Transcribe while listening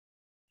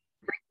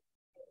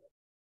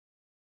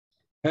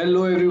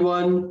Hello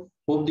everyone,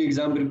 hope the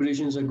exam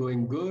preparations are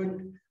going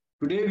good.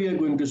 Today we are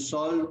going to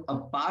solve a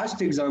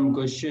past exam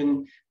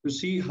question to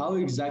see how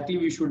exactly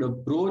we should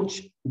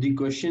approach the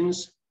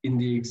questions in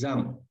the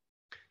exam.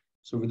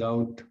 So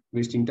without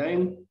wasting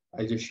time,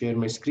 I'll just share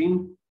my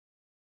screen.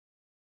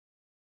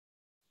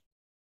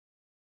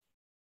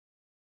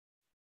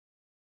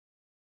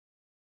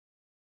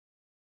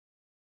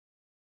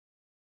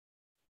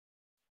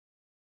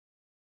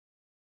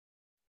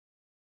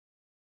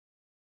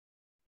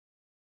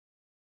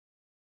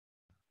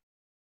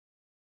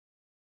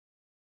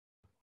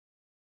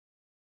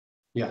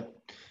 Yeah,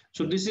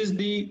 so this is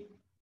the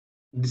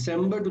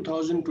December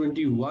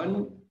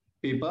 2021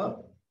 paper,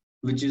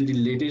 which is the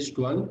latest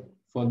one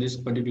for this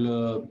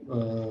particular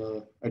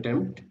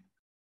attempt.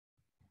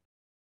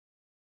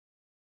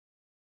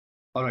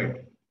 All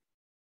right,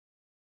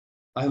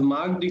 I have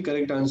marked the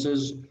correct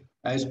answers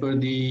as per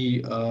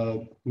the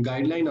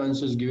guideline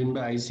answers given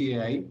by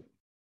ICAI.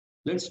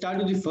 Let's start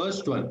with the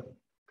first one.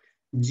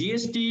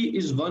 GST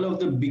is one of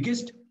the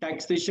biggest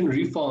taxation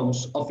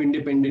reforms of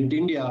independent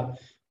India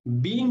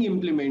being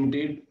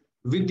implemented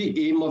with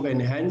the aim of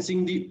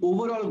enhancing the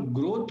overall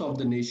growth of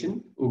the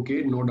nation.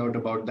 Okay, no doubt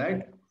about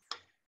that.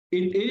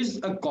 It is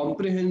a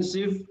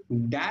comprehensive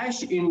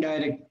dash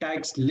indirect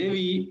tax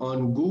levy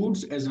on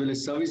goods as well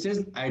as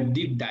services at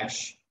the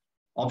dash.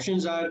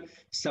 Options are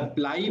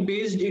supply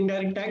based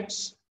indirect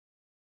tax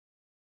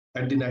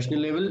at the national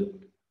level,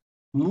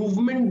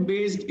 movement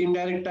based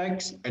indirect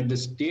tax at the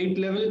state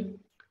level,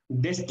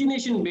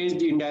 destination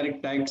based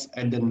indirect tax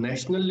at the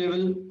national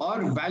level,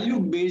 or value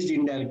based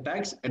indirect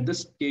tax at the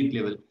state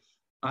level.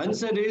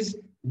 Answer is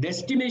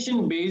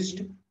destination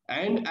based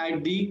and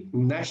at the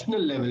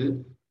national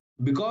level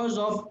because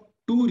of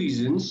two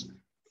reasons.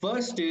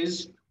 First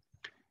is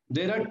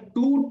there are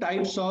two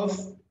types of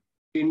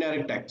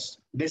indirect tax,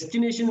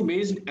 destination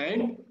based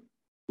and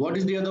what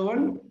is the other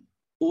one?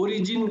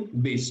 Origin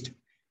based.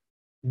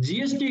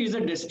 GST is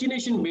a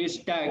destination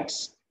based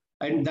tax,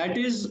 and that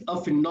is a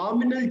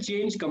phenomenal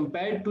change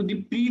compared to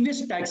the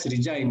previous tax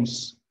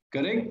regimes.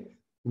 Correct?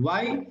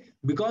 Why?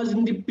 Because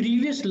in the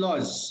previous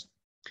laws,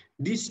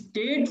 the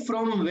state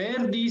from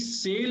where the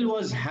sale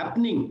was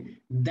happening,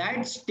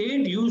 that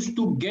state used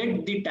to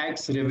get the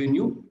tax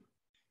revenue.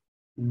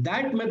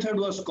 That method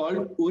was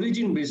called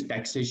origin based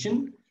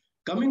taxation.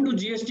 Coming to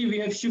GST, we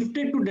have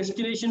shifted to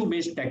destination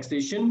based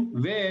taxation,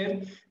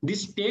 where the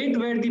state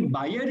where the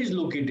buyer is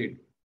located,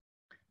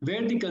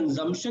 where the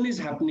consumption is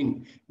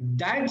happening,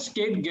 that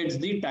state gets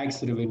the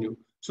tax revenue.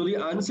 So the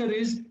answer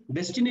is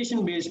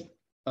destination based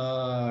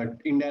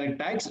indirect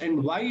tax.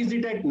 And why is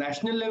it at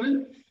national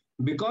level?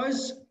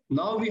 Because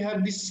now we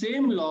have the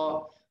same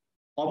law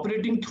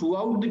operating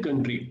throughout the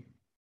country.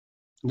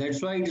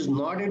 That's why it is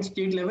not at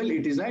state level,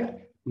 it is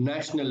at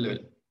national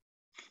level.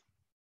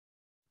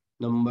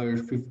 Number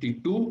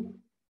 52.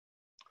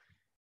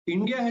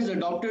 India has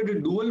adopted a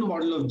dual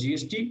model of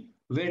GST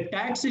where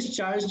tax is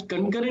charged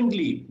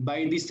concurrently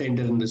by the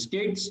center and the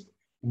states.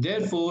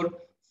 Therefore,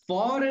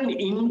 for an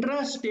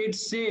intra-state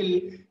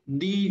sale,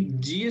 the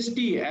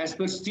GST as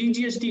per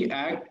CGST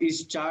Act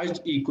is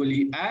charged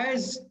equally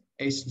as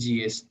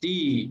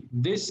SGST.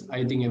 This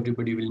I think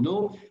everybody will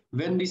know.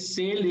 When the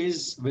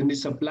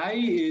supply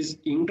is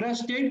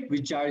intra-state,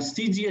 we charge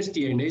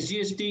CGST and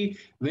SGST.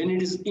 When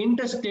it is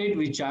interstate,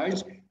 we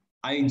charge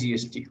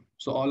IGST.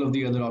 So all of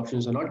the other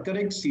options are not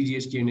correct.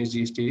 CGST and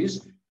SGST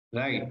is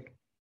right.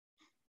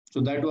 So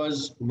that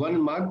was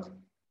 1 mark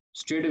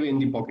straight away in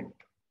the pocket.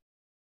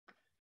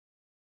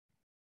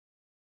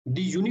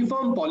 The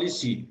uniform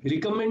policy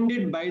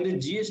recommended by the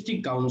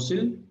GST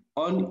Council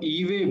on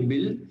e-way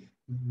bill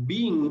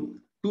being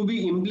to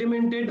be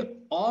implemented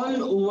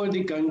all over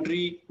the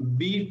country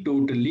be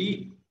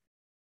totally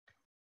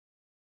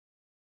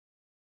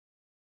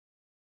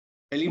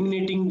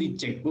eliminating the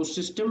checkpost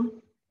system.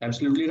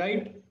 Absolutely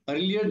right.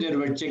 Earlier there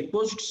were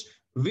checkposts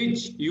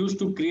which used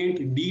to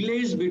create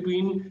delays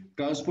between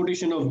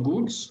transportation of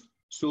goods.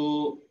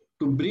 So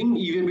to bring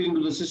e-way bill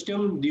into the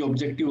system, the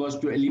objective was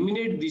to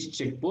eliminate these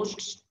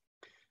checkposts,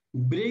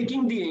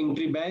 breaking the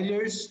entry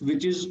barriers,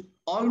 which is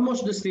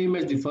almost the same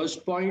as the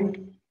first point,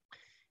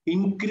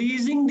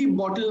 increasing the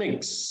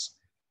bottlenecks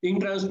in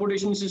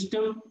transportation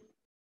system.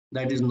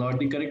 That is not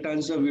the correct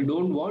answer. We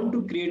don't want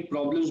to create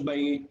problems by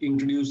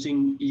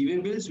introducing e-way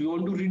bills. We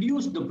want to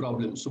reduce the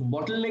problem. So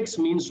bottlenecks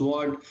means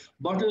what?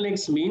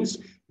 Bottlenecks means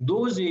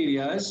those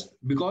areas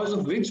because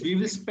of which we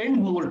will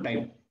spend more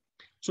time.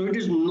 So it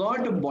is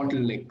not a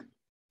bottleneck.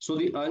 So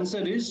the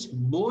answer is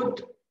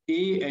both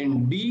A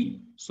and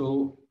B.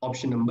 So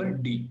option number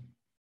D.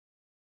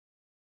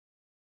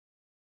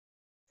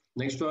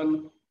 Next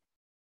one.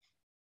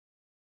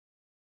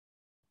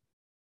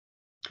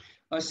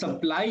 A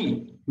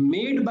supply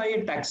made by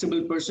a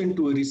taxable person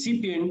to a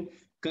recipient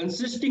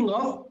consisting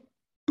of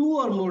two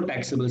or more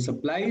taxable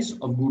supplies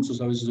of goods or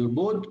services or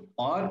both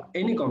or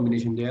any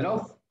combination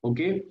thereof,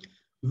 okay,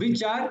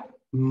 which are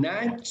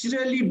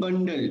naturally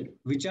bundled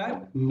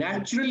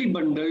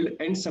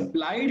and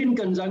supplied in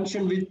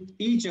conjunction with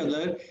each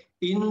other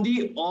in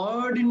the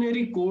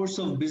ordinary course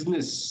of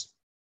business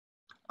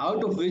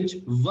out of which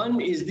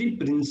one is the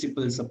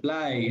principal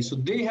supply. So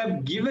they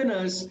have given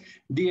us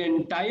the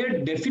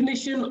entire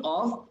definition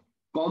of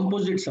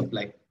composite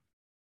supply.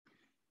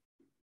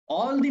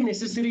 All the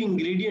necessary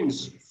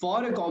ingredients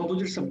for a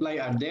composite supply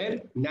are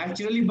there.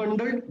 Naturally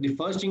bundled, the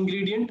first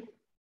ingredient.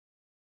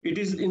 It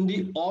is in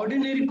the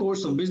ordinary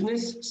course of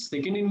business,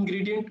 second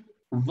ingredient.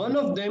 One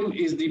of them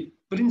is the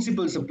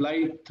principal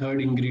supply,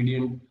 third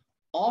ingredient.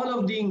 All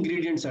of the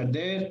ingredients are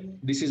there.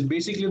 This is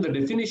basically the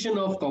definition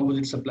of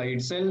composite supply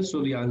itself.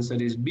 So the answer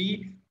is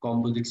B,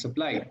 composite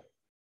supply.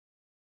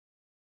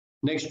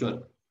 Next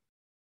one.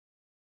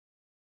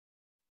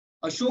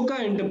 Ashoka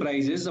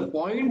Enterprises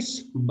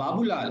appoints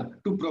Babulal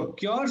to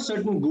procure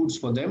certain goods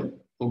for them.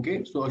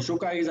 Okay, so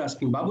Ashoka is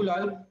asking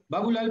Babulal,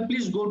 Babulal,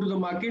 please go to the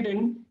market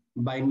and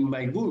buy me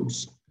my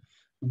goods.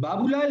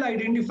 Babulal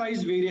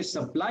identifies various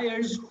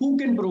suppliers who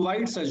can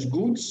provide such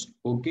goods,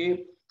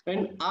 okay,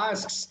 and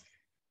asks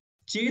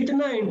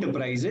Chetna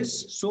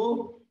Enterprises.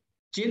 So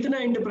Chetna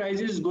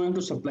Enterprises is going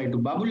to supply to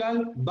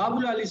Babulal.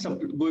 Babulal is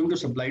going to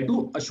supply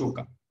to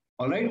Ashoka.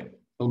 All right,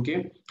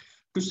 okay.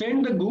 To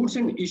send the goods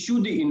and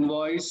issue the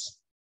invoice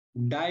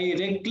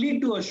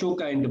directly to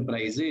Ashoka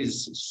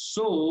Enterprises.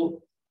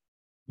 So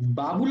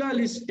Babulal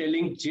is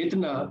telling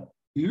Chetna,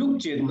 look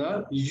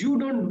Chetna, you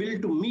don't bill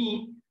to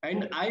me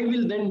and I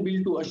will then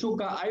bill to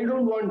Ashoka. I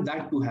don't want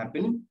that to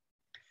happen.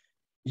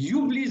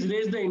 You please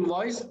raise the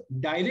invoice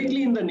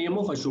directly in the name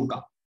of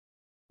Ashoka,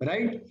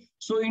 right?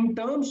 So in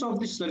terms of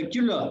the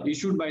circular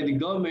issued by the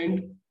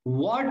government,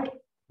 what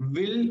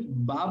will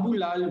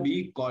Babulal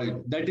be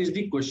called? That is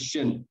the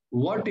question.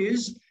 What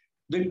is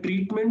the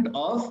treatment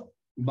of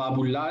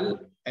Babulal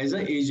as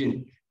an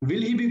agent?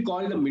 Will he be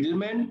called a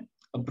middleman,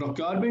 a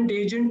procurement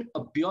agent,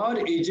 a pure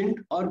agent,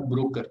 or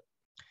broker?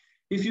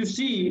 If you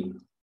see,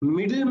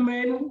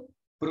 middleman,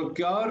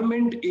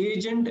 procurement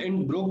agent,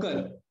 and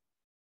broker,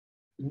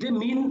 they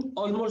mean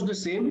almost the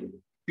same.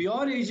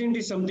 Pure agent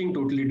is something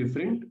totally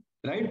different,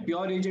 right?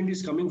 Pure agent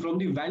is coming from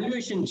the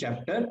valuation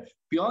chapter.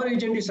 Pure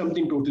agent is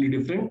something totally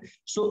different.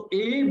 So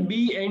A,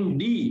 B, and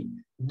D,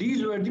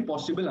 these were the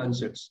possible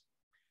answers.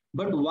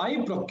 But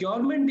why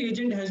procurement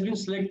agent has been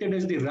selected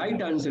as the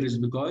right answer is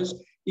because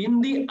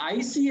in the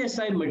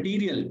ICSI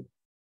material,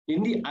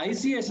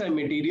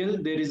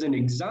 there is an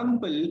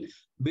example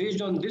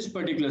based on this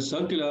particular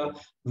circular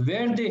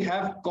where they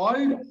have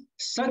called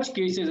such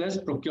cases as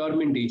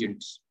procurement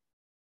agents.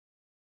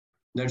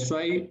 That's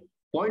why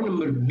point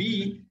number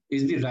B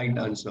is the right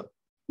answer.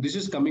 This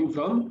is coming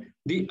from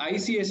the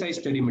ICSI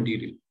study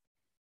material.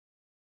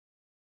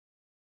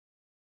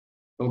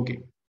 Okay,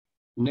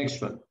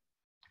 next one.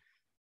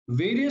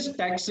 Various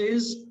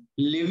taxes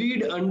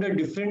levied under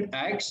different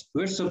acts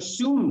were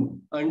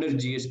subsumed under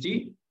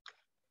GST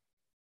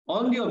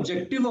on the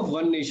objective of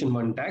one nation,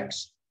 one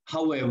tax.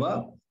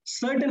 However,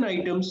 certain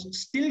items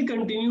still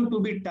continue to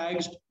be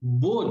taxed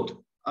both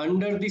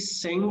under the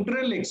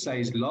central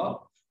excise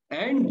law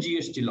and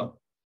GST law.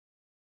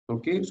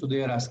 Okay, so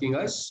they are asking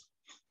us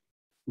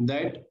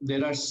that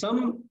there are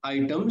some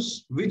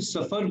items which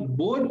suffer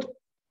both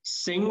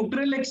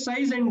central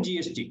excise and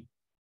GST.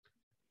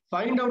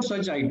 Find out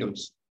such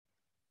items.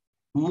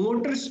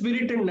 Motor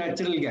spirit and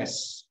natural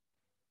gas,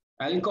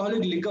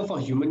 alcoholic liquor for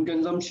human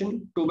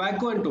consumption,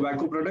 tobacco and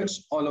tobacco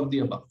products, all of the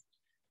above.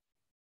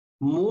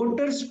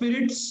 Motor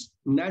spirits,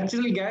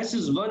 natural gas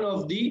is one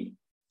of the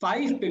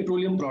 5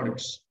 petroleum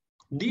products.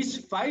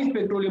 These 5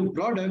 petroleum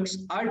products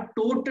are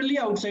totally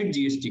outside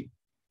GST.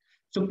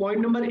 So point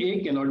number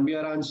A cannot be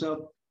our answer.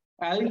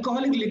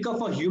 Alcoholic liquor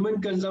for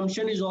human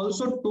consumption is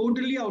also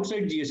totally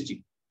outside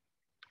GST.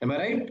 Am I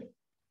right?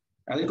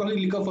 Alcoholic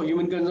liquor for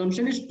human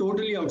consumption is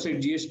totally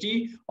outside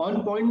GST.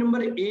 On point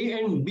number A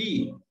and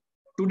B,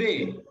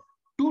 today,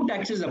 2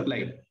 taxes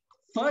apply.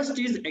 First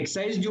is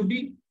excise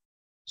duty,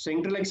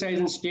 central excise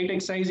and state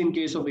excise in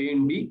case of A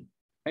and B.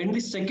 And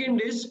the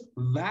second is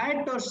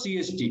VAT or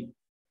CST.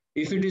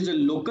 If it is a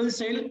local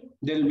sale,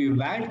 there will be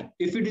VAT.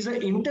 If it is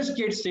an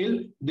interstate sale,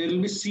 there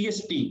will be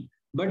CST.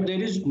 But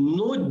there is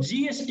no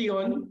GST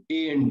on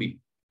A and B.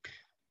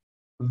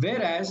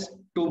 Whereas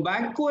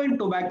tobacco and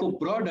tobacco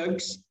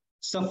products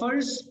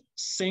suffers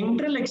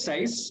central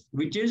excise,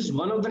 which is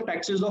one of the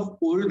taxes of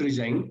old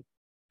regime.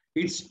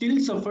 It still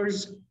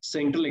suffers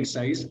central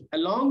excise.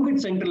 Along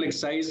with central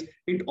excise,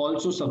 it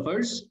also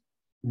suffers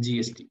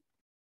GST.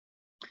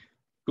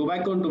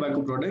 Tobacco and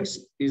tobacco products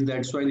is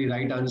that's why the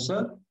right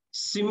answer.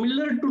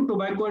 Similar to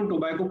tobacco and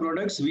tobacco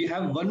products, we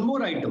have one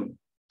more item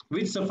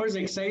which suffers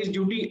excise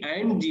duty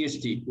and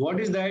GST. What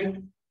is that?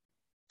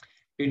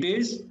 It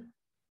is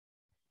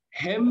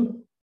hemp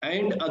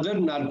and other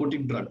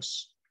narcotic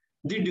drugs.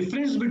 The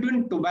difference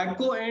between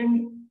tobacco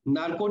and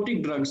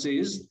narcotic drugs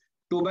is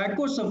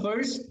tobacco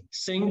suffers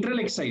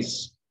central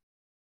excise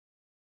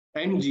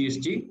and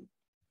GST.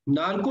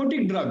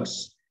 Narcotic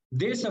drugs,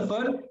 they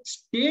suffer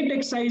state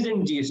excise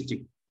and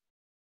GST.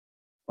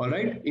 All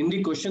right. In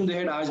the question, they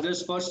had asked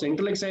us for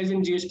central excise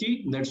and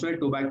GST. That's why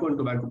tobacco and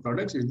tobacco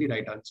products is the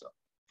right answer.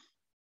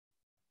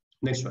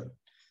 Next one.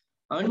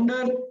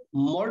 Under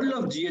model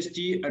of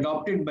GST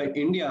adopted by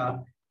India,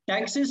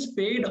 taxes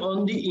paid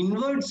on the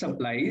inward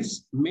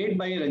supplies made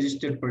by a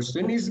registered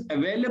person is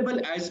available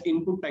as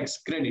input tax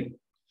credit,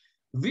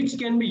 which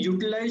can be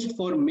utilized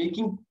for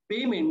making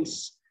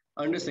payments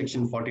under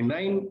Section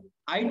 49.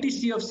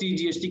 ITC of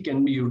CGST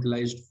can be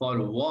utilized for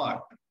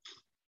what?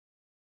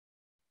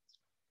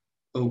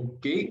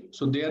 Okay,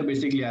 so they are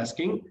basically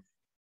asking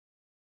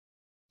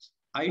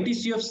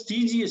ITC of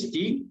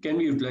CGST can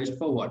be utilized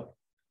for what?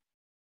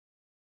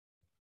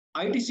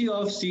 ITC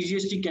of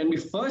CGST can be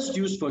first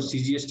used for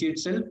CGST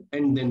itself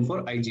and then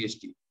for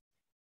IGST.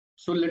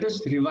 So let us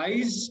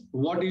revise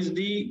what is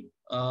the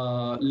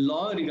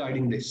law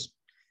regarding this.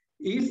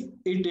 If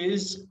it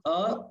is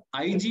a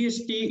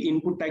IGST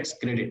input tax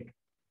credit,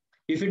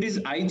 if it is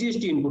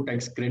IGST input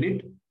tax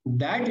credit,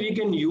 that we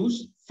can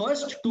use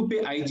first to pay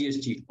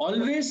IGST.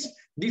 Always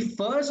the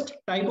first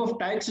type of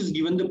tax is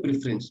given the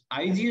preference.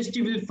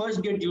 IGST will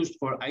first get used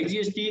for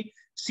IGST,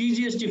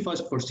 CGST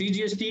first for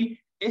CGST,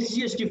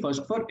 SGST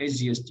first for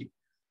SGST.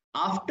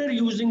 After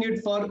using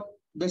it for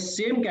the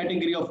same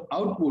category of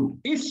output,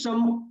 if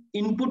some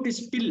input is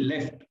still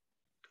left,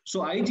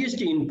 so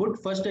IGST input,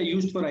 first I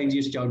used for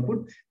IGST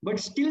output, but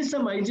still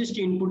some IGST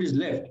input is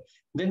left,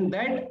 then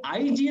that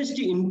IGST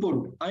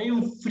input, I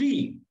am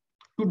free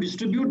to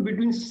distribute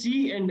between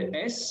C and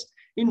S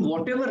in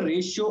whatever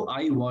ratio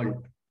I want.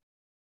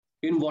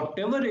 In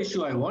whatever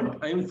ratio I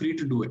want, I am free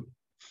to do it.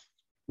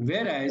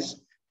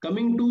 Whereas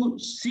coming to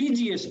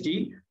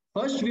CGST,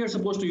 first we are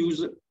supposed to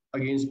use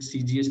against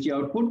CGST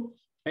output,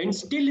 and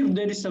still if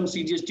there is some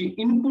CGST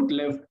input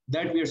left,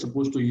 that we are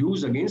supposed to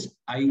use against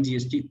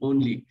IGST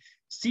only.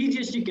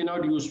 CGST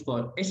cannot be used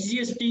for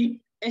SGST,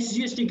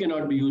 SGST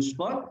cannot be used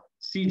for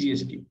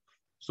CGST.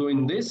 So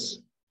in this,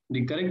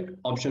 the correct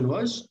option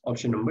was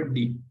option number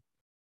D.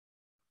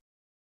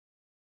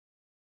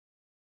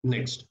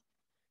 Next,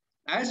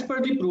 as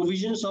per the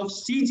provisions of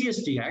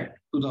CGST Act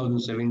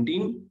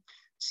 2017,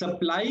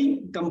 supply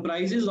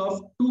comprises of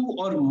two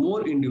or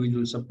more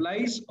individual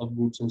supplies of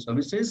goods and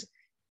services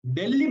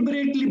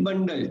deliberately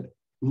bundled,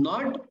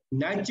 not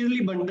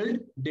naturally bundled,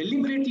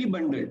 deliberately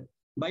bundled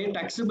by a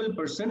taxable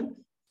person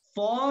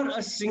for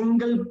a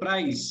single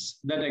price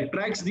that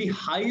attracts the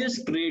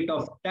highest rate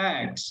of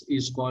tax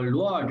is called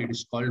what? It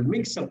is called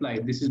mixed supply.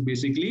 This is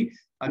basically,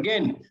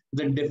 again,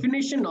 the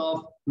definition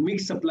of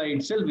mixed supply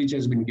itself, which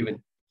has been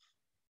given.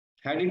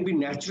 Had it been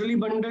naturally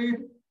bundled,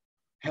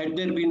 had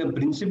there been a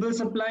principal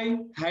supply,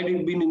 had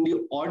it been in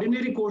the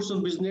ordinary course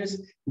of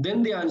business,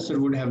 then the answer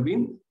would have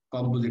been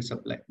composite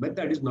supply, but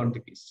that is not the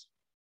case.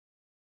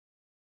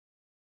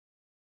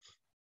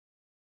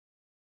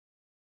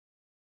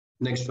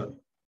 Next one.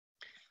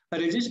 A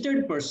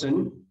registered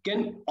person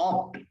can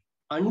opt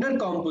under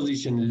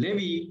composition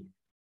levy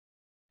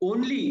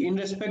only in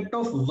respect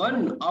of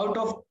one out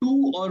of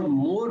two or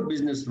more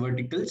business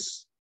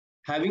verticals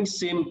having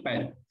same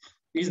PAN.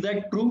 Is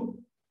that true?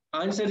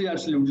 Answer is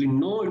absolutely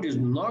no, it is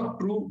not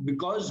true,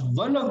 because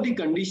one of the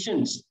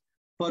conditions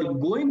for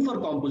going for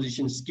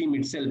composition scheme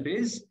itself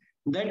is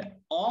that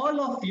all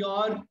of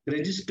your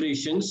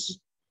registrations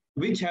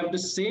which have the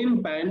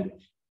same PAN,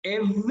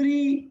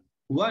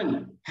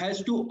 everyone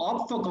has to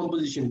opt for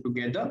composition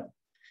together.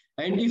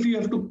 And if you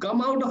have to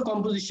come out of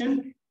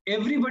composition,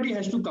 everybody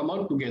has to come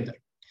out together.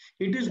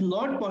 It is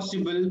not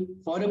possible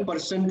for a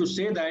person to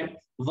say that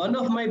one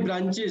of my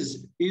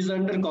branches is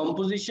under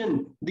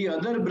composition, the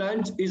other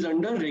branch is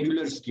under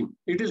regular scheme.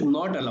 It is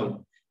not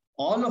allowed.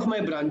 All of my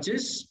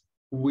branches,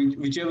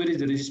 whichever is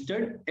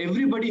registered,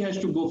 everybody has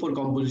to go for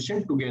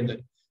composition together.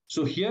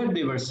 So here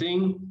they were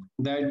saying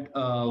that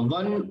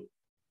one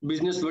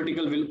business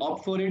vertical will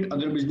opt for it,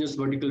 other business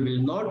vertical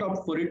will not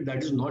opt for it.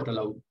 That is not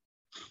allowed.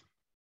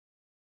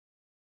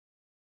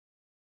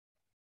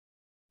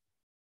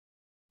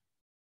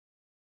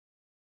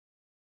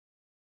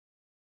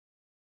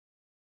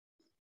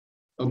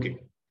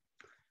 Okay.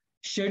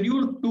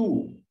 Schedule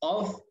 2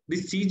 of the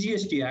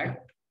CGST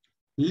Act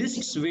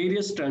lists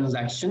various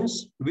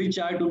transactions which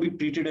are to be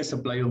treated as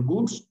supply of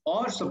goods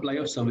or supply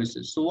of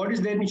services. So what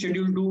is there in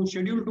Schedule 2?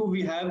 Schedule 2,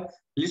 we have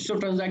list of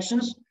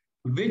transactions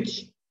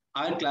which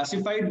are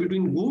classified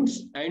between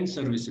goods and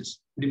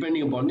services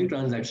depending upon the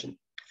transaction.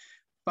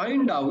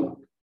 Find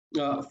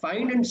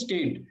and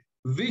state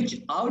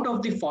which out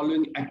of the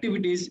following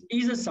activities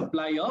is a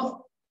supply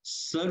of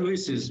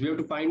services. We have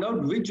to find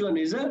out which one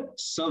is a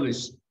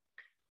service.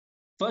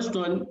 First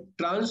one,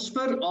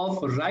 transfer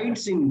of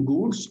rights in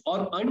goods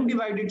or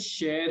undivided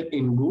share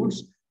in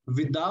goods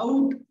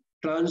without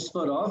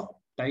transfer of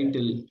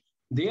title.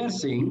 They are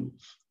saying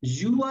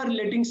you are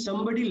letting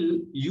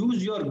somebody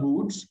use your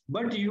goods,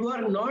 but you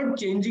are not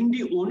changing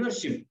the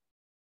ownership.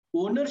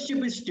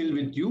 Ownership is still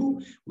with you,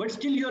 but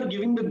still you are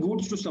giving the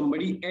goods to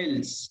somebody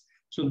else.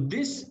 So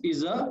this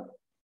is a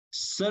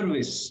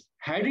service.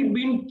 Had it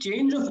been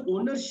change of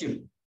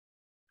ownership,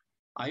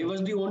 I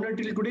was the owner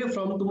till today,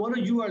 from tomorrow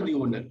you are the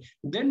owner,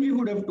 then we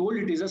would have told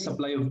it is a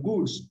supply of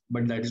goods,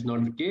 but that is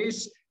not the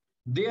case.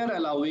 They are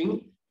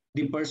allowing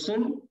the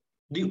person,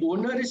 the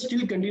owner is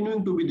still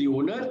continuing to be the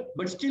owner,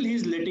 but still he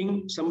is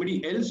letting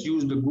somebody else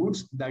use the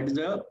goods. That is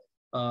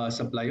a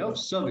supply of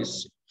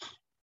service.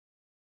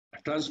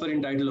 transfer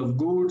in title of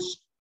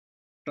goods,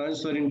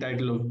 transfer in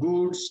title of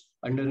goods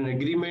under an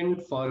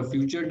agreement for a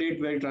future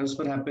date where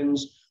transfer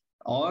happens,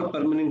 or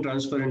permanent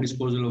transfer and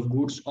disposal of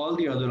goods. All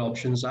the other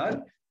options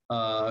are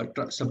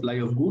supply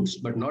of goods,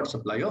 but not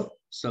supply of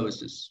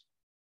services.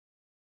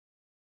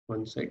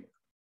 One sec.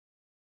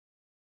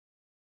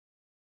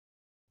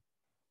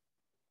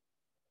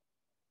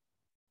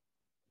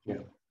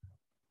 Yeah.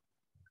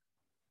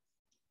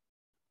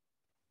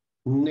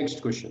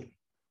 Next question.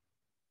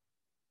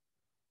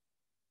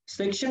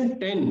 Section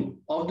 10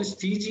 of the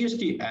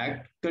CGST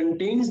Act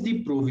contains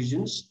the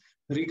provisions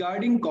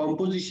regarding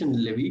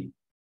composition levy.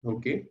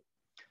 Okay.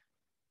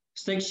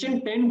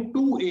 Section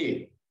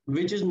 10(2)(a),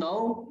 which is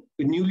now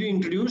newly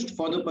introduced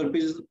for the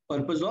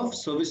purpose of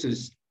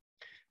services,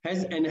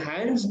 has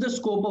enhanced the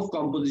scope of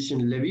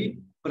composition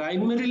levy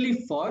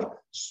primarily for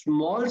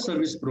small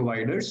service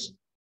providers.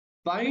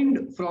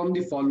 Find from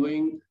the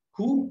following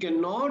who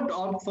cannot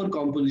opt for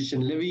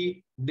composition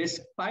levy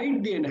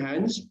despite the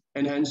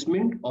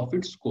enhancement of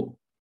its scope.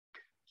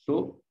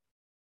 So,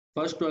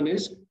 first one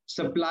is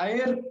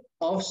supplier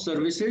of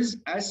services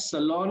as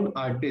salon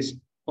artist.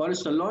 For a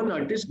salon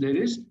artist, there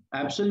is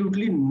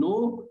absolutely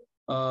no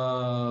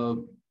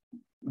debarment.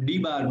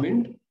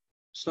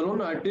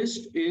 Salon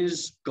artist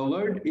is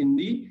covered in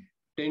the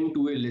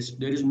 10(2)(a) list.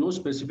 There is no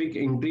specific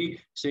entry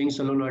saying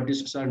salon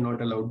artists are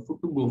not allowed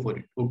to go for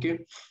it.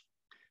 Okay.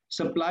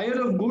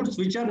 Supplier of goods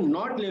which are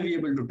not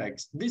leviable to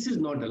tax. This is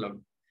not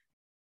allowed.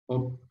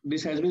 Oh,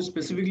 this has been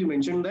specifically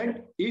mentioned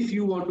that if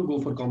you want to go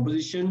for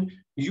composition,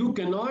 you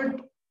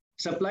cannot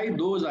supply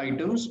those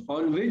items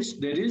on which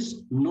there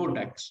is no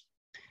tax.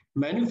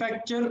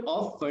 Manufacture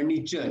of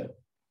furniture,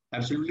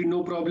 absolutely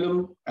no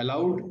problem,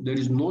 allowed. There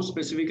is no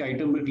specific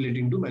item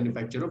relating to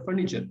manufacture of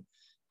furniture.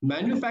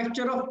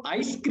 Manufacture of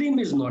ice cream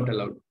is not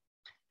allowed.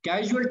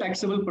 Casual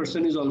taxable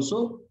person is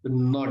also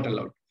not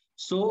allowed.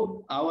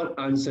 So our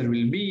answer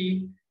will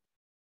be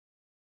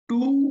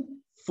 2,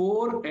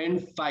 4,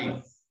 and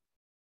 5.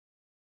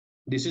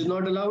 This is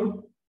not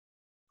allowed.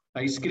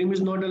 Ice cream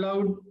is not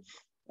allowed.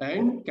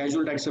 And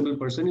casual taxable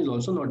person is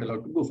also not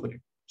allowed to go for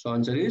it. So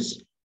answer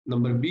is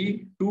number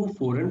B, 2,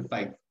 4, and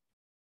 5.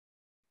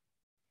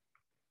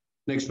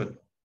 Next one.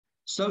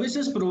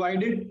 Services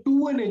provided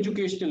to an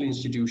educational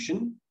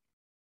institution,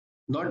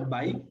 not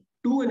by,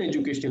 to an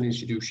educational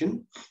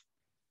institution,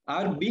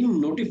 are being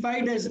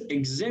notified as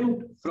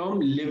exempt from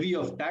levy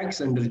of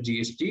tax under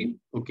GST.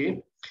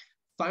 Okay.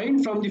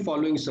 Find from the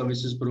following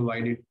services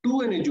provided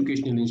to an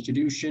educational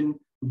institution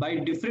by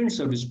different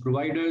service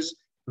providers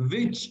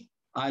which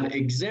are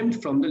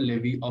exempt from the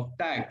levy of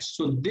tax.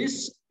 So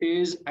this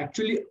is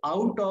actually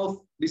out of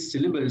the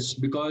syllabus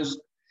because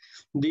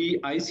the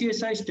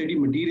ICSI study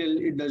material,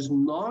 it does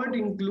not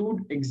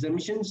include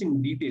exemptions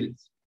in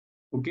details.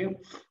 Okay.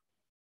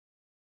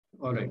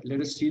 All right, let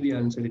us see the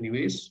answer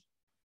anyways.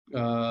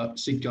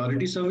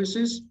 Security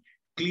services,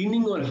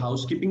 cleaning or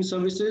housekeeping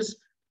services,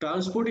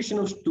 transportation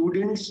of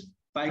students,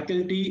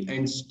 faculty,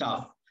 and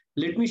staff.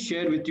 Let me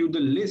share with you the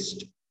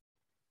list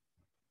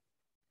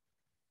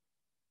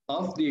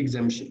of the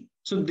exemption.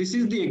 So this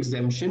is the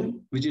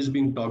exemption which is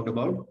being talked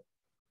about.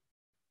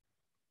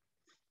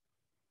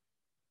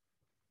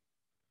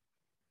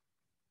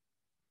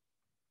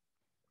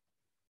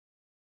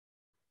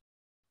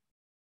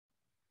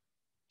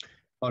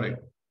 All right.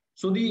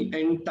 So the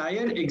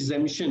entire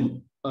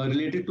exemption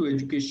related to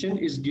education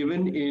is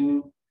given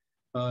in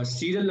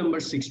serial number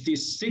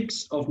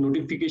 66 of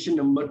notification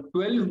number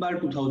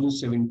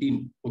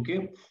 12/2017.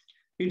 Okay.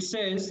 It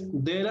says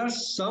there are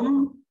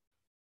some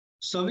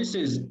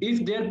services,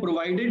 if they are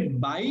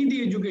provided by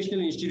the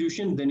educational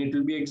institution, then it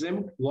will be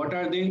exempt. What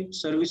are they?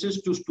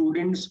 Services to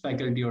students,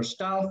 faculty, or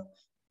staff,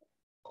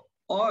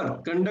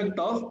 or conduct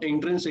of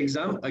entrance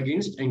exam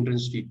against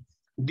entrance fee.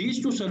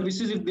 These two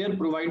services, if they are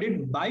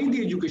provided by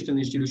the educational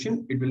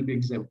institution, it will be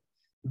exempt.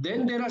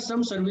 Then there are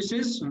some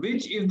services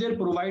which, if they're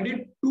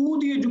provided to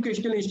the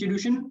educational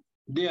institution,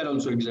 they are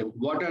also exempt.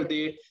 What are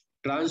they?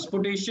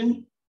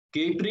 Transportation,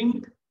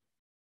 catering,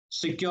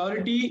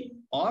 security,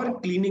 or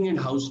cleaning and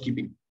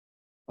housekeeping.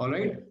 All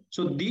right.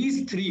 So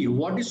these three,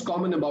 what is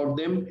common about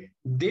them?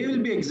 They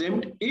will be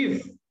exempt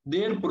if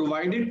they are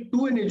provided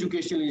to an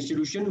educational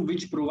institution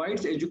which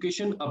provides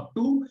education up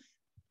to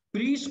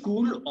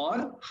preschool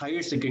or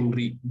higher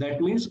secondary. That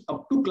means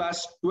up to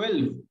class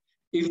 12.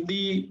 If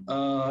the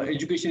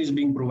education is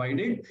being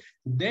provided,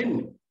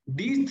 then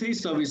these three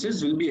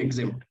services will be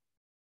exempt.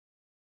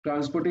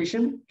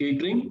 Transportation,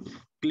 catering,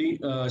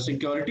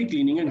 security,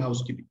 cleaning, and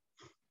housekeeping.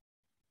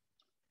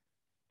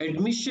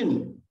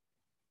 Admission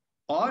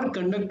or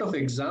conduct of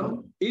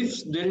exam,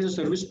 if there is a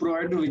service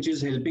provider which is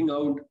helping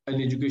out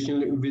an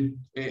educational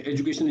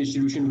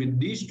institution with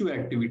these two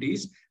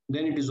activities,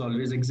 then it is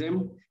always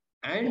exempt.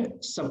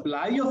 And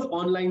supply of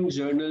online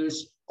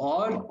journals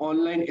or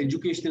online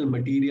educational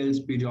materials,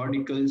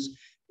 periodicals,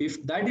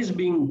 if that is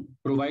being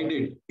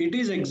provided, it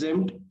is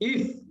exempt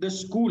if the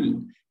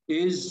school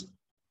is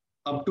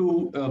up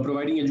to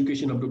providing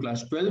education up to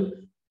class 12,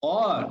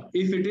 or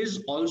if it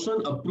is also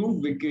an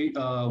approved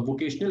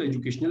vocational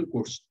educational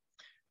course.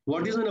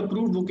 What is an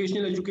approved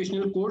vocational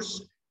educational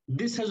course?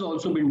 This has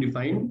also been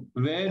defined,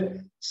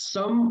 where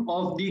some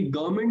of the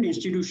government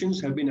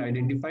institutions have been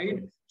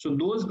identified. So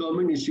those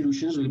government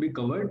institutions will be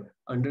covered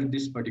under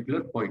this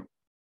particular point.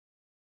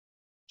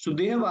 So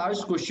they have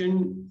asked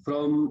question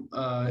from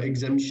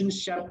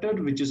exemptions chapter,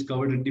 which is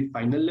covered at the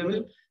final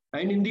level.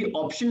 And in the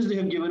options, they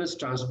have given us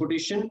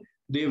transportation,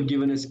 they have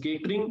given us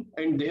catering,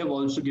 and they have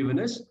also given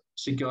us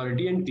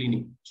security and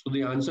cleaning. So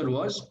the answer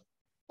was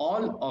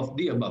all of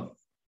the above.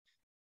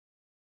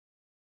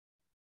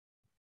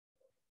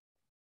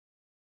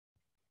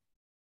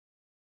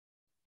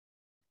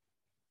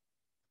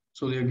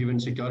 So they have given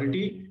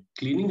security,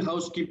 cleaning,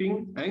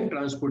 housekeeping, and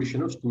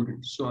transportation of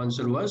students. So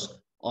answer was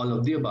all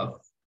of the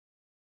above.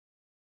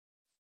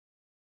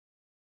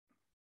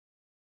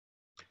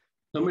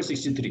 Number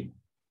 63.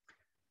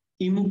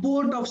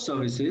 Import of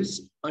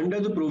services under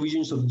the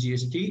provisions of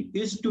GST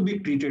is to be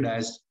treated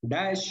as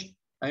dash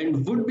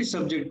and would be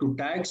subject to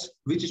tax,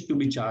 which is to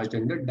be charged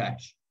under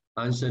dash.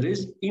 Answer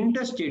is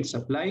interstate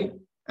supply,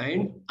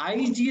 and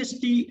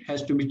IGST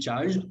has to be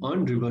charged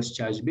on reverse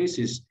charge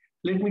basis.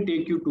 Let me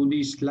take you to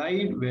the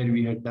slide where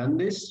we had done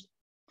this.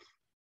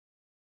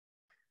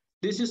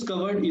 This is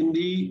covered in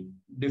the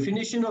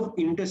definition of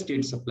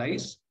interstate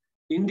supplies.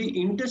 In the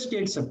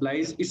interstate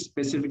supplies, it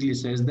specifically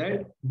says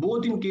that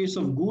both in case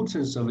of goods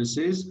and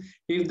services,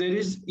 if there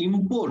is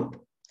import,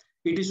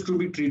 it is to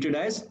be treated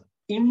as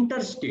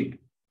interstate.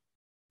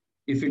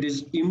 If it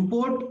is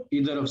import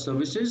either of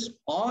services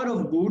or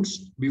of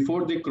goods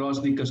before they cross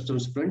the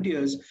customs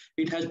frontiers,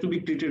 it has to be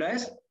treated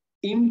as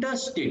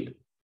interstate.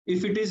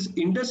 If it is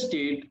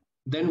interstate,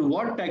 then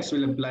what tax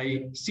will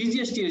apply?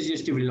 CGST,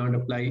 SGST will not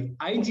apply,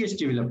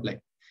 IGST will apply.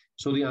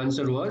 So the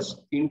answer was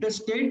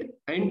interstate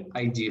and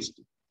IGST.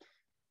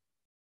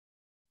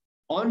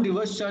 On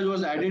reverse charge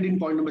was added in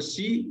point number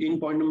C. In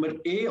point number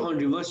A, on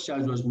reverse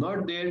charge was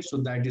not there. So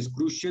that is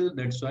crucial.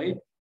 That's why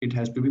it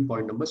has to be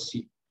point number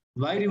C.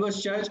 Why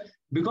reverse charge?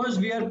 Because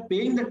we are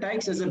paying the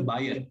tax as a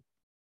buyer.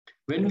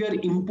 When we are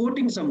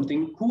importing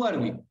something, who are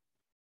we?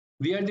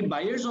 We are the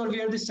buyers or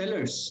we are the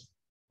sellers?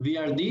 We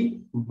are the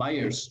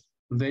buyers.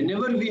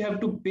 Whenever we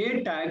have to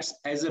pay tax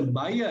as a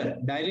buyer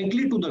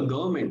directly to the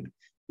government,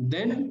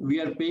 then we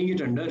are paying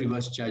it under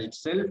reverse charge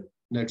itself.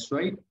 That's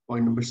why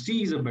point number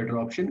C is a better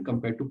option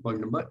compared to point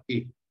number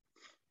A.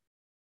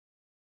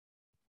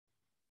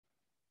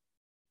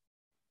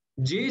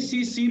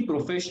 JCC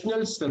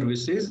Professional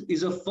Services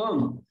is a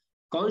firm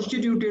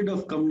constituted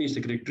of company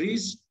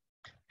secretaries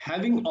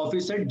having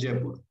office at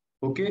Jaipur.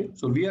 Okay,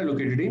 so we are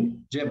located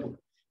in Jaipur.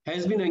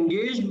 Has been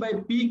engaged by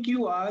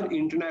PQR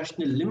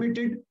International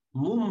Limited,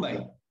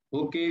 Mumbai.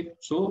 Okay,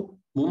 so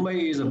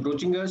Mumbai is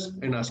approaching us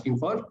and asking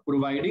for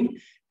providing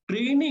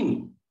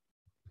training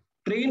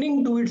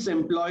to its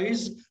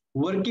employees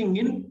working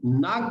in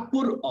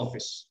Nagpur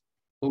office.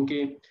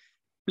 Okay,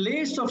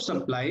 place of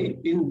supply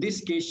in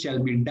this case shall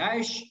be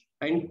dash,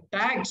 and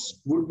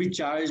tax would be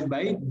charged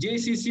by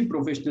JCC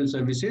Professional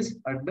Services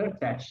under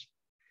dash.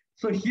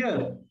 So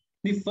here,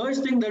 the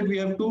first thing that we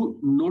have to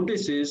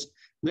notice is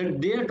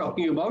that they are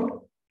talking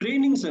about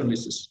training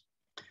services.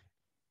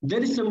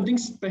 There is something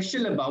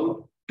special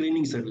about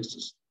training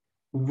services.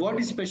 What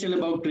is special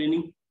about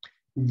training?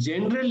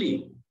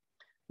 Generally,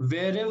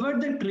 wherever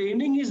the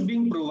training is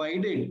being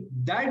provided,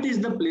 that is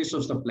the place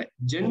of supply.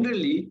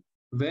 Generally,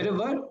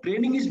 wherever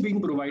training is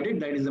being provided,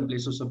 that is the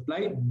place of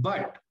supply.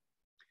 But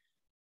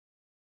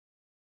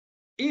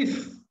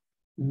if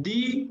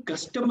the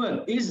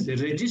customer is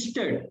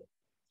registered,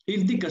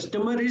 if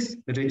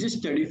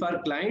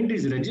our client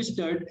is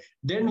registered,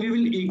 then we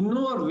will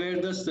ignore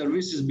where the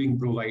service is being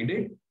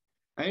provided,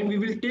 and we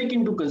will take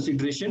into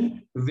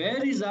consideration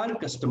where is our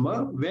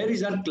customer, where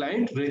is our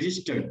client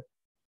registered.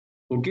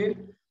 Okay.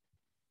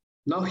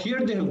 Now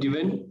here they have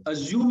given,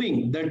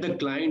 assuming that the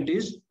client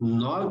is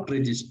not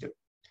registered.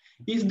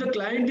 If the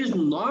client is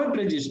not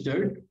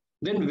registered,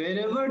 then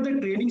wherever the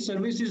training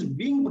service is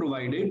being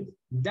provided,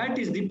 that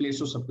is the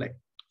place of supply.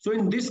 So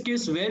in this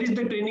case, where is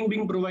the training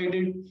being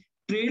provided?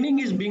 Training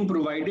is being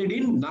provided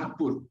in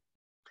Nagpur.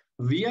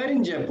 We are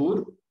in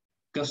Jaipur,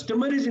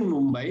 customer is in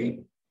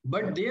Mumbai,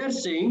 but they are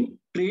saying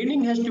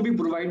training has to be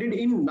provided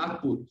in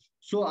Nagpur.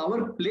 So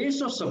our place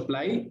of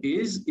supply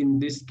is in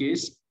this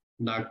case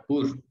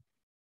Nagpur.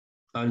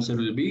 Answer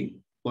will be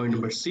point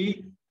number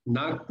C,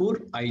 Nagpur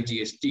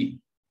IGST.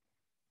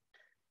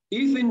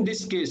 If in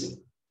this case,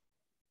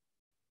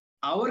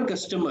 our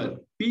customer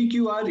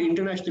PQR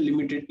International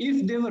Limited,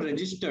 if they were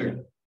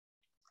registered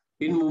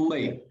in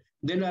Mumbai,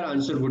 then our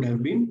answer would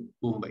have been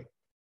Mumbai.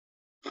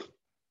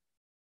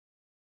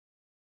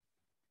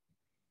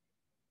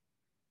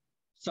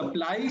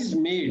 Supplies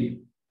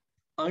made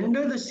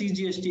under the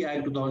CGST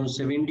Act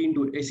 2017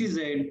 to SEZ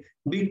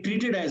be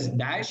treated as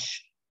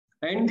dash,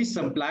 and the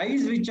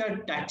supplies which are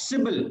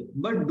taxable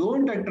but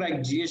don't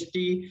attract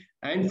GST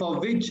and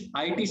for which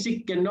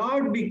ITC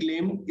cannot be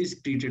claimed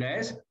is treated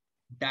as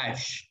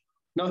dash.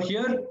 Now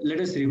here, let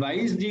us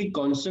revise the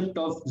concept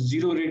of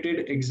zero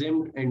rated,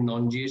 exempt and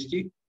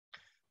non-GST.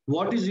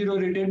 What is zero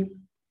rated?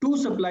 Two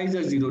supplies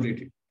are zero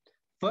rated.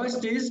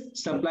 First is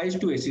supplies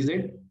to SEZ.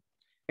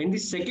 And the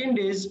second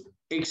is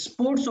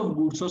exports of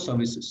goods or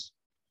services.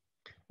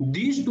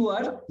 These two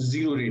are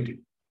zero rated.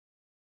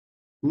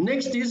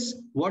 Next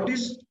is what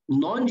is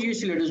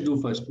non-GST. Let us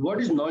do first. What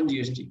is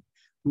non-GST?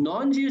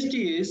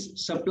 Non-GST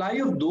is supply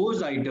of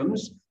those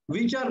items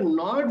which are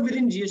not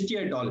within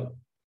GST at all.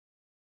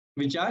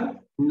 Which are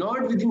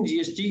not within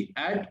GST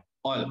at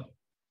all.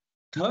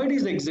 Third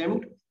is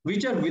exempt,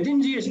 which are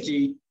within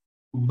GST,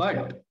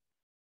 but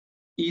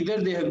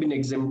either they have been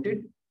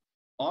exempted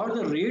or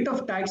the rate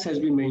of tax has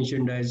been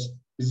mentioned as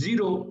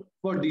zero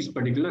for these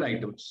particular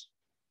items.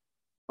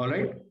 All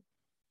right.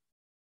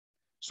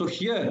 So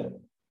here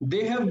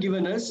they have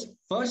given us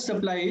first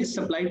supply is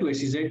supply to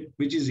SEZ,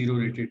 which is zero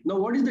rated. Now,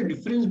 what is the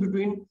difference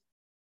between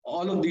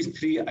all of these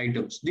three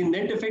items? The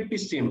net effect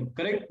is same,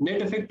 correct?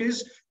 Net effect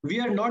is we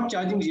are not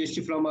charging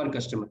GST from our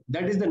customer.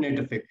 That is the net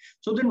effect.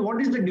 So then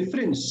what is the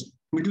difference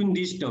between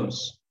these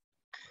terms?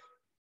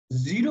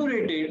 Zero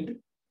rated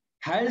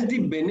has the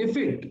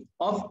benefit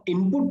of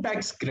input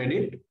tax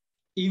credit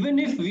even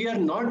if we are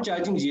not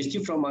charging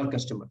GST from our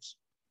customers.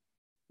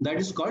 That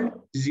is called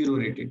zero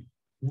rated.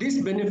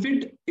 This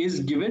benefit is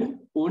given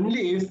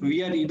only if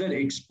we are either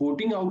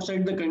exporting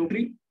outside the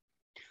country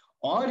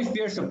or if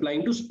we are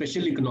supplying to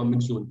special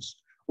economic zones.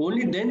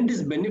 Only then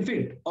this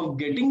benefit of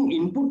getting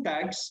input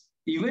tax,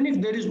 even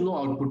if there is no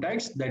output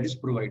tax, that is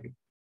provided.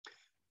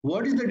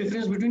 What is the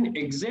difference between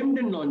exempt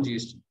and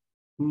non-GST?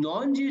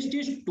 Non-GST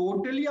is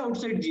totally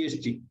outside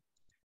GST.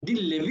 The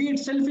levy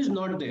itself is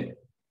not there.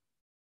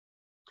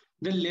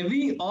 The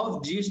levy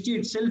of GST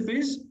itself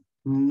is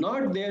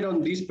not there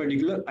on these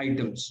particular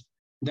items.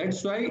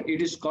 That's why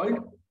it is called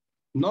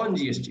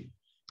non-GST.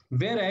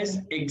 Whereas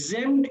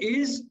exempt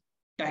is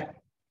tax.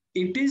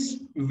 It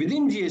is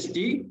within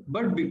GST,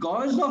 but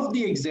because of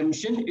the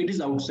exemption, it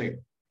is outside.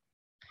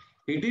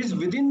 It is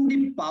within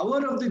the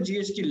power of the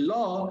GST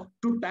law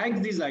to tax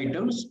these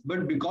items,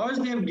 but because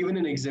they have given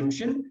an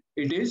exemption,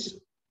 it is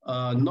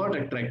not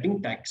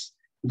attracting tax.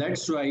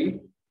 That's why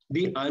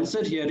the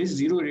answer here is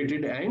zero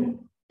rated and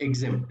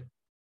exempt.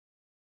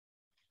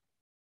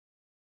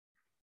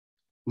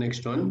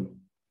 Next one.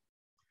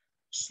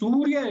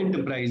 Surya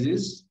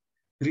Enterprises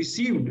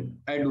received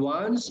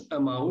advance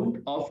amount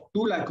of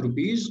 2 lakh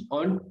rupees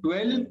on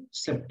 12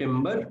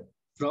 September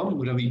from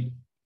Ravi.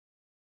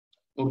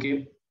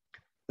 Okay,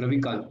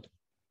 Ravikant.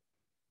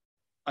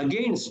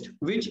 Against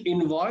which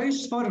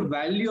invoice for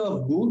value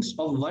of goods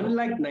of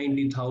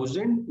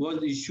 1,90,000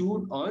 was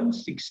issued on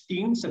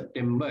 16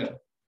 September.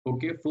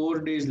 Okay,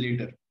 4 days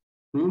later.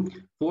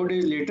 4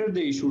 days later,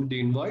 they issued the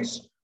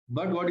invoice.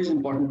 But what is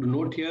important to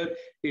note here,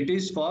 it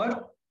is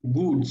for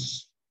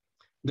goods.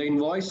 The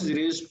invoice is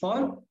raised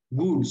for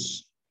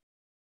goods.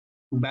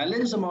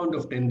 Balance amount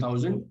of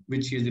 10,000,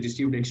 which he has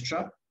received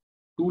extra.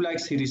 2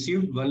 lakhs he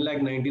received,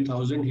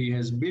 1,90,000 he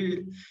has billed.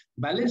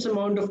 Balance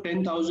amount of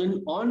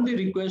 10,000 on the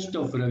request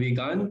of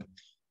Ravikant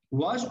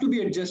was to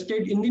be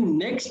adjusted in the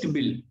next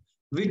bill,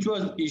 which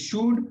was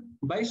issued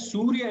by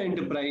Surya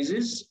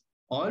Enterprises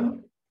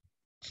on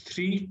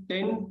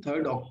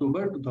 3rd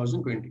October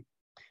 2020.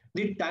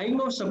 The time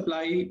of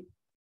supply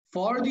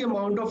for the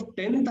amount of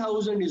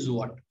 10,000 is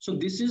what? So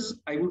this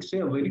is, I would say,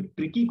 a very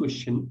tricky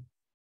question.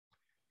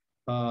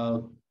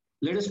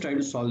 Let us try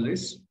to solve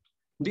this.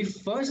 The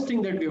first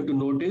thing that we have to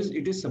note is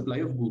it is supply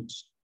of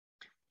goods.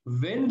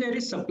 When there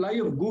is supply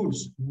of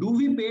goods, do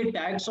we pay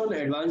tax on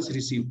advance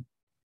received?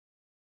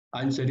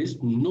 Answer is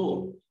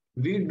no.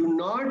 We do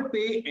not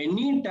pay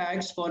any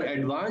tax for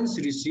advance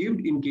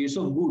received in case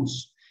of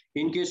goods.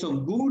 In case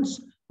of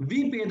goods,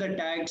 we pay the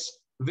tax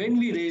when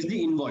we raise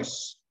the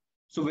invoice.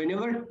 So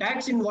whenever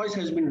tax invoice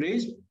has been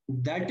raised,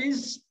 that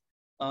is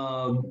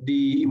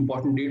the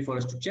important date for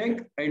us to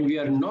check, and we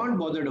are not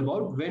bothered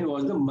about when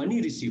was the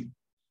money received.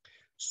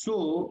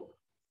 So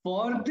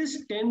for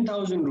this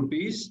 10,000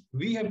 rupees,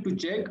 we have to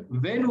check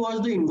when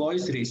was the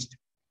invoice raised.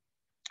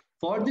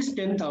 For this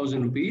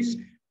 10,000 rupees,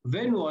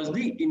 when was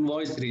the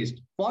invoice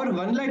raised? For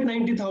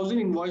 1,90,000,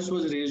 invoice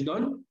was raised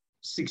on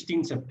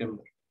 16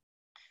 September.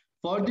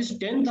 For this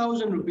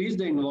 10,000 rupees,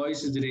 the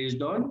invoice is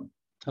raised on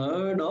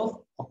 3rd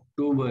of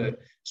October.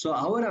 So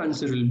our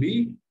answer will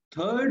be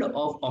 3rd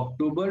of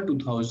October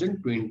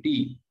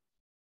 2020.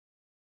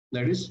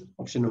 That is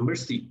option number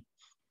C.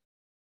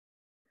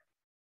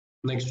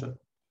 Next one.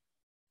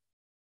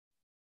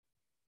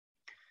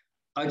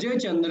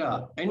 Ajay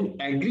Chandra, an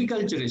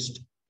agriculturist,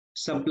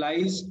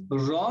 supplies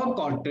raw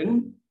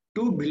cotton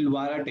to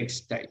Bhilwara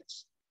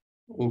Textiles.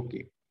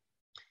 Okay.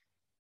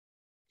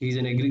 He is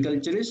an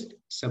agriculturist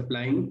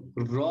supplying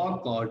raw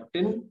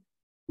cotton.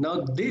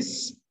 Now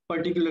this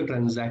particular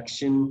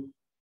transaction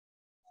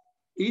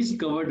is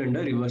covered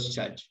under reverse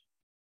charge.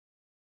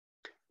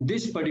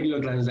 This particular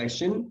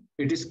transaction,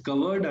 it is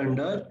covered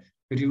under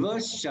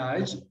reverse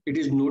charge. It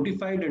is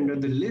notified under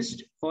the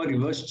list for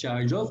reverse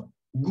charge of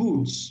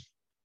goods.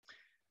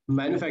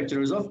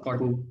 Manufacturers of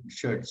cotton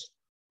shirts.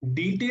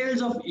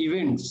 Details of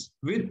events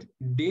with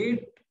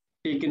date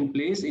taken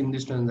place in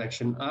this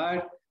transaction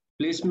are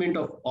placement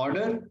of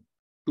order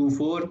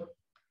 2/4,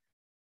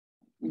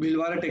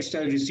 Bhilwara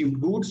Textile received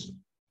goods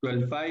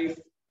 12/5,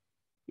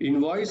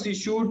 invoice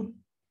issued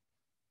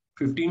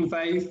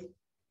 15.5.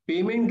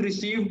 Payment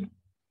received.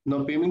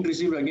 Now payment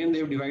received, again they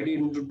have divided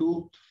into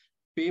two.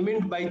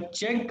 Payment by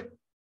check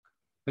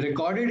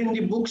recorded in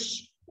the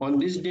books on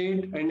this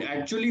date and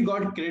actually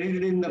got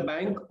credited in the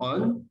bank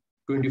on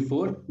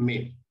 24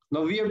 May.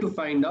 Now we have to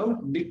find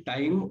out the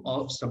time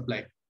of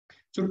supply.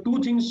 So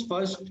two things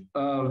first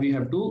we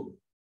have to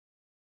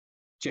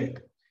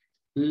check.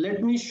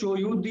 Let me show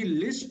you the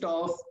list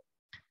of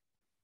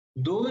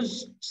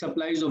those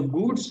supplies of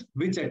goods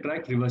which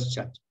attract reverse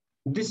charge.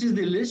 This is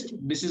the list.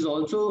 This is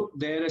also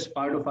there as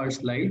part of our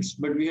slides,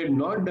 but we had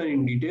not done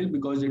in detail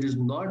because it is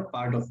not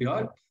part of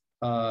your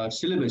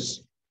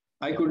syllabus.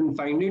 I couldn't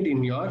find it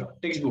in your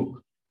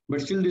textbook,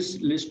 but still this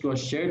list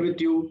was shared with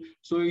you.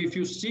 So if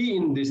you see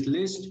in this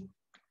list,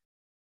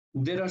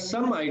 there are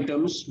some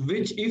items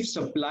which if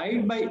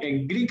supplied by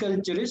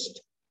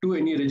agriculturist to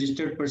any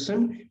registered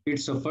person, it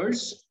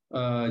suffers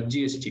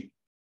GST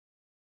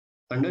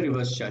under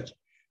reverse charge.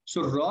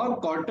 So raw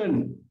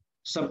cotton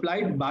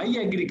supplied by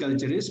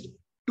agriculturist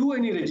to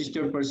any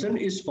registered person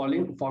is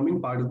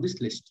forming part of this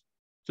list.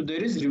 So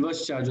there is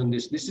reverse charge on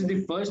this. This is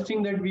the first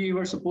thing that we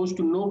were supposed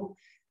to know.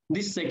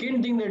 The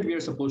second thing that we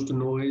are supposed to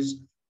know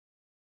is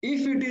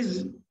if it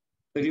is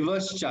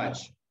reverse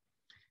charge,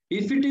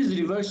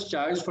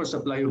 for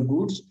supply of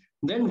goods,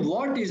 then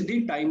what is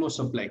the time of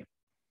supply?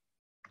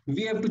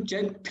 We have to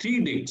check 3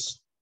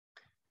 dates.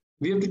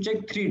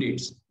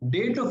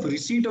 Date of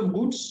receipt of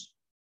goods,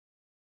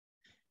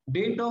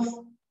 date of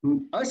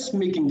us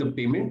making the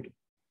payment,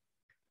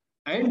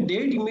 and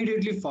date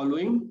immediately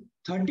following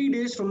 30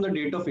 days from the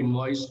date of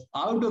invoice.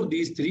 Out of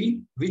these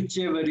 3,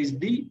 whichever is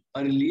the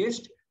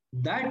earliest,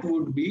 that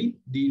would be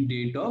the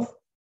date of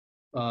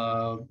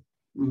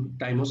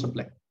time of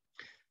supply.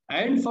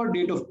 And for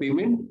date of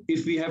payment,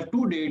 if we have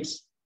 2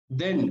 dates,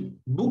 then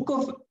book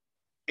of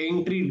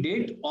entry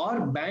date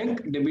or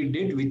bank debit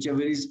date,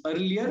 whichever is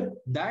earlier,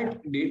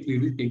 that date we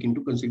will take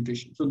into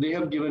consideration. So they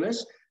have given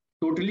us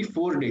totally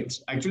 4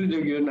 dates. Actually,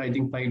 they've given, I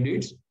think, 5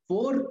 dates.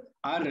 4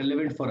 are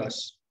relevant for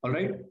us. All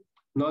right.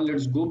 Now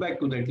let's go back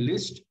to that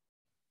list.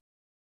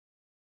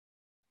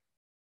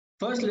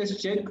 First,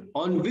 let's check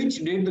on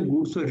which date the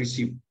goods were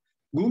received.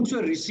 Goods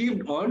were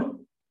received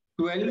on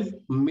 12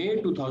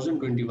 May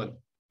 2021.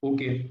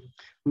 Okay.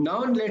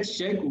 Now let's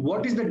check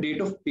what is the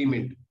date of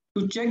payment.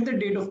 To check the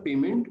date of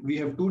payment, we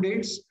have 2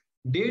 dates.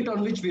 Date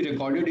on which we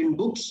recorded in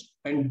books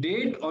and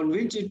date on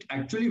which it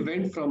actually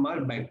went from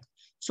our bank.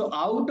 So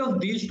out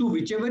of these 2,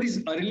 whichever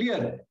is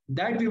earlier,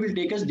 that we will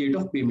take as date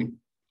of payment.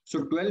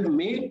 So 12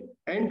 May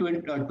and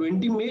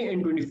 20 May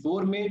and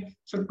 24 May.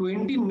 So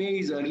 20 May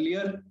is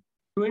earlier.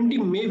 20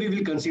 May we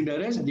will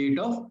consider as date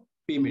of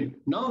payment.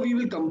 Now we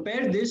will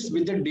compare this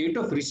with the date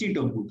of receipt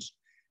of goods.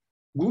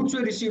 Goods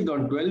were received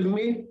on 12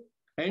 May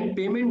and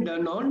payment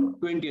done on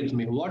 20th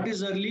May. What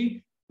is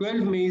early?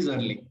 12 May is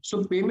early.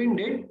 So payment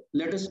date,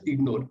 let us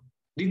ignore.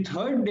 The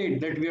third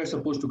date that we are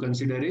supposed to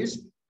consider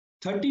is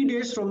 30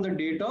 days from the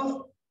date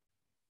of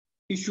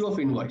issue of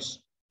invoice.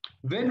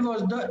 When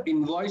was the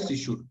invoice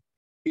issued?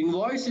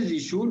 Invoice is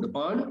issued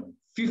on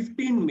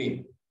 15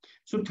 May.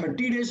 So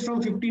 30 days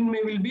from 15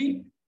 May will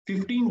be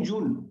 15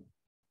 June.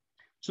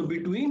 So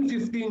between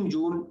 15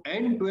 June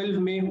and 12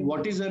 May,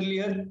 what is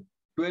earlier?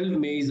 12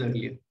 May is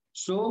earlier.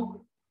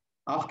 So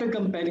after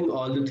comparing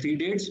all the 3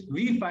 dates,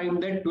 we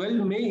find that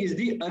 12 May is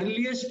the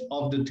earliest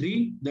of the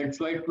 3. That's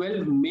why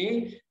 12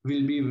 May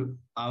will be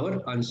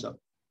our answer.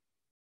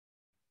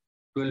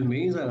 12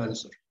 May is our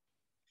answer.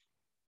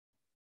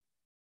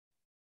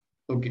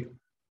 Okay.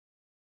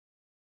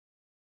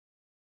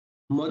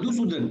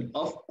 Madhusudan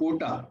of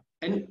Kota,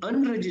 an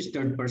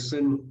unregistered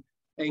person,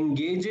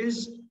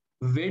 engages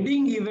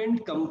wedding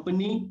event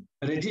company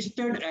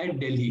registered at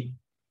Delhi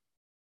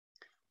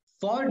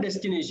for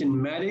destination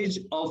marriage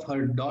of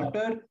her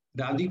daughter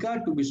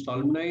Radhika to be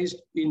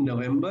solemnized in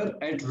November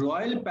at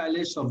Royal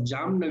Palace of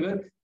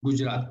Jamnagar,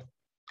 Gujarat.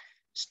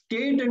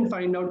 State and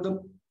find out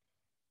the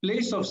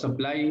place of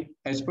supply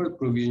as per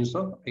provisions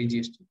of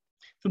IGST.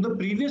 So the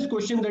previous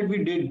question that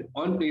we did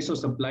on place of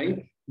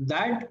supply,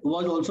 that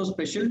was also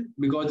special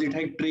because it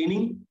had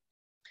training.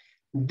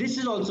 This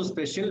is also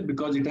special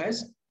because it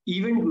has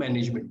event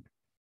management.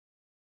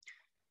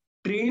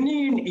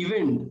 Training and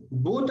event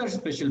both are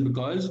special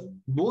because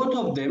both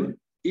of them,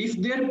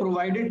 if they are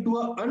provided to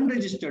an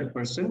unregistered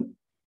person,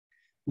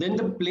 then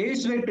the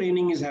place where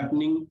training is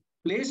happening,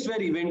 place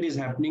where event is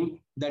happening,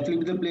 that will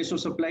be the place of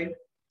supply.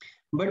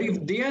 But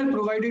if they are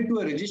provided to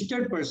a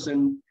registered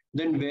person,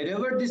 then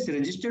wherever this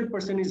registered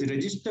person is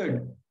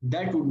registered,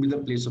 that would be the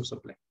place of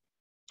supply.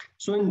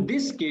 So in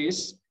this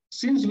case,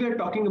 since we are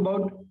talking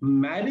about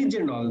marriage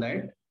and all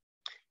that,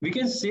 we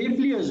can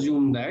safely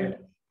assume that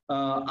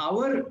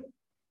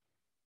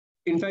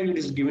in fact, it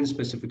is given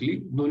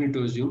specifically, no need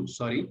to assume,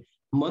 sorry,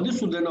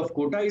 Madhusudan of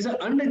Kota is an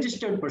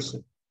unregistered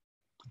person.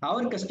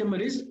 Our customer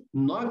is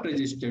not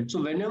registered.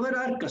 So whenever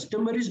our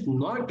customer is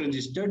not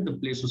registered, the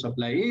place of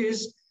supply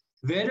is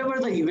wherever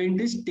the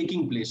event is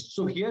taking place.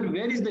 So here,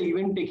 where is the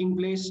event taking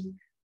place?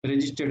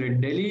 Registered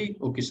at Delhi.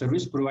 Okay,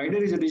 service provider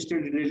is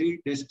registered at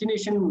Delhi.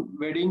 Destination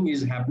wedding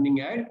is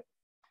happening at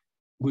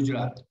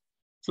Gujarat.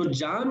 So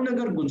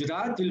Jamnagar,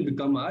 Gujarat will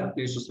become our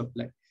place of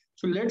supply.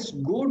 So let's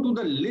go to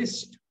the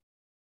list.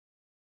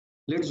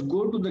 Let's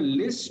go to the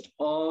list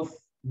of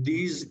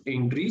these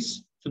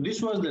entries. So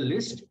this was the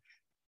list.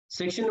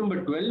 Section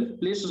number 12,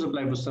 place of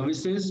supply for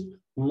services.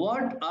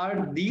 What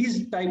are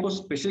these type of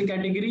special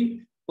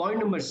category? Point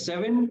number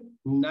 7,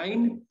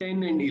 9,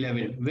 10, and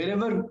 11.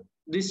 Wherever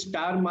this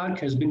star mark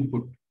has been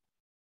put.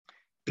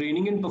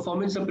 Training and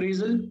performance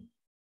appraisal,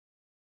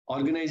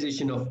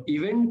 organization of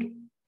event,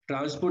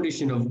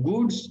 transportation of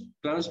goods,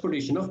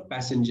 transportation of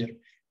passenger.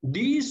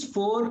 These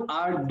four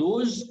are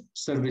those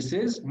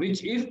services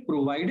which, if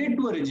provided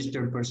to a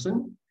registered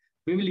person,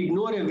 we will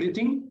ignore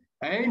everything,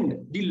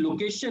 and the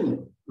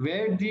location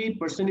where the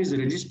person is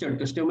registered,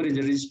 customer is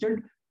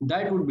registered,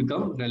 that would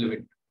become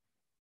relevant.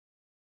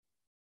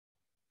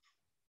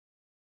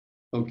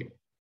 Okay.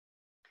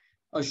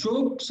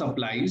 Ashok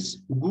supplies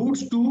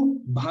goods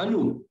to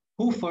Bhanu,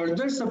 who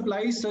further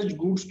supplies such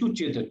goods to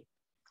Chetan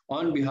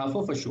on behalf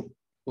of Ashok.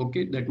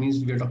 Okay, that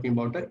means we are talking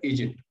about an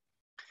agent.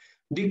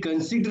 The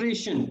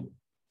consideration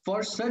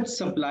for such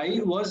supply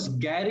was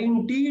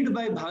guaranteed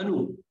by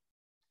Bhanu.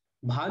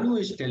 Bhanu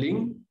is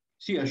telling,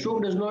 see,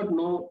 Ashok does not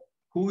know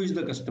who is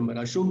the customer.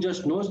 Ashok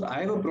just knows,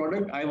 I have a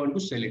product, I want to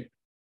sell it.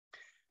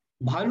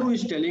 Bhanu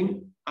is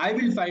telling, I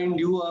will find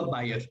you a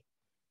buyer.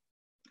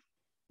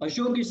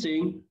 Ashok is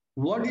saying,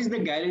 what is the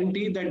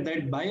guarantee that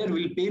that buyer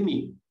will pay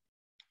me?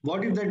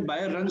 What if that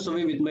buyer runs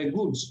away with my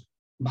goods?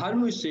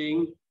 Bhanu is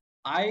saying,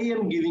 I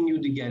am giving you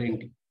the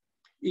guarantee.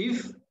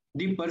 If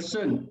the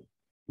person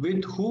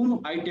with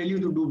whom I tell you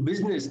to do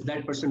business,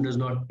 that person does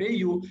not pay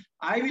you,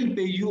 I will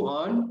pay you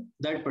on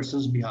that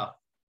person's behalf.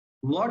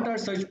 What are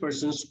such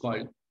persons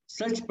called?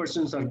 Such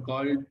persons are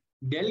called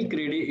del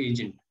crede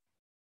agent.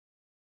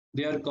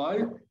 They are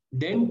called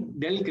del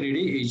crede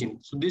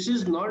agent. So this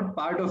is not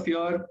part of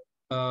your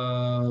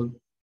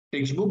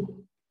textbook.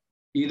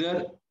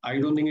 Either I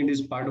don't think it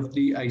is part of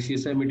the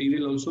ICSI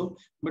material also,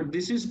 but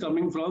this is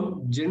coming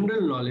from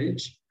general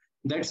knowledge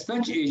that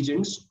such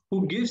agents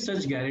who give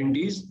such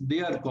guarantees,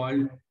 they are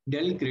called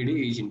del crede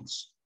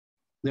agents.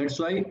 That's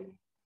why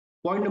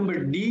point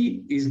number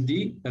D is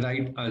the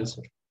right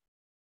answer.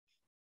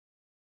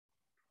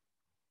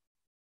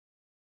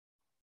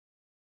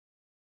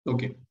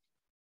 Okay.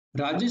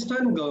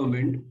 Rajasthan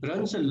government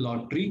runs a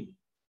lottery,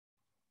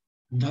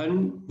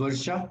 Dhan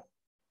Varsha,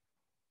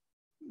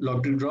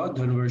 lottery draw,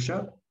 Dhan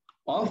Varsha,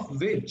 of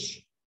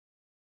which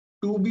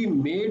to be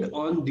made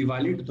on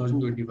Diwali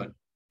 2021.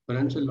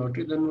 Runs a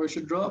lottery, Dhan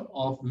Varsha draw,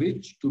 of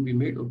which to be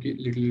made, okay,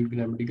 little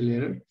grammatical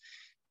error.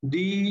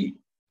 The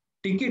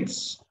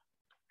tickets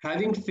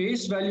having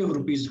face value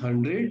of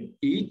 ₹100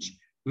 each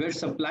were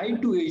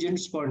supplied to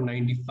agents for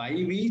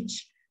 95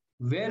 each,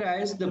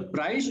 whereas the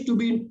price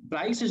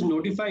is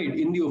notified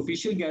in the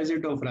official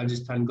gazette of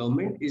Rajasthan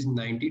government is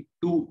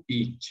 92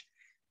 each.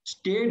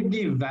 State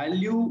the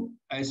value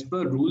as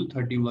per Rule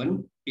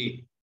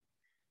 31A.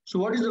 So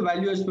what is the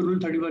value as per Rule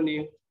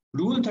 31A?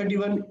 Rule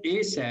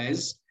 31A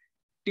says,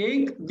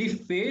 take the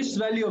face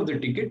value of the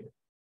ticket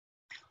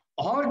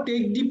or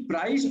take the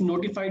price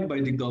notified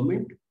by the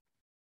government.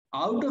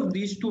 Out of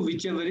these two,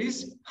 whichever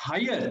is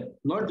higher,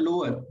 not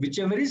lower,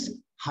 whichever is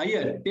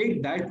higher,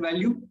 take that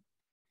value,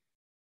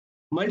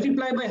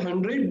 multiply by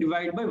 100,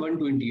 divide by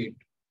 128.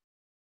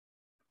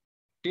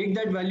 Take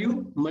that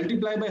value,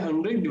 multiply by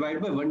 100,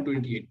 divide by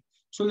 128.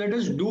 So let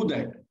us do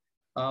that.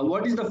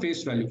 What is the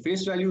face value?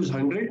 Face value is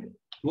 100.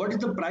 What is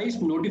the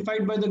price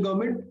notified by the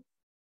government?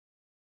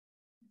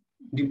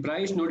 The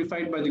price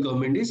notified by the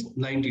government is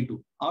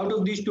 92. Out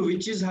of these two,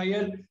 which is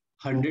higher?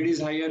 100 is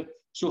higher.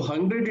 So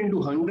 100 into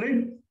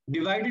 100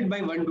 divided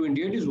by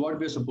 128 is what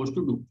we are supposed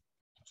to do.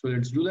 So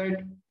let's do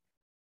that.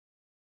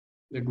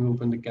 Let me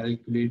open the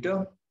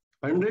calculator.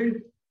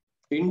 100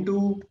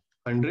 into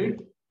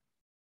 100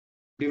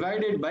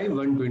 divided by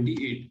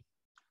 128.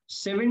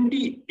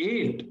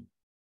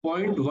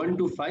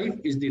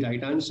 78.125 is the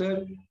right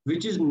answer,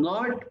 which is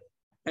not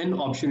an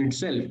option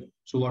itself.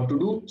 So what to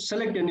do?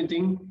 Select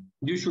anything.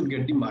 You should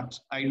get the marks.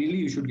 Ideally,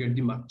 you should get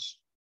the marks.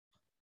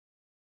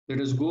 Let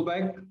us go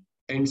back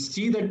and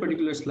see that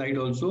particular slide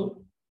also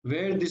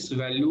where this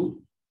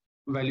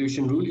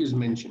valuation rule is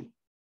mentioned.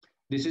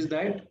 This is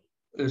that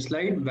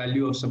slide,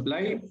 value of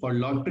supply for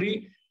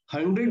lottery,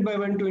 100 by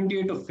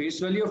 128 of face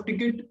value of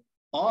ticket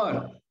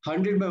or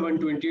 100 by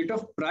 128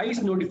 of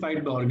price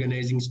notified by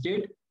organizing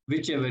state,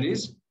 whichever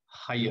is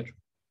higher.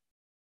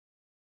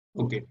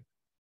 Okay.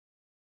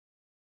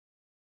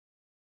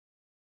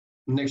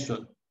 Next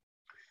one.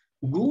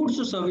 Goods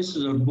or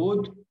services or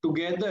both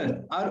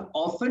together are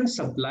often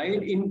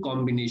supplied in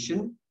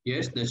combination.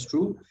 Yes, that's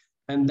true.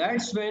 And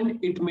that's when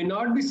it may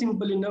not be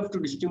simple enough to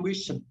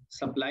distinguish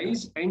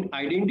supplies and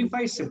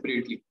identify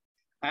separately,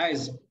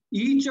 as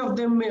each of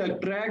them may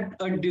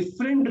attract a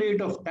different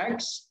rate of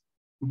tax,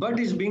 but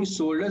is being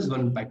sold as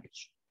one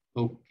package.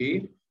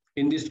 Okay.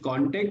 In this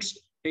context,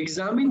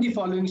 examine the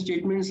following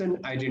statements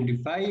and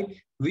identify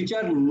which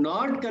are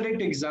not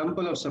correct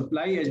example of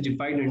supply as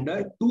defined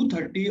under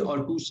 230 or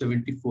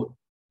 274.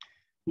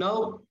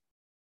 Now,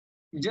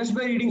 just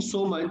by reading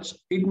so much,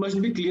 it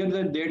must be clear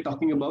that they're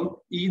talking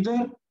about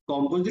either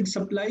composite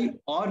supply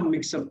or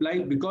mixed supply,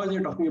 because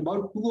they're talking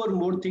about two or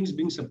more things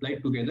being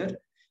supplied together.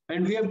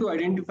 And we have to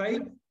identify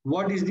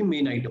what is the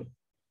main item,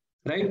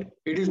 right?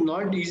 It is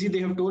not easy, they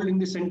have told in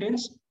this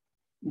sentence.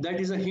 That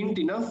is a hint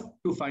enough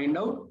to find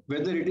out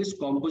whether it is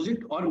composite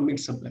or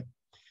mixed supply.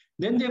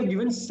 Then they have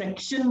given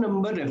section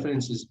number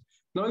references.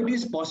 Now it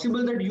is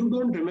possible that you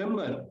don't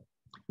remember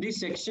the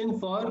section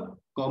for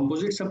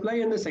composite supply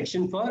and the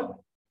section for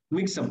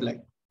mixed supply.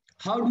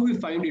 How do we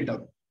find it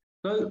out?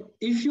 Now,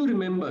 if you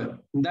remember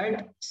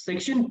that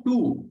section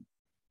 2,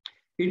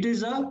 it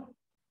is a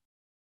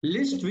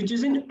list which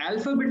is in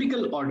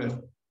alphabetical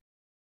order.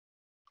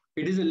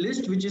 It is a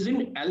list which is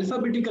in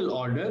alphabetical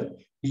order.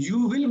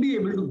 You will be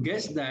able to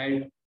guess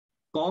that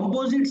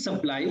composite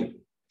supply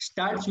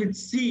starts with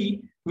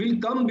C, will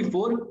come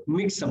before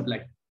mixed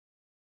supply.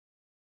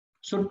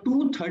 So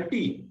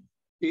 230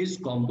 is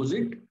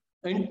composite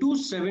and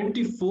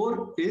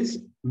 274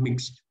 is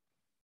mixed,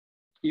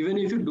 even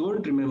if you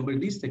don't remember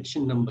these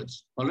section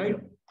numbers. All right.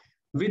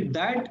 With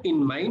that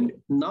in mind,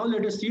 now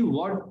let us see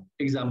what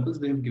examples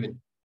they have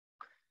given.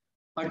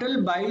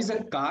 Atal buys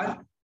a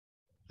car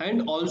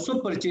and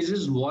also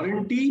purchases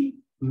warranty,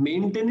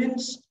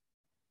 maintenance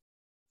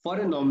for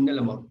a nominal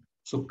amount.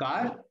 So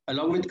car,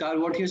 along with car,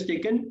 what he has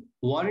taken?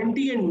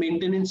 Warranty and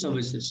maintenance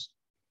services.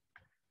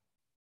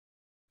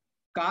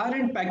 Car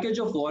and package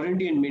of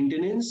warranty and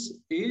maintenance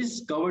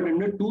is covered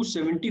under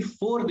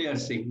 274, they are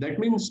saying. That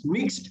means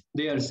mixed,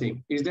 they are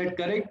saying. Is that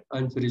correct?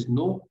 Answer is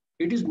no.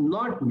 It is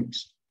not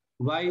mixed.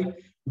 Why?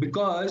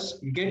 Because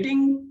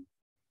getting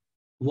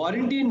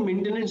warranty and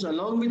maintenance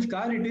along with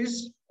car, it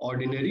is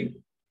ordinary.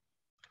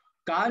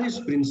 Car is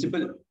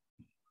principal.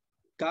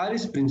 Car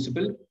is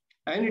principal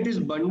and it is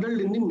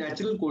bundled in the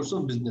natural course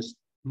of business.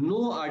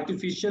 No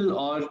artificial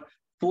or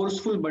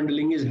forceful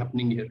bundling is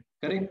happening here.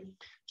 Correct?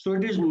 So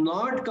it is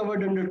not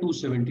covered under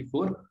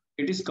 274.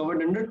 It is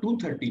covered under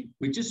 230,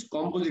 which is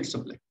composite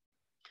supply.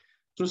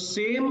 So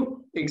same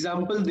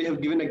example they have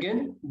given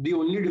again. The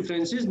only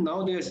difference is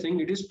now they are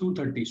saying it is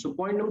 230. So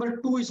point number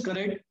 2 is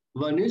correct.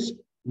 1 is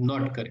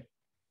not correct.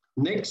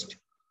 Next,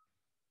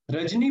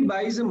 Rajni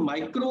buys a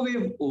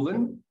microwave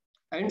oven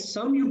and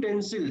some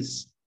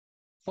utensils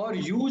for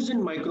use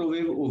in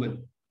microwave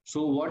oven.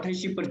 So what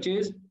has she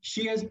purchased?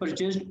 She has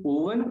purchased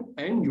oven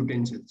and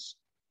utensils.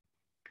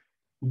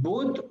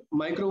 Both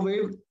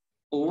microwave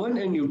oven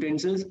and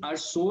utensils are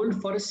sold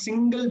for a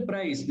single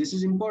price. This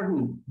is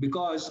important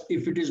because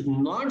if it is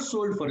not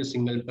sold for a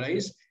single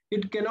price,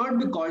 it cannot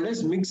be called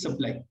as mixed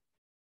supply.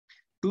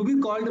 To be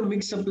called a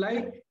mixed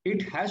supply,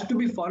 it has to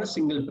be for a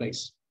single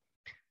price.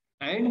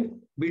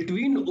 And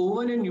between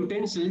oven and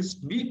utensils,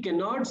 we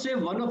cannot say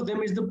one of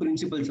them is the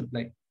principal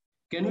supply.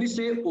 Can we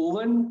say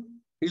oven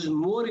is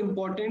more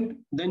important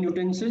than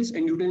utensils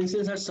and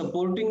utensils are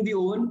supporting the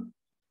oven?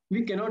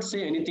 We cannot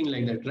say anything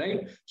like that,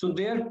 right? So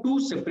they are two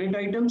separate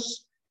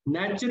items,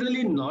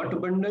 naturally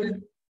not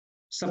bundled,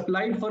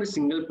 supplied for a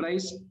single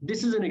price.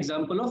 This is an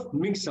example of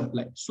mixed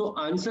supply. So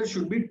answer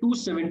should be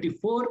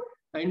 274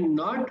 and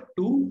not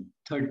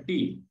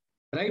 230,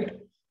 right?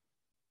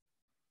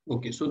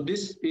 Okay, so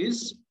this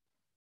is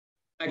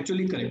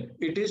actually correct.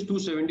 It is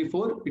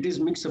 274. It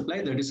is mixed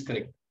supply. That is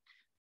correct.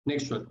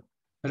 Next one.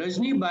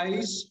 Rajni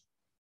buys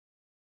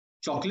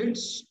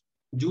chocolates,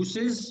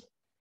 juices,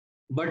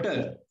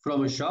 butter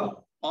from a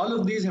shop. All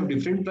of these have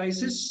different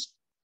prices.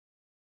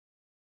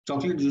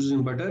 Chocolate, juices,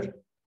 and butter.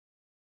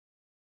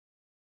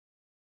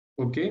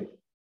 Okay.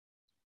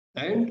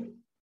 And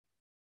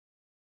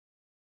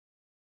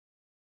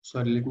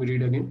sorry, let me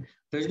read again.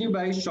 Rajni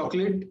buys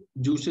chocolate,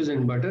 juices,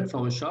 and butter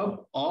from a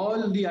shop.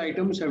 All the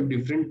items have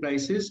different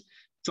prices.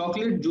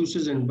 Chocolate,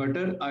 juices, and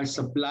butter are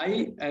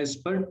supplied as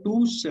per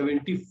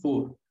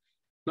 274.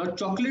 Now,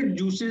 chocolate,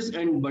 juices,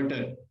 and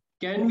butter,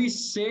 can we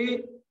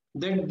say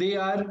that they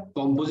are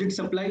composite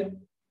supply?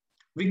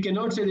 We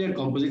cannot say they are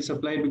composite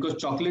supply because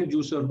chocolate,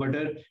 juice, or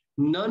butter,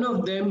 none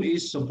of them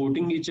is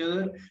supporting each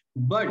other.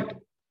 But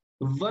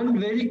one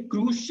very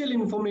crucial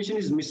information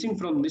is missing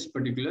from this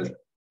particular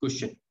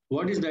question.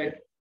 What is that?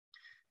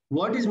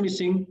 What is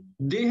missing?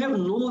 They have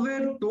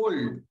nowhere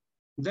told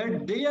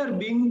that they are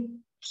being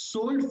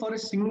sold for a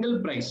single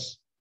price.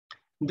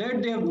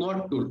 That they have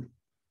not told.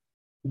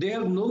 They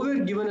have nowhere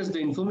given us the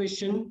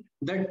information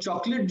that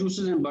chocolate,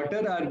 juices, and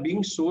butter are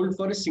being sold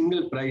for a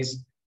single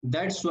price.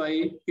 That's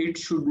why it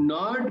should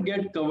not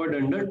get covered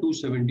under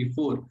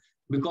 274,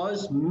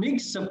 because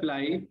mixed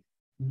supply,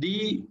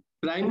 the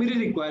primary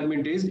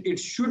requirement is it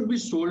should be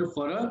sold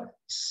for a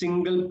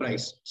single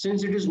price.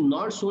 Since it is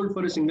not sold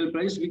for a single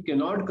price, we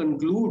cannot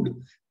conclude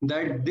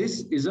that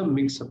this is a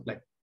mixed supply.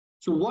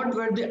 So what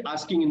were they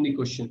asking in the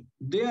question?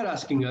 They are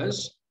asking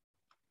us,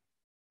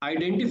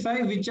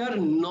 identify which are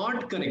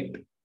not correct.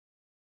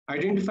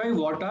 Identify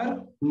what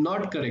are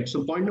not correct.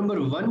 So point number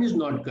 1 is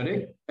not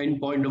correct and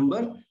point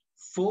number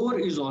 4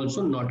 is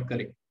also not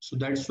correct. So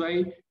that's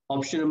why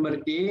option number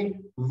A,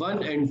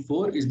 1 and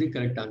 4 is the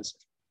correct answer.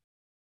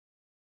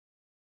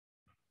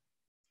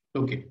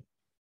 Okay.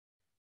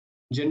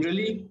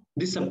 Generally,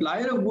 the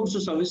supplier of goods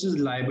or services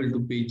is liable to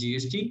pay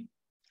GST.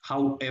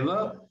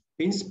 However,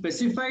 in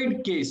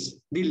specified case,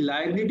 the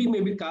liability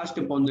may be cast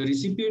upon the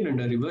recipient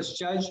under reverse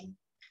charge.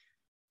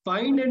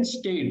 Find and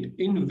state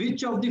in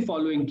which of the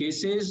following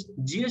cases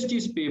GST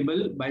is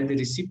payable by the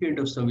recipient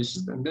of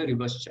services under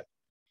reverse charge.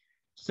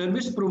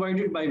 Service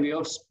provided by way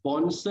of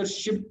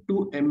sponsorship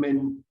to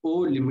MNO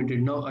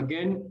Limited. Now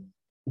again,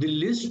 the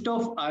list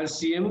of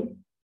RCM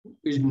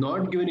is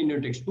not given in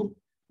your textbook,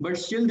 but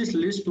still this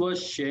list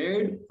was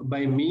shared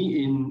by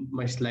me in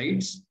my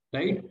slides,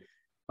 right?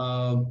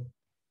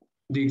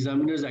 The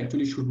examiners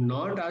actually should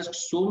not ask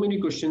so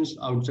many questions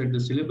outside the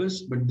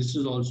syllabus, but this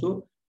is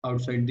also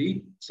outside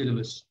the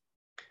syllabus.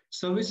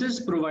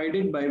 Services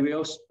provided by way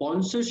of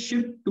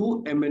sponsorship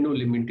to MNO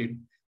Limited.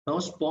 Now,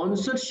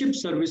 sponsorship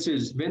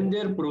services, when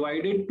they're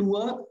provided to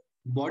a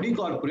body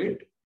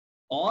corporate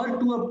or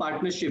to a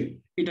partnership,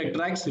 it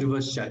attracts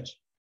reverse charge.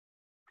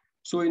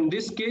 So in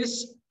this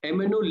case,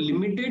 MNO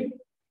Limited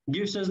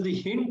gives us the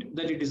hint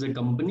that it is a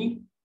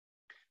company.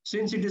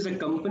 Since it is a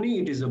company,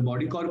 it is a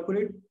body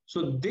corporate.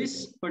 So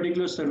this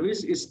particular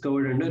service is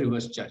covered under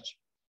reverse charge.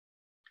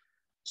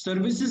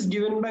 Services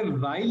given by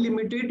Y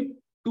Limited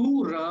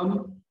to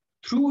RAM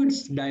through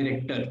its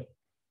director.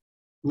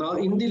 Now,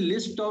 in the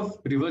list of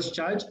reverse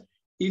charge,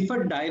 if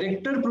a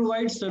director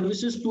provides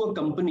services to a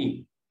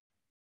company,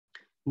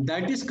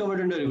 that is covered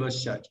under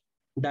reverse charge.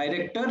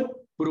 Director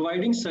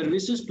providing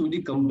services to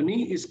the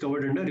company is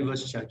covered under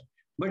reverse charge.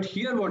 But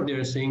here what they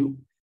are saying,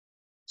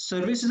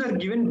 services are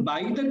given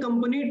by the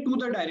company to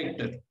the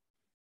director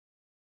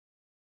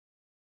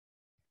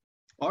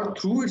or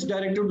through its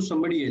director to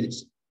somebody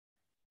else.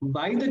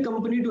 By the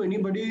company to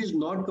anybody is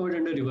not covered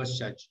under reverse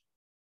charge.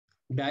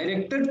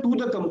 Director to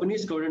the company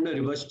is covered under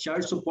reverse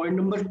charge. So point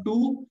number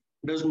 2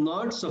 does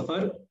not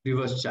suffer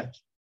reverse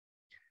charge.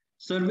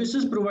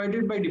 Services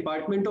provided by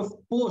Department of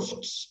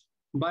Posts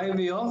by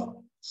way of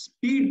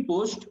Speed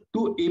Post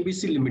to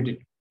ABC Limited.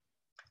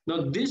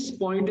 Now this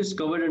point is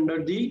covered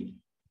under the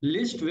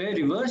list where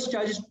reverse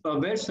charges,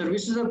 where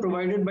services are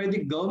provided by the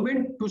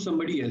government to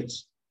somebody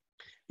else.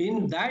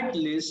 In that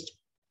list,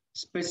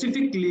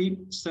 specifically,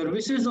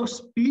 services of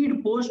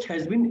Speed Post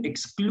has been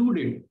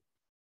excluded.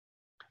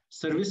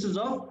 Services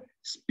of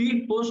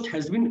Speed Post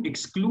has been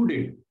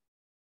excluded.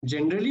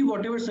 Generally,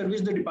 whatever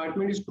service the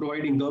department is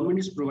providing, government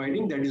is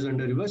providing, that is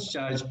under reverse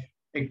charge,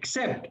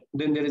 except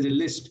then there is a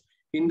list.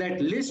 In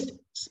that list,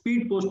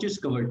 Speed Post is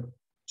covered.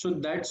 So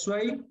that's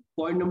why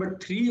point number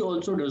 3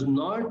 also does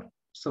not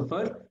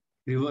suffer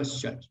reverse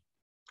charge.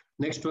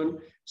 Next one,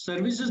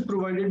 services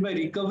provided by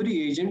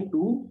recovery agent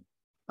to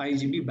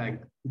IGB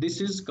Bank. This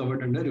is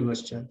covered under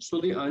reverse charge. So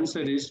the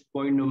answer is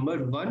point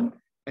number 1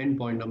 and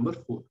point number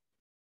 4.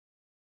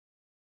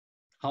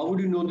 How would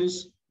you know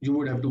this? You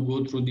would have to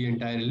go through the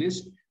entire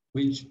list,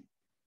 which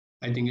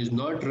I think is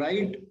not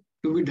right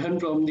to be done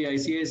from the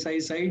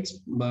ICSI sites,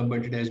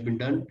 but it has been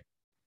done.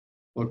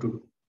 What to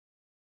do?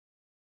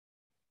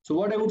 So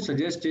what I would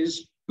suggest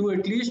is to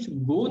at least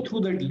go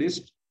through that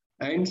list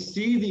and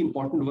see the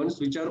important ones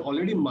which are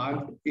already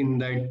marked in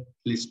that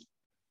list.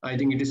 I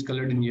think it is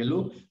colored in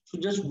yellow. So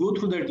just go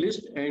through that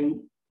list and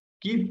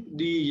keep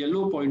the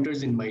yellow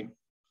pointers in mind.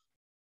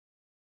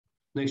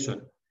 Next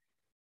one.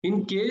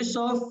 In case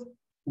of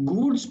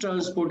goods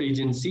transport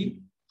agency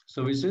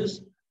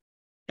services,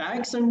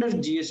 tax under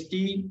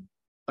GST,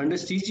 under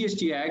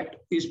CGST Act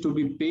is to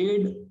be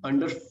paid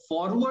under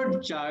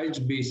forward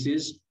charge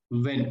basis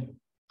when.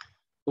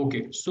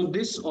 Okay, so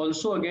this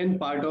also again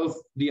part of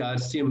the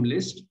RCM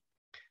list.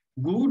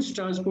 Goods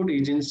transport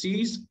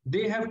agencies,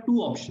 they have two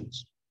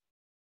options.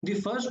 The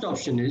first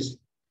option is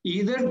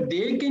either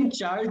they can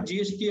charge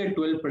GST at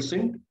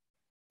 12%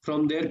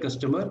 from their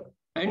customer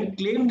and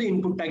claim the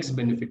input tax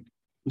benefit.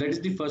 That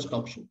is the first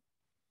option.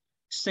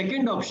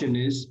 Second option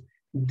is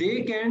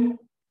they can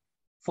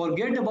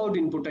forget about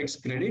input tax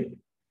credit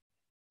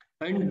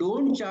and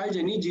don't charge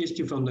any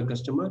GST from the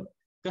customer.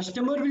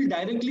 Customer will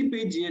directly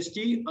pay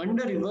GST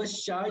under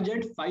reverse charge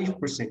at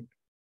 5%.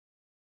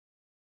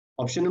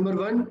 Option number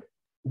 1,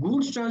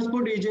 goods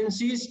transport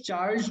agencies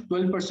charge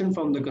 12%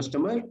 from the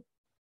customer.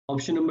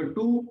 Option number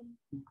 2,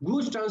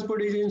 goods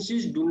transport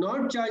agencies do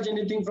not charge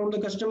anything from the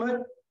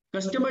customer.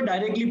 Customer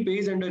directly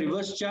pays under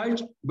reverse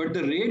charge, but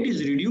the rate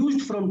is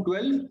reduced from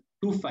 12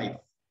 to 5.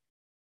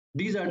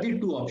 These are the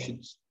two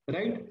options,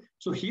 right?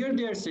 So here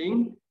they are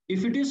saying,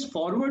 if it is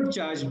forward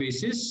charge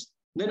basis,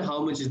 then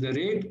how much is the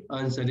rate?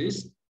 Answer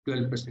is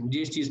 12%.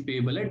 GST is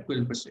payable at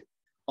 12%.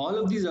 All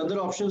of these other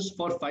options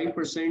for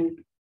 5%,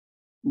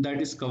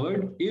 that is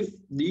covered if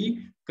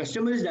the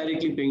customer is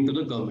directly paying to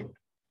the government.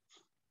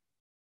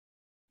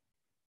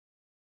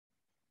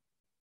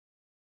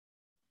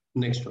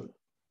 Next one.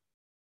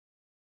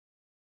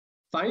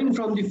 Find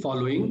from the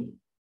following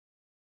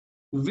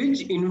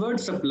which inward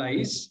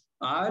supplies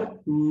are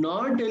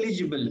not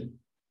eligible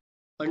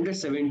under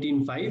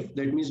 17.5.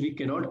 That means we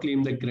cannot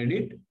claim the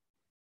credit.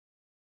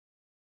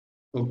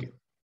 Okay.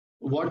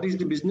 What is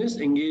the business?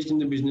 Engaged in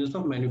the business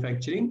of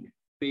manufacturing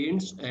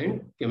paints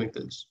and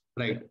chemicals,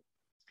 right?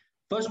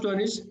 First one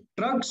is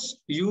trucks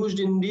used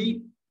in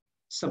the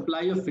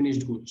supply of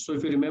finished goods. So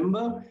if you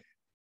remember,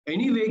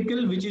 any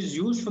vehicle which is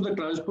used for the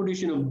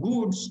transportation of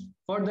goods,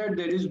 for that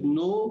there is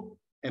no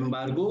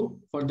embargo,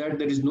 for that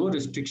there is no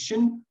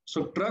restriction.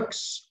 So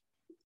trucks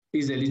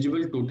is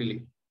eligible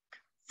totally.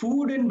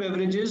 Food and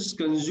beverages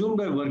consumed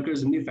by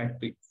workers in the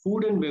factory.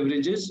 Food and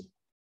beverages,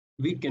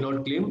 we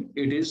cannot claim.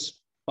 It is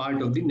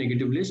part of the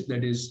negative list,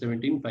 that is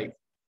 17.5.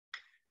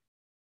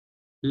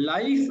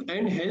 Life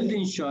and health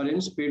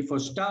insurance paid for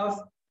staff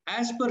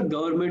as per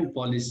government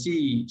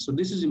policy. So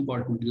this is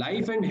important.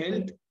 Life and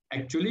health,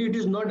 actually it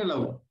is not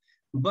allowed.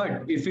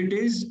 But if it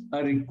is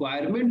a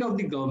requirement of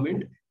the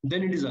government,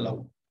 then it is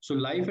allowed. So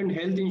life and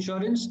health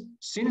insurance,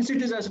 since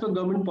it is as per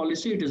government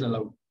policy, it is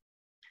allowed.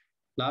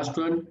 Last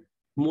one,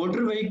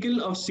 motor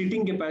vehicle of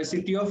seating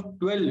capacity of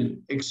 12,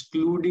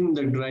 excluding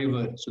the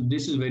driver. So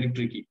this is very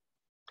tricky.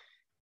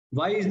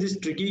 Why is this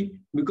tricky?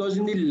 Because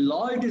in the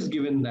law, it is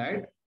given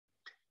that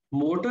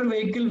motor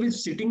vehicle with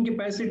seating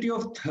capacity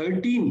of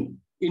 13,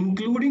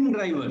 including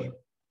driver,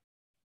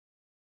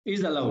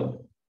 is allowed.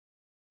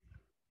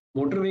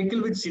 Motor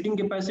vehicle with seating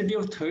capacity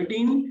of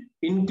 13,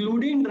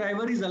 including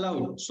driver, is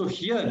allowed. So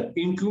here,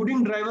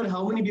 including driver,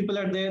 how many people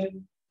are there?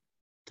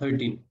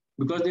 13.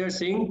 Because they are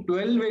saying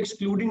 12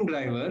 excluding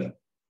driver.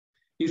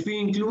 If we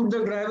include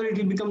the driver, it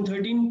will become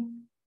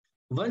 13.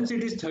 Once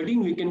it is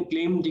 13, we can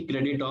claim the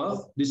credit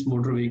of this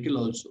motor vehicle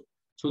also.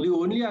 So the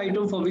only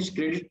item for which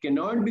credit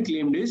cannot be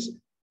claimed is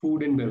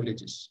food and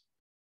beverages.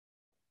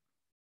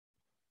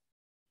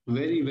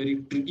 Very,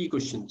 very tricky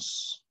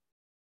questions.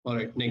 All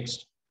right,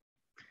 next.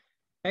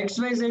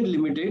 XYZ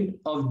Limited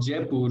of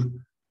Jaipur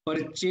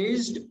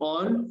purchased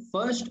on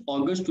 1st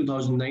August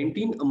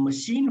 2019 a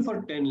machine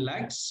for 10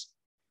 lakhs,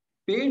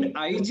 paid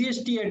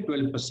IGST at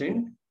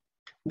 12%.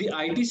 The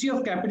ITC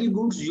of capital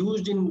goods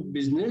used in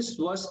business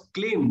was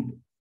claimed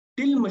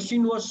till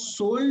machine was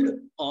sold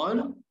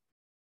on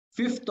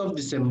 5th of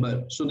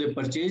December. So they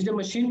purchased a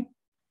machine,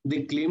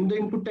 they claimed the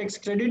input tax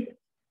credit.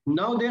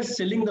 Now they're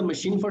selling the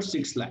machine for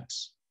 6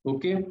 lakhs.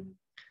 Okay.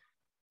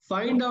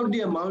 Find out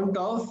the amount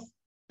of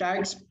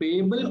tax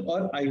payable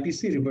or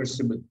ITC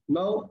reversible.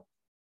 Now,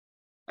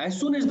 as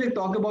soon as they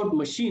talk about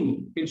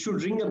machine, it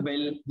should ring a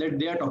bell that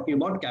they are talking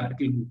about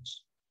capital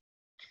goods.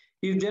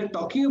 If they're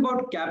talking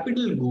about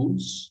capital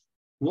goods,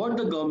 what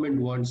the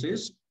government wants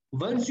is,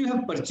 once you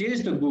have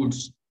purchased the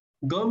goods,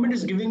 government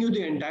is giving you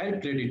the entire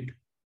credit.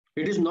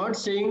 It is not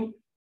saying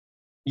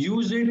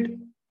use it,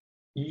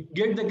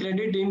 get the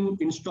credit in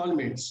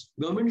installments.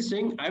 Government is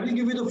saying, I will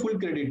give you the full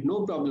credit,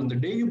 no problem. The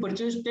day you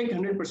purchase, take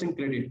 100%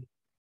 credit.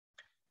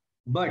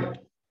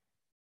 But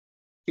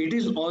it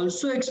is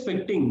also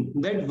expecting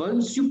that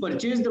once you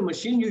purchase the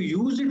machine, you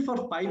use it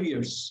for 5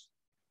 years.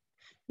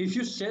 If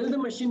you sell the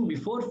machine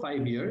before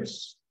 5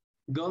 years,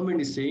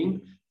 government is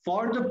saying,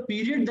 for the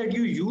period that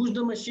you use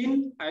the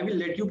machine, I will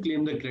let you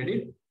claim the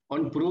credit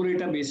on pro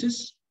rata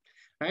basis.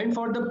 And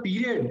for the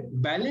period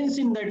balance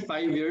in that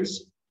 5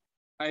 years,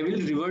 I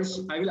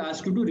will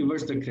ask you to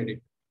reverse the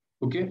credit.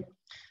 Okay.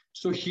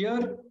 So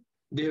here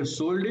they have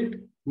sold it.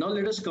 Now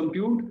let us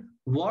compute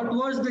what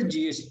was the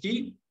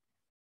GST.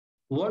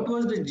 What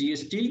was the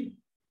GST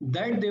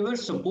that they were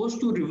supposed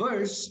to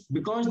reverse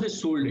because they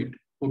sold it.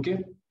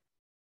 Okay.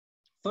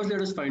 First,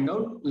 let us find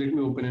out. Let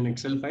me open an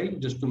Excel file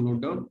just to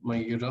note down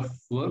my rough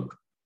work.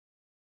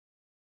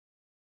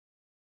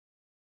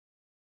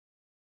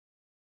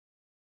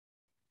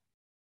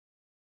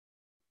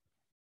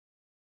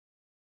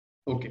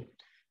 Okay.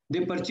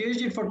 They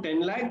purchased it for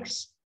 10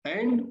 lakhs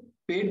and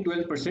paid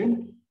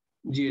 12%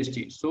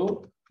 GST.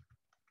 So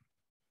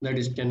that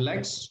is 10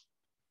 lakhs.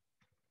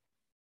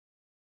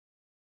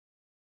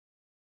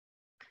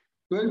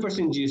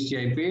 12%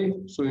 GST I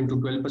paid. So into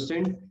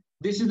 12%.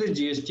 This is the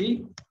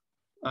GST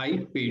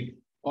I paid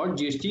or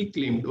GST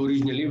claimed.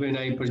 Originally, when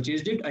I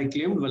purchased it, I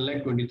claimed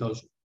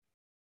 1,20,000.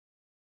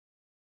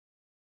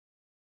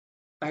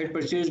 I had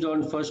purchased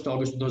on 1st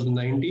August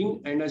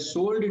 2019 and I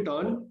sold it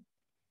on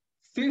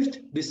 5th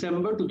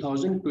December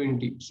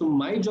 2020. So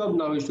my job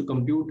now is to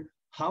compute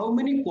how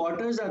many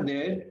quarters are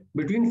there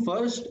between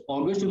 1st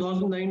August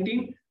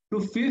 2019 to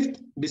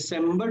 5th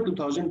December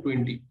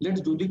 2020. Let's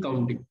do the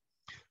counting.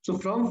 So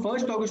from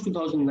 1st August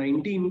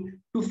 2019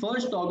 to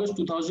 1st August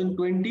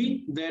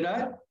 2020, there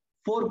are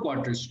 4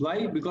 quarters.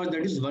 Why? Because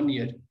that is 1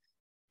 year.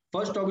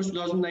 1st August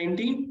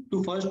 2019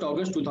 to 1st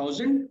August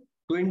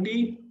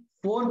 2020,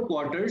 4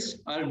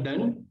 quarters are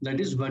done. That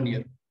is 1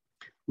 year.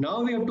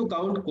 Now we have to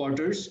count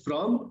quarters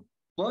from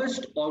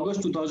 1st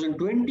August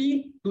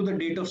 2020 to the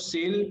date of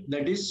sale,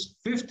 that is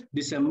 5th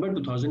December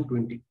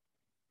 2020.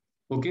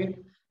 Okay.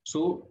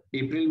 So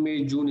April,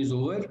 May, June is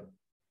over.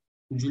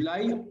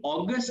 July,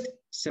 August,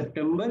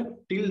 September,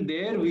 till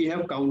there we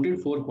have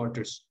counted 4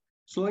 quarters.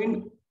 So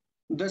in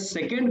the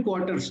second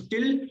quarter,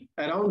 still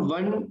around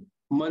 1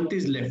 month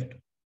is left.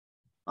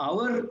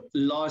 Our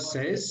law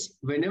says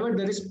whenever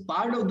there is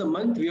part of the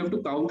month, we have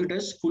to count it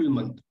as full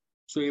month.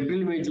 So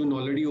April, May, June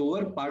already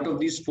over, part of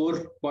these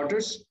 4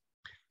 quarters.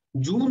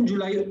 June,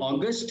 July,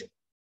 August,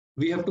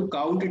 we have to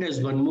count it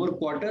as 1 more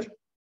quarter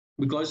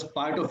because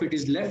part of it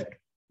is left.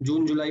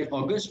 June, July,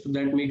 August,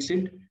 that makes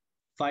it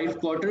 5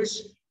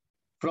 quarters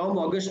from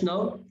August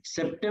now,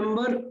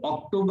 September,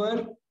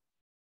 October,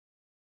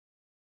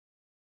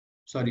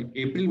 sorry,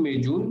 April, May,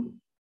 June,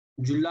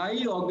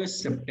 July,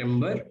 August,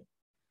 September,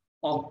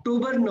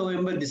 October,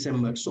 November,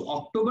 December. So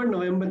October,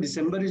 November,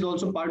 December is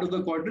also part of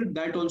the quarter.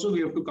 That also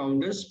we have to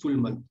count as full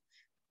month.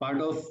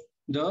 Part of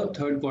the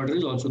third quarter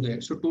is also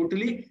there. So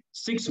totally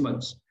 6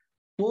 months.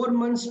 4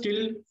 months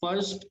till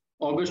 1st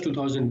August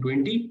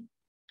 2020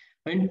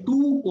 and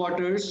 2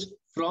 quarters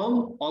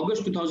from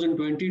August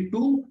 2020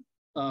 to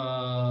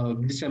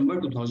December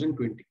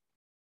 2020.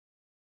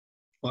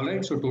 All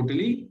right, so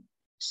totally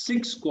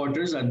 6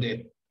 quarters are there.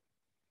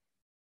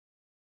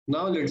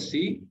 Now let's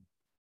see.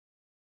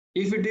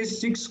 If it is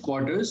 6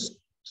 quarters,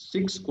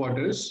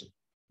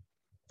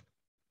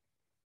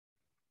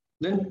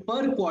 then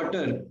per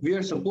quarter we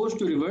are supposed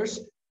to reverse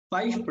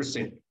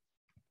 5%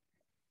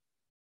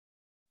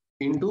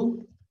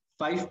 into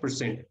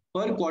 5%.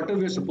 Per quarter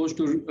we are supposed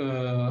to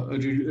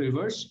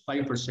reverse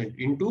 5%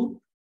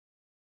 into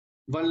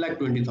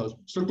 1,20,000.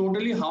 So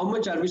totally how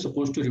much are we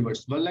supposed to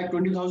reverse?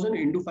 1,20,000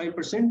 into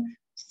 5%.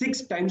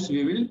 6 times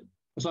we will,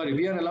 sorry,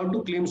 we are allowed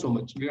to claim so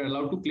much. We are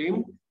allowed to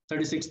claim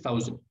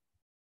 36,000.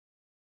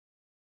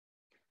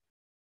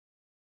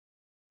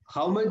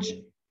 How much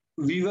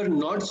we were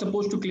not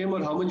supposed to claim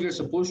or how much we are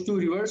supposed to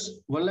reverse?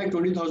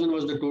 1,20,000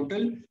 was the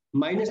total,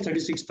 minus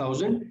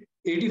 36,000,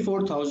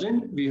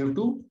 84,000 we have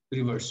to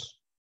reverse.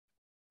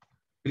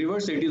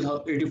 Reverse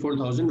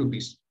 84,000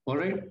 rupees. All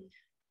right.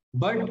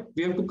 But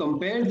we have to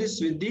compare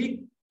this with the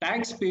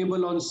tax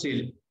payable on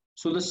sale.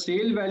 So the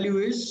sale value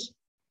is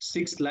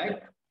 6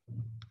 lakh.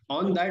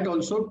 On that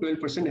also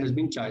 12% has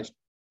been charged.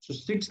 So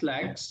 6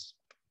 lakhs.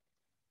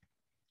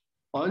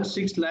 On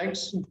 6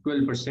 lakhs,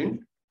 12%.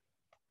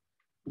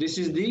 This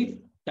is the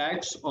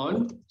tax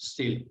on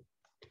sale.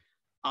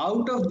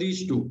 Out of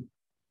these two,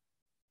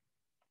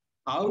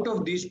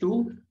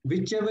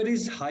 whichever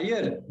is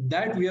higher,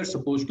 that we are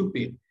supposed to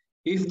pay.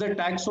 If the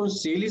tax on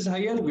sale is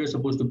higher, we are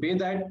supposed to pay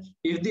that.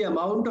 If the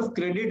amount of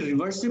credit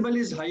reversible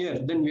is higher,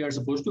 then we are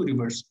supposed to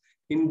reverse.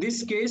 In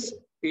this case,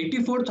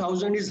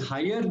 84,000 is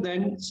higher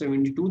than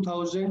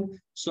 72,000.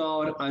 So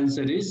our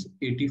answer is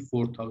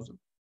 84,000.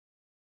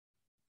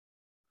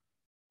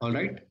 All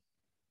right.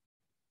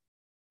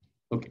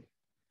 Okay.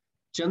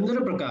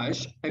 Chandra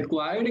Prakash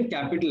acquired a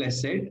capital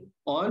asset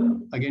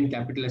on, again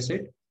capital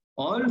asset,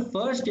 on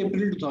 1st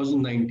April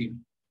 2019.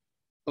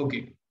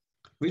 Okay.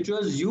 Which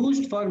was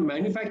used for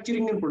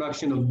manufacturing and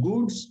production of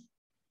goods,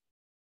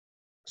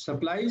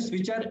 supplies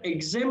which are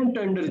exempt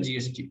under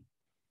GST.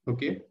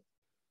 Okay.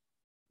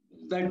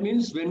 That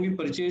means when we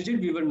purchased it,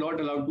 we were not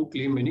allowed to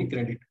claim any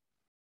credit.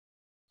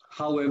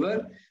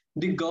 However,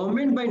 the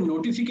government by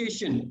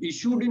notification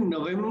issued in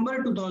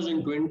November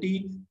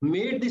 2020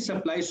 made the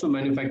supplies so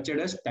manufactured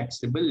as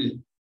taxable.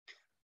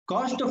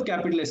 Cost of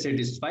capital asset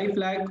is 5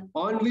 lakh,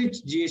 on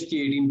which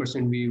GST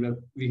 18%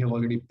 we have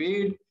already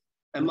paid.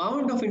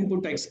 Amount of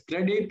input tax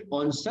credit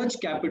on such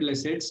capital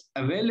assets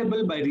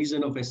available by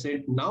reason of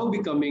asset now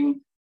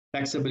becoming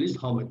taxable is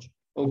how much?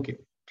 Okay.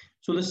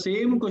 So the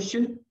same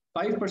question,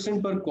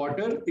 5% per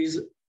quarter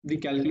is the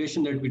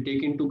calculation that we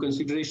take into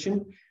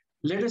consideration.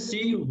 Let us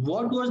see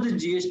what was the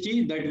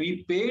GST that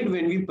we paid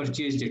when we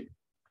purchased it.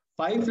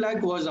 5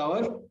 lakh was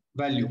our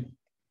value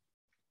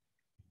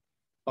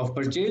of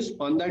purchase.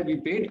 On that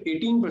we paid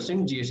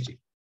 18% GST.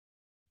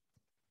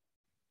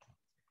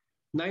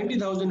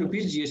 90,000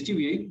 rupees GST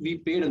we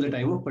paid at the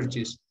time of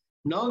purchase.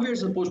 Now we are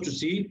supposed to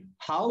see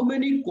how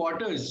many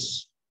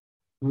quarters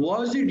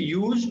was it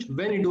used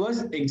when it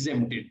was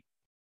exempted.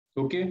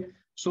 Okay.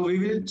 So we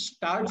will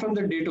start from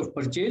the date of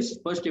purchase,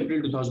 1st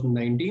April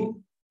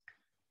 2019,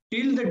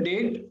 till the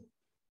date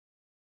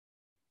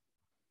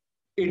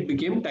it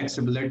became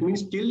taxable. That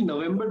means till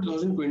November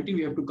 2020,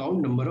 we have to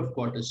count number of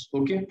quarters.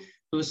 Okay.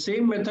 So the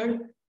same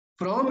method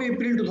from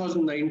April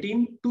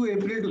 2019 to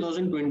April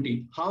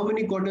 2020. How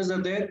many quarters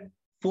are there?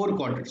 4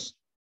 quarters.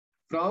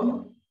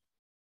 From,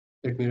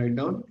 let me write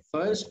down,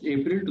 1st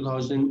April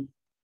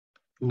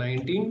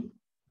 2019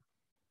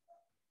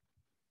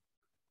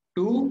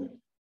 to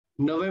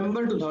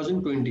November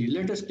 2020.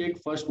 Let us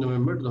take 1st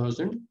November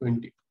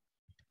 2020.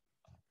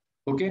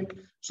 Okay.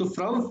 So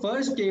from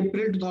 1st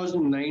April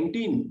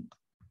 2019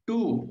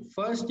 to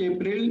 1st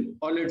April,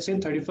 or let's say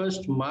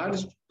 31st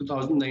March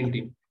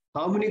 2019.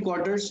 How many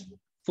quarters?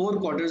 4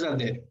 quarters are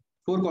there.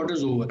 4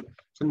 quarters over.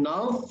 So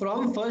now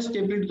from 1st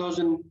April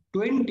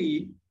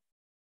 2020,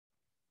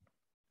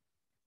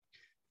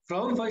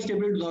 from 1st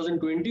April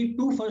 2020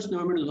 to 1st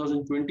November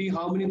 2020,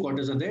 how many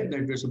quarters are there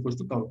that we're supposed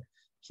to count?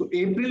 So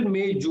April,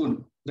 May,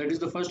 June, that is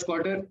the first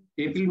quarter.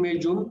 April, May,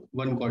 June,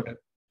 1 quarter.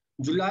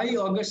 July,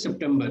 August,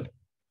 September,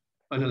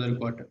 another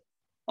quarter.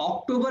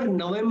 October,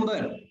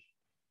 November,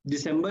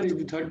 December is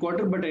the 3rd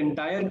quarter, but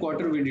entire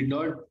quarter we did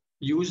not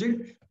use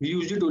it. We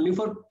used it only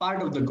for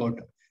part of the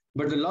quarter.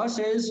 But the law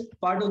says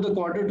part of the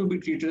quarter to be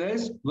treated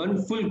as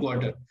 1 full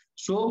quarter.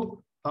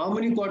 So how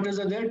many quarters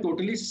are there?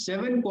 Totally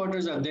 7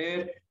 quarters are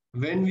there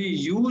when we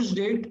used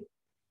it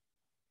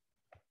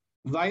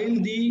while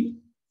the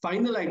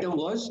final item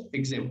was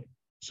exempt.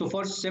 So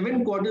for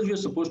 7 quarters, you're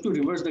supposed to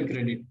reverse the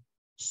credit.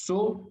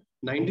 So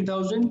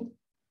 90,000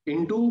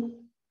 into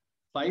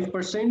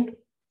 5%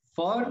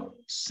 for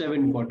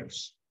 7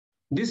 quarters.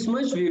 This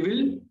much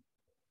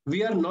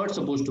we are not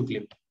supposed to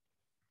claim.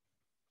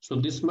 So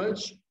this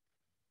much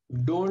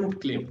don't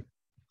claim.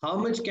 How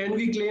much can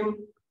we claim?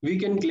 We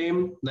can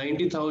claim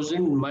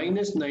 90,000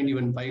 minus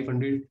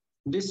 91,500.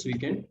 This we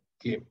can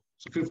claim.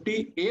 So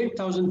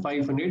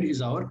 58,500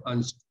 is our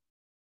answer.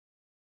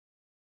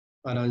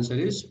 Our answer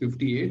is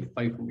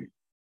 58,500.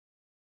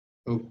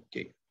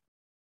 Okay.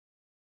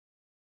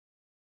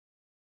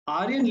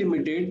 Aryan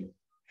Limited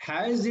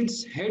has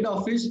its head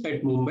office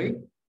at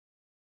Mumbai,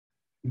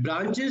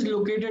 branches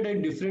located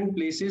at different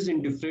places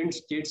in different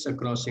states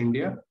across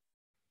India.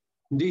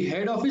 The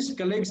head office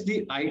collects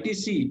the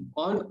ITC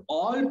on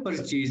all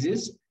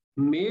purchases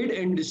made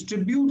and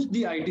distributes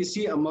the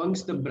ITC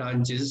amongst the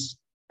branches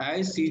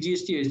as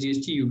CGST,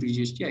 SGST,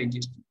 UTGST,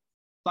 IGST.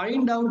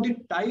 Find out the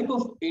type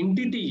of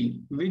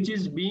entity which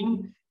is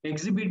being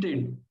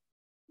exhibited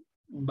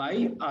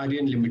by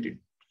Aryan Limited.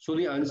 So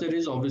the answer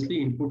is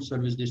obviously input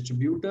service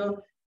distributor.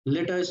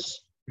 Let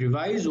us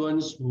revise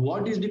once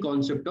what is the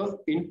concept of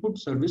input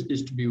service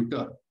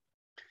distributor.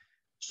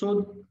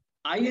 So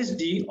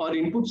ISD or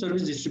input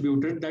service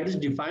distributor, that is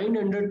defined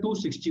under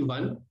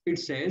 261. It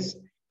says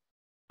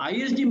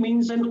ISD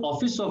means an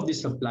office of the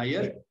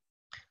supplier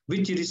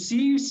which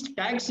receives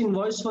tax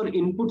invoice for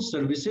input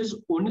services,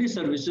 only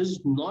services,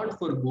 not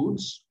for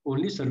goods,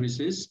 only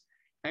services,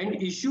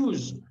 and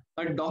issues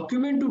a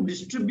document to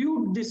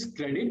distribute this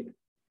credit.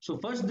 So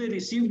first they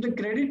receive the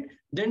credit,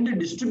 then they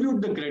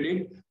distribute the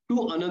credit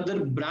to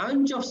another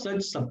branch of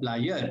such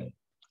supplier.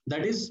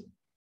 That is,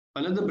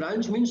 another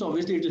branch means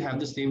obviously it will have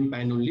the same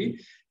PAN only.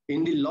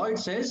 In the law it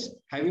says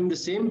having the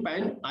same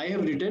PAN, I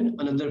have written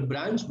another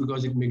branch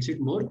because it makes it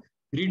more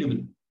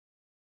readable.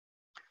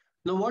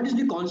 Now, what is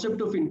the concept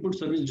of input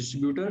service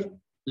distributor?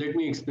 Let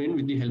me explain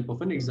with the help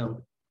of an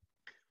example.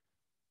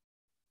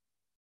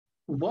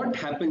 What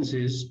happens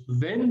is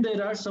when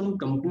there are some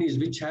companies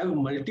which have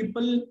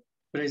multiple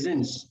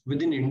presence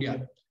within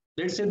India,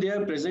 let's say they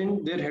are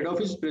present, their head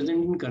office is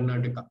present in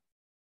Karnataka,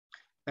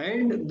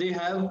 and they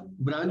have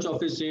branch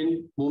office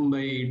in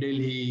Mumbai,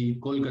 Delhi,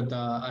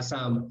 Kolkata,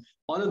 Assam,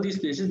 all of these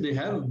places they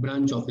have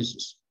branch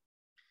offices.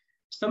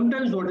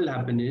 Sometimes what will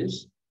happen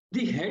is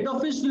the head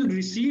office will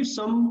receive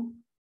some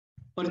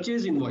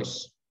purchase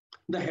invoice.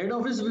 The head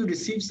office will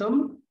receive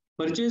some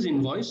purchase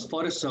invoice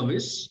for a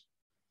service.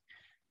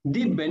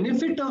 The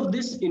benefit of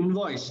this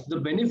invoice, the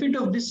benefit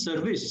of this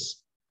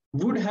service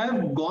would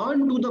have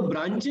gone to the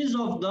branches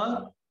of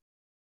the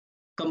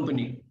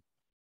company.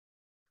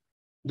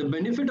 The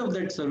benefit of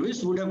that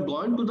service would have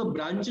gone to the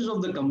branches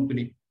of the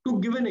company. To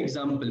give an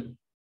example,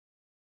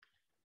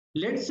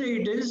 let's say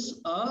it is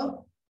a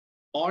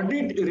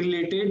audit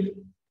related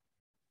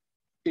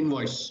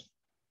invoice.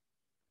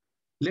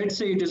 Let's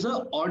say it is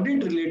an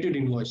audit related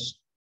invoice.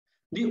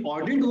 The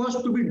audit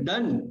was to be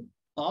done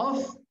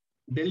of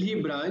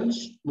Delhi branch,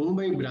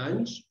 Mumbai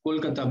branch,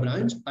 Kolkata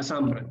branch,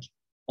 Assam branch.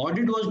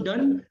 Audit was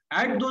done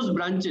at those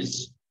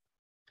branches.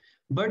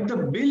 But the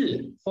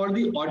bill for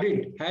the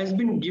audit has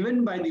been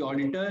given by the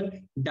auditor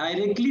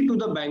directly to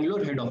the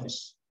Bangalore head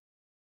office.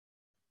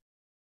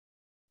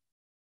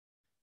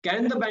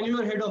 Can the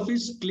Bangalore head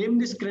office claim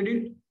this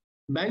credit?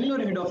 Bangalore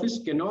head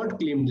office cannot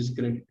claim this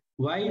credit.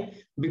 Why?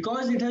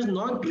 Because it has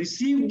not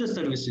received the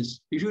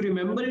services. If you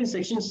remember in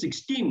section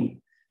 16,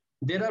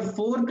 there are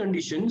 4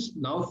 conditions,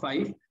 now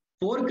 5,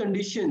 4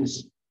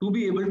 conditions to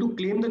be able to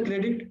claim the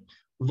credit.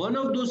 One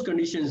of those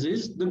conditions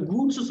is the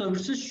goods or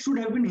services should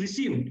have been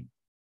received.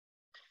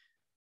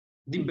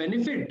 The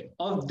benefit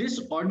of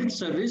this audit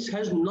service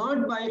has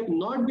not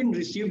been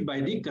received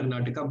by the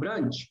Karnataka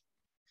branch.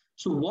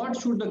 So what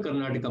should the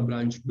Karnataka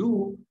branch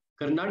do?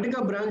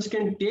 Karnataka branch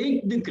can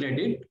take the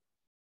credit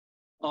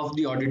of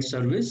the audit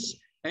service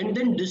and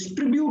then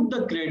distribute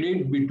the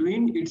credit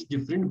between its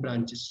different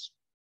branches.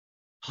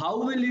 How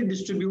will it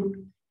distribute?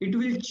 It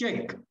will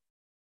check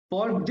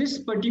for this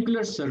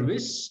particular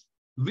service,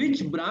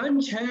 which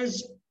branch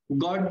has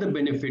got the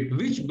benefit,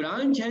 which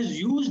branch has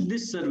used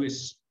this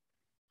service.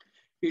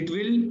 It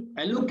will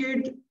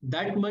allocate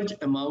that much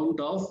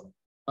amount of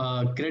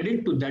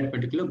credit to that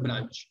particular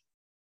branch.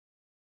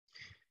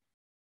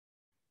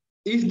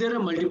 If there are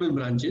multiple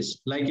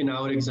branches, like in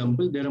our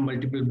example, there are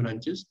multiple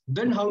branches,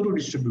 then how to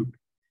distribute?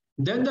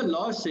 Then the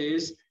law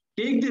says,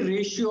 take the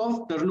ratio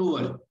of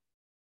turnover.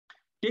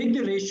 Take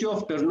the ratio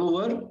of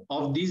turnover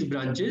of these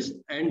branches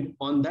and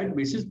on that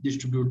basis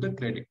distribute the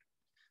credit.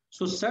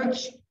 So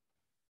such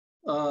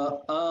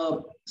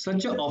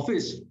an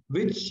office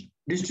which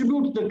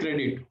distributes the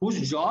credit,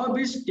 whose job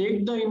is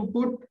take the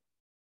input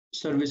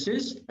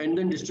services and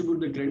then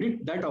distribute the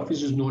credit, that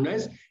office is known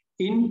as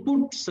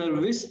input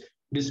service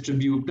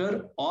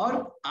distributor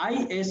or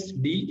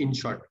ISD in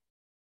short.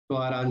 So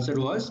our answer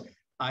was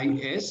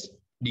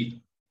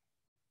ISD.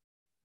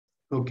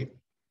 Okay.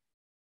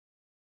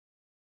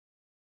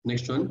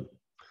 Next one.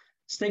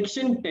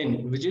 Section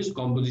 10, which is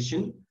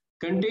composition.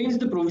 contains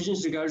the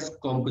provisions regards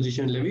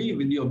composition levy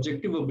with the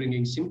objective of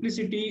bringing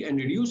simplicity and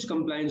reduce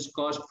compliance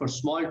cost for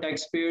small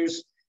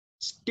taxpayers.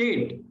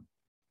 State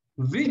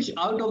which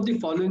out of the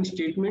following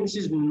statements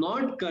is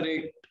not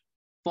correct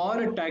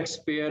for a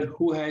taxpayer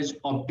who has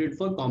opted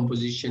for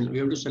composition. We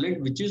have to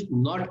select which is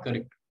not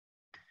correct.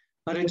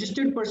 A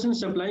registered person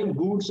supplying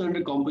goods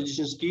under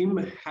composition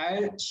scheme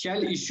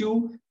shall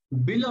issue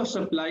bill of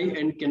supply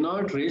and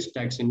cannot raise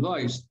tax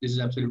invoice. This is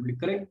absolutely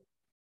correct.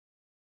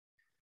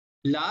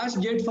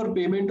 Last date for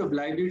payment of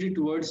liability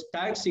towards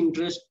tax,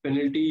 interest,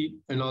 penalty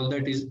and all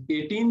that is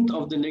 18th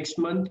of the next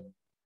month.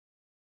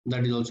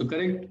 That is also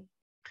correct.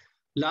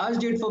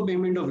 Last date for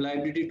payment of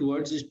liability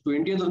towards is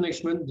 20th of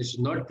next month. This is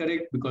not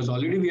correct because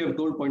already we have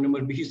told point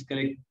number B is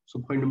correct. So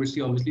point number C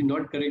obviously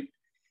not correct.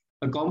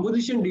 A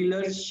composition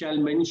dealer shall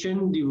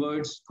mention the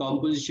words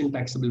composition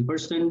taxable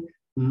person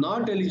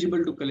not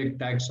eligible to collect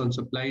tax on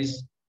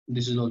supplies.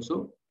 This is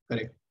also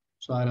correct.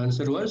 So our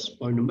answer was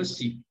point number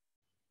C.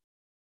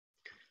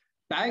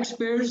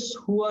 Taxpayers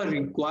who are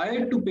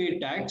required to pay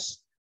tax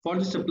for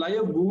the supply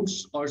of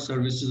goods or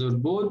services or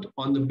both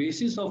on the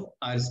basis of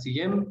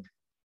RCM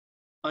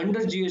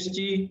under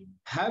GST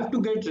have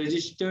to get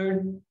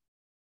registered,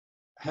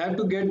 have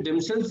to get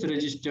themselves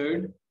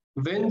registered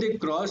when they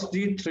cross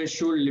the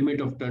threshold limit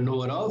of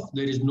turnover of,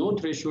 there is no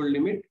threshold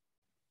limit.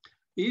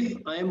 If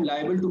I am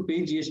liable to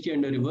pay GST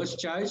under reverse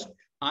charge,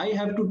 I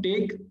have to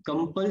take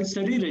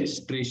compulsory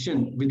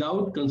registration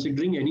without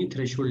considering any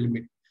threshold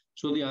limit.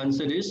 So the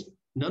answer is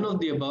none of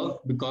the above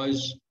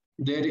because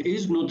there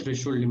is no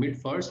threshold limit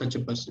for such a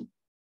person.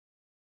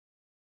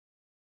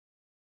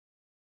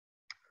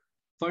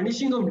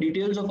 Furnishing of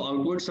details of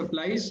outward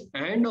supplies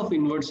and of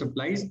inward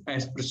supplies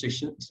as per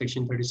section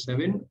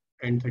 37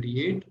 and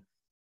 38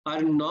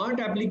 are not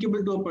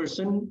applicable to a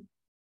person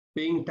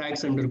paying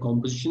tax under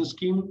composition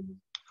scheme.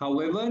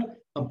 However,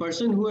 a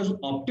person who has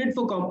opted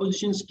for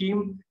composition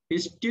scheme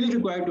is still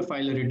required to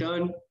file a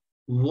return.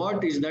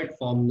 What is that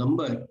form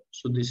number?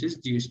 So this is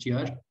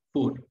GSTR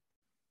 4.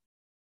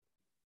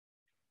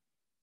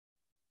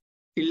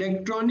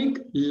 Electronic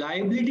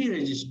liability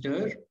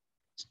register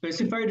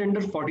specified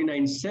under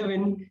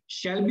 49(7)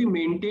 shall be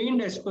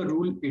maintained as per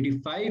Rule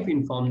 85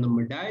 in form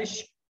number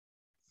dash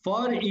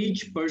for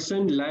each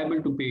person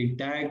liable to pay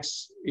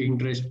tax,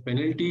 interest,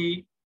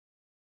 penalty.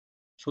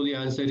 So the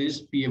answer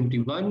is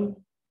PMT1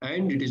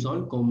 and it is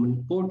on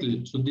common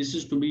portal. So this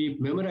is to be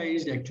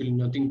memorized, actually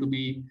nothing to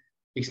be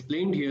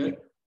explained here.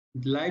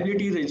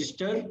 Liability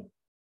register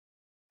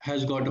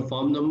has got a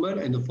form number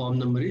and the form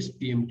number is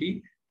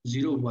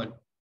PMT01.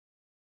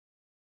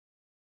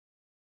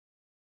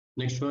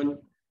 Next one,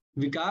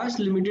 Vikas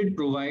Limited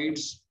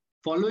provides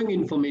following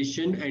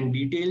information and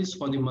details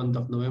for the month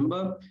of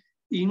November.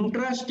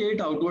 Intrastate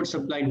outward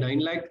supply 9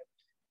 lakh,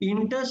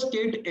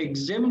 interstate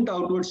exempt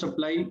outward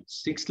supply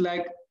 6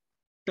 lakh,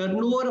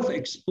 turnover of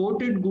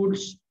exported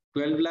goods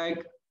 12 lakh,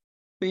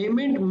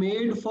 payment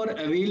made for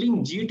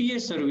availing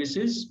GTA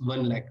services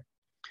 1 lakh.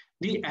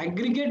 The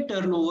aggregate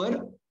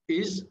turnover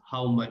is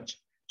how much?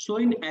 So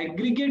in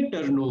aggregate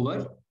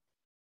turnover,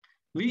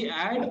 we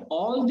add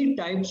all the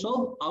types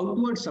of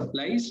outward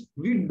supplies.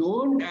 We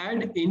don't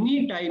add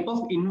any type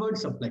of inward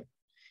supply,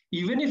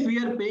 even if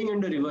we are paying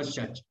under reverse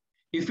charge.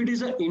 If it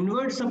is an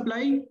inward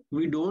supply,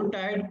 we don't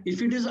add.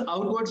 If it is an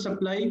outward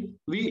supply,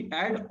 we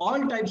add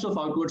all types of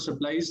outward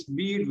supplies,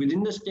 be it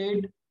within the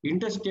state,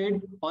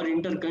 interstate, or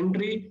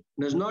inter-country,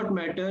 does not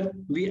matter.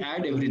 We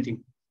add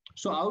everything.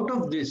 So out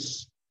of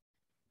this,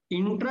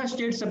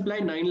 intrastate supply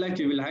 9 lakh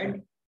we will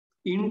add.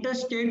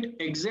 Interstate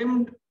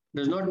exempt,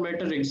 does not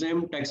matter,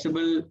 exempt,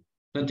 taxable,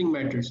 nothing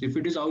matters. If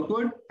it is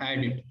outward,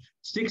 add it.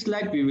 6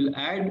 lakh we will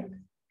add.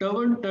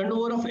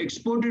 Turnover of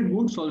exported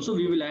goods also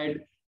we will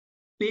add.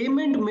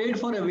 Payment made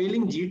for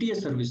availing GTA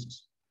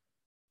services.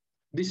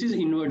 This is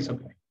inward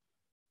supply.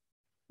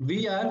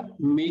 We are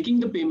making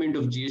the payment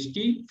of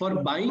GST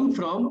for buying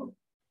from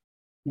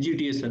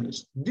GTA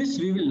service. This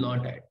we will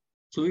not add.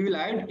 So we will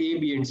add A,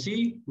 B, and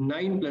C.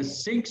 9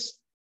 plus 6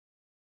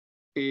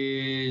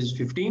 is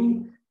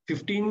 15.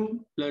 15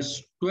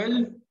 plus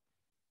 12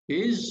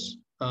 is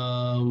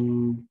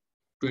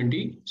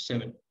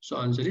 27. So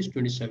answer is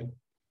 27.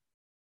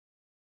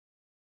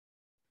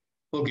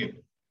 Okay.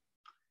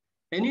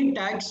 Any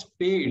tax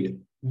paid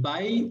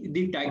by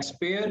the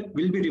taxpayer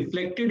will be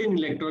reflected in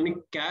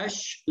electronic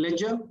cash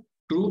ledger.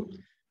 True.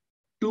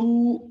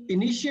 To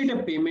initiate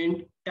a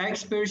payment,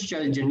 taxpayers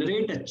shall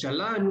generate a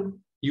challan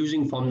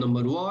using form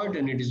number what,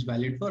 and it is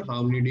valid for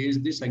how many days?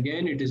 This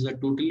again, it is a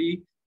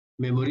totally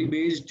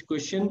memory-based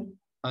question.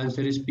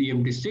 Answer is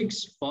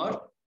PMT6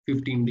 for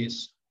 15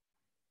 days.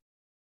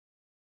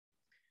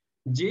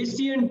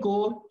 JC &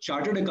 Co.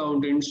 Chartered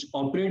Accountants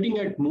operating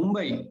at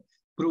Mumbai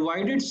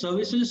provided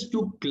services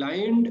to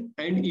client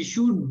and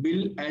issued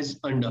bill as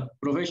under.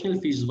 Professional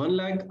fees 1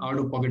 lakh,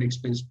 out-of-pocket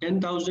expense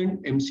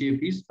 10,000, MCA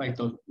fees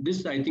 5,000.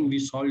 This I think we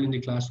solved in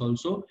the class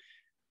also.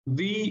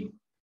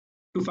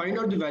 To find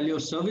out the value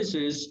of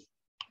services,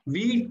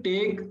 we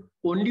take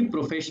only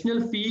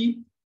professional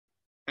fee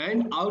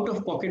and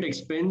out-of-pocket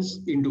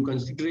expense into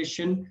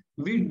consideration.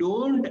 we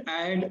don't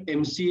add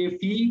MCA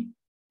fee.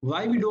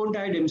 Why we don't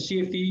add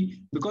MCA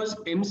fee? Because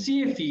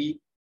MCA fee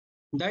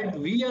that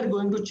we are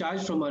going to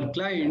charge from our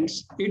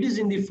clients, it is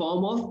in the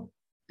form of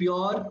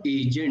pure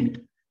agent.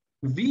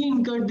 We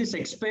incurred this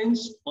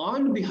expense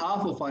on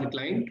behalf of our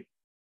client.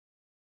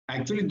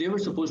 Actually, they were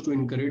supposed to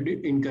incur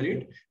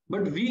it,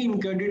 but we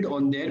incurred it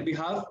on their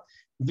behalf.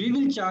 We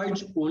will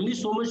charge only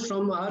so much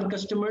from our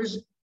customers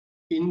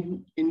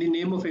in the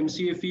name of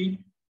MCA fee.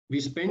 We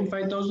spend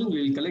 5,000,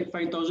 we will collect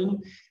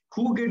 5,000.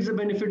 Who gets the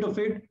benefit of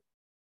it?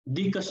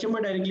 The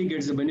customer directly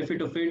gets the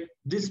benefit of it.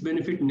 This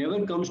benefit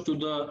never comes to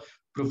the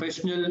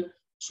professional.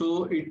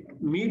 So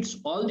it meets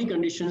all the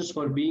conditions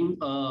for being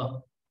a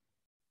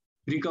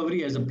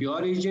recovery as a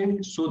pure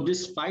agent. So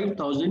this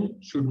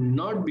 5,000 should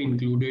not be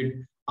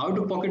included.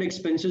 Out-of-pocket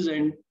expenses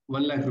and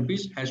 1 lakh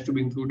rupees has to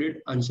be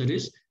included. Answer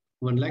is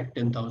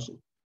 1,10,000.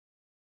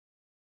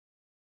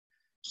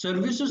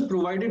 Services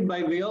provided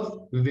by way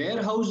of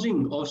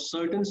warehousing of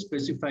certain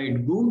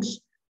specified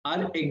goods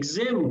are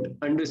exempt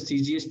under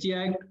CGST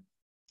Act.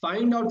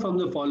 Find out from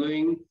the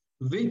following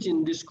which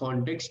in this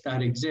context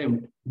are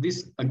exempt.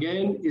 This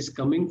again is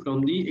coming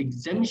from the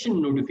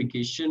exemption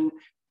notification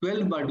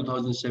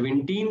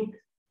 12/2017,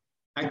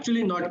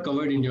 actually not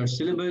covered in your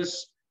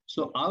syllabus.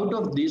 So out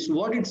of this,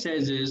 what it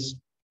says is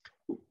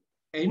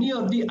any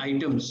of the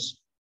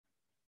items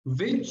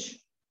which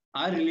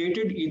are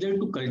related either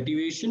to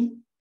cultivation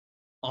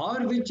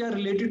or which are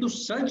related to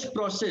such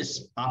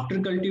process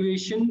after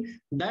cultivation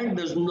that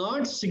does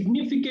not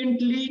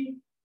significantly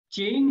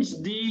change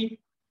the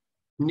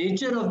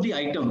nature of the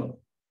item,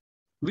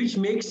 which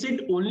makes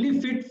it only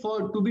fit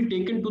for to be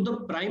taken to the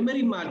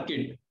primary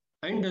market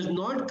and does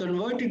not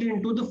convert it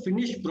into the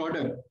finished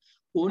product.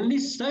 Only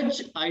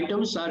such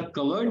items are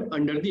covered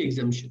under the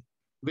exemption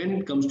when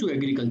it comes to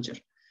agriculture.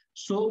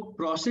 So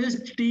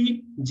processed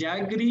tea,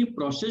 jaggery,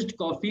 processed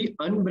coffee,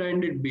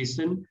 unbranded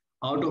basin,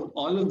 out of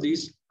all of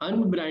these,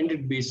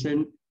 unbranded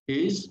basin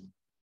is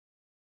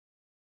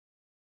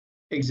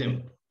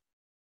exempt.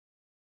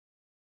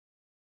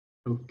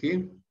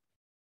 Okay.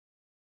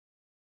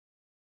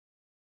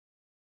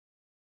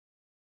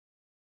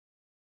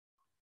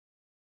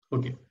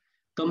 Okay.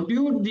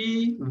 Compute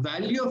the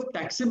value of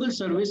taxable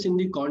service in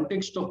the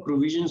context of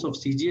provisions of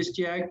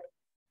CGST Act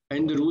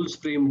and the rules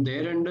framed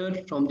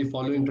thereunder from the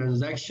following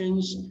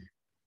transactions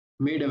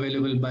made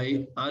available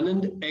by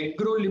Anand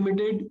Agro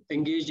Limited,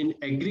 engaged in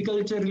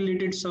agriculture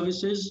related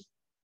services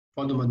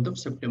for the month of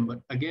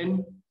September.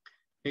 Again,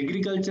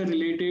 agriculture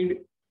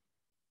related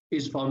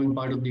is forming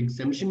part of the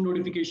exemption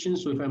notification.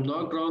 So if I'm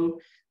not wrong,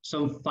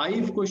 some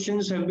 5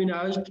 questions have been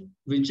asked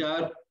which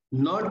are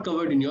not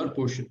covered in your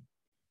portion.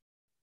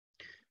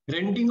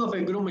 Renting of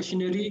agro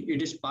machinery,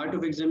 it is part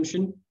of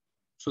exemption.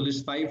 So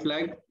this 5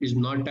 lakh is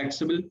not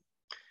taxable.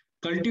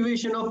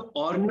 Cultivation of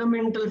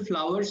ornamental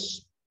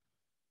flowers,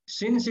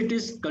 since it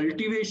is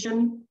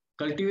cultivation,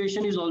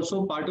 cultivation is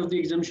also part of the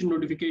exemption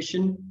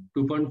notification,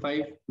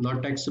 2.5,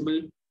 not taxable.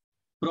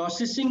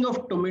 Processing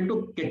of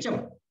tomato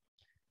ketchup,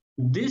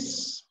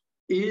 this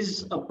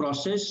is a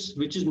process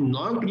which is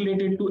not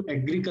related to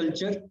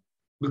agriculture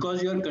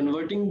because you are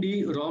converting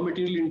the raw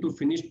material into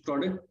finished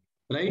product,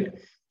 right?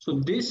 So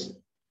this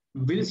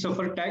will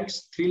suffer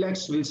tax, 3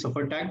 lakhs will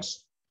suffer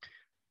tax.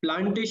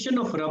 Plantation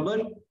of rubber,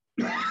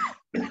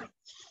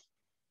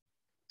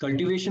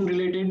 cultivation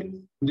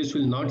related, this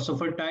will not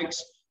suffer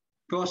tax.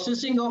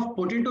 Processing of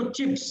potato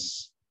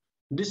chips,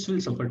 this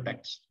will suffer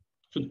tax.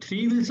 So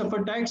 3 will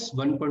suffer tax,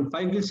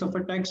 1.5 will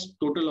suffer tax,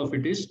 total of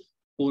it is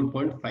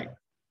 4.5.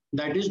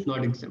 That is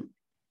not exempt.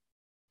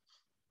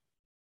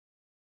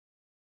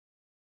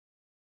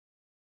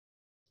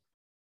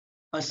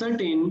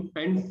 Ascertain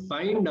and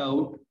find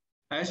out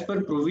as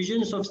per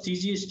provisions of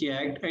CGST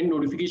Act and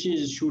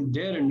notifications issued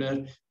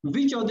thereunder,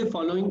 which of the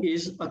following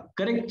is a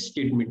correct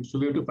statement. So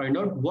we have to find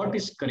out what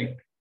is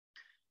correct.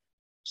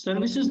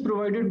 Services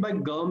provided by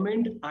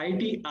government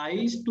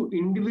ITIs to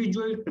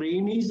individual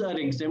trainees are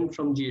exempt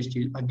from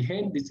GST.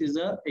 Again, this is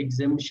a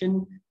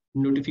exemption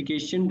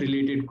notification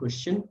related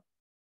question.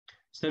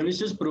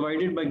 Services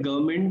provided by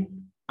government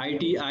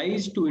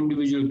ITIs to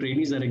individual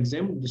trainees are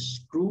exempt. This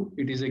is true,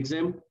 it is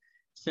exempt.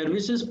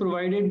 Services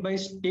provided by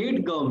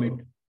state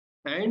government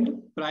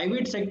and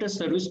private sector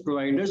service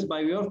providers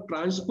by way of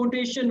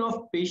transportation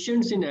of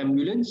patients in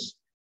ambulance,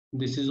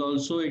 this is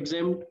also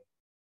exempt.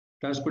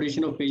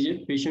 Transportation of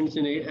patients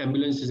in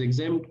ambulance is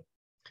exempt.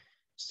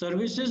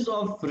 Services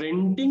of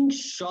renting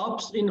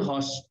shops in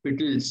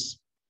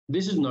hospitals,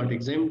 this is not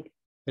exempt.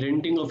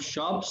 Renting of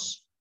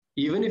shops,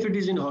 even if it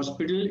is in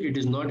hospital, it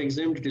is not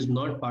exempt. It is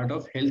not part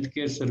of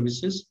healthcare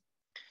services.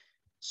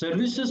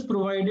 Services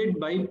provided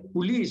by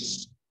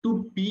police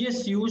to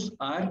PSUs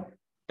are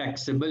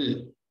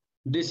taxable.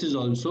 This is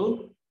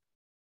also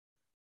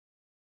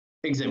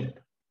exempt.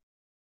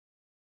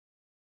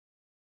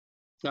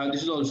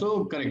 This is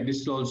also correct.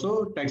 This is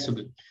also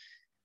taxable.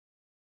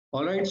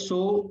 All right.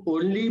 So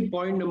only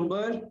point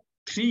number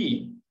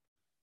 3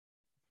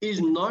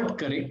 is not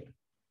correct.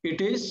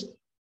 It is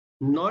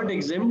not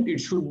exempt. It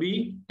should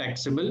be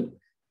taxable.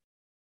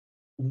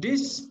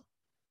 This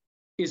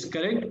is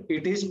correct,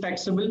 it is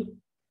taxable.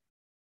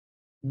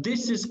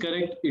 This is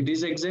correct, it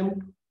is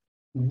exempt.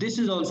 This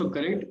is also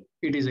correct,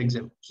 it is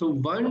exempt. So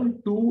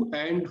 1, 2,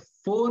 and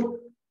 4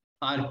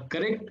 are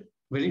correct.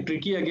 Very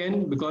tricky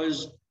again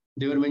because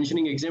they were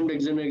mentioning exempt,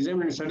 exempt,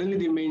 exempt, and suddenly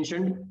they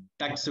mentioned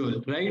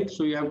taxable, right?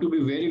 So you have to be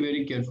very,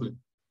 very careful.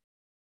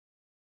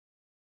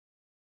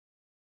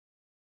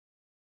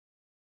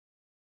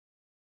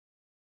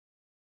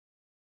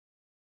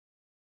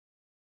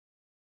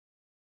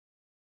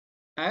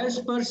 As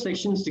per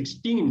Section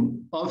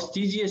 16 of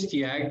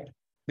CGST Act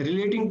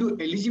relating to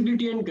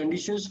eligibility and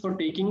conditions for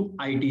taking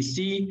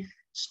ITC,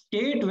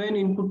 state when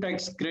input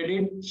tax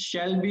credit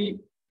shall be,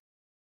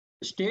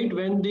 state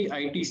when the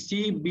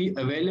ITC be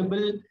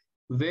available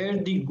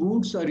where the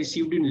goods are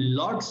received in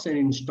lots and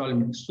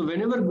installments. So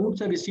whenever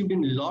goods are received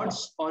in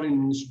lots or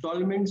in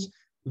installments,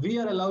 we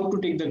are allowed to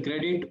take the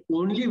credit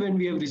only when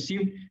we have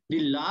received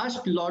the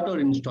last lot or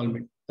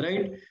installment,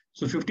 right?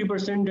 So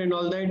 50% and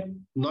all that,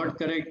 not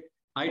correct.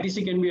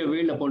 ITC can be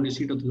availed upon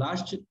receipt of the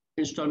last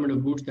installment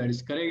of goods, that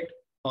is correct.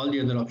 All the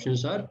other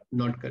options are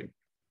not correct.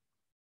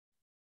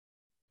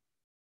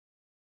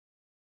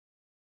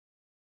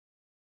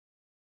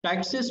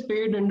 Taxes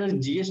paid under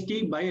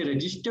GST by a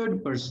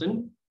registered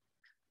person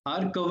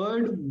are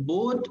covered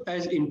both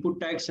as input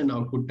tax and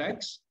output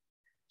tax.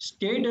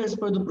 State as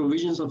per the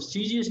provisions of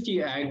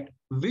CGST Act,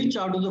 which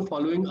out of the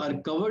following are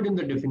covered in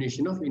the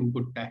definition of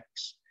input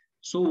tax.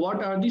 So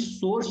what are the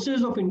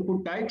sources of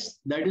input tax?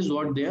 That is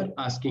what they are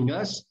asking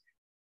us.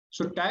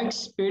 So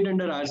tax paid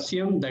under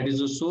RCM, that is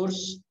a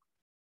source.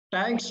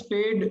 Tax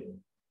paid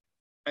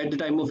at the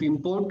time of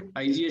import,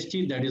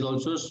 IGST, that is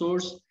also a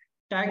source.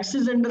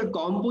 Taxes under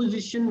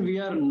composition, we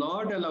are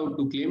not allowed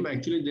to claim.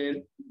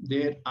 Actually,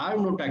 there are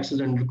no taxes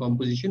under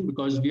composition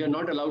because we are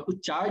not allowed to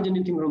charge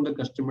anything from the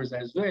customers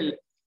as well.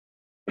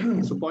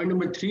 So point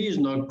number 3 is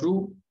not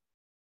true.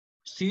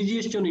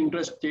 CGST on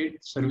intrastate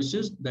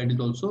services, that is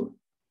also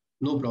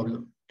no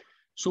problem.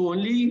 So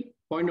only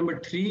point number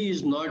 3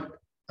 is not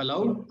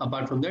allowed.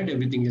 Apart from that,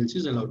 everything else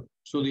is allowed.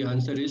 So the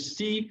answer is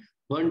C,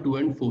 1, 2,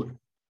 and 4.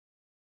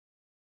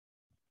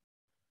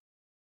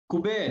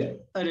 Kuber,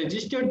 a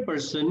registered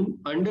person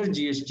under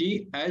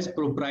GST as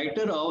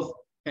proprietor of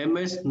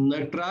MS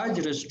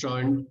Natraj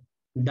restaurant,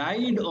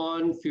 died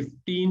on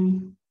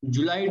 15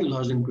 July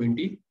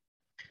 2020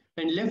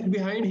 and left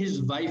behind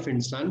his wife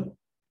and son.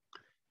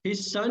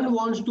 His son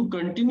wants to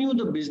continue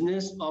the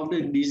business of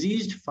the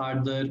deceased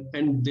father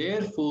and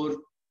therefore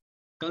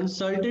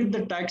consulted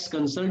the tax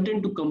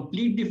consultant to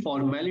complete the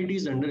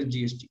formalities under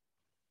GST.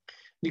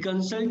 The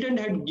consultant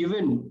had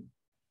given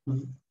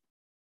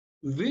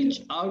which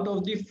out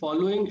of the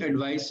following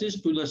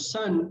advices to the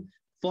son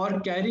for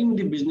carrying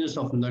the business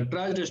of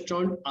Natraj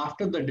restaurant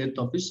after the death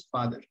of his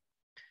father?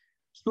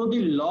 So the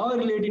law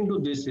relating to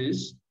this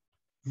is,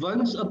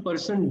 once a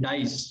person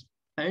dies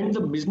and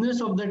the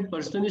business of that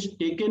person is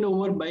taken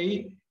over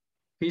by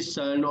his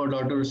son or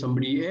daughter or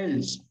somebody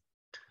else,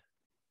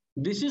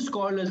 this is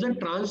called as a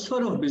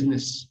transfer of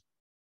business.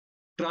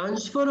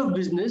 Transfer of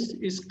business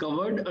is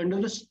covered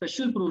under the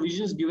special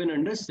provisions given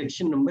under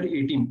section number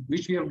 18,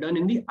 which we have done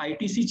in the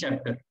ITC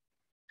chapter.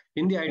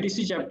 In the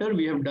ITC chapter,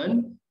 we have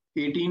done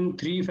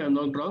 18.3, if I'm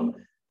not wrong.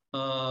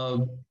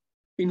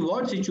 In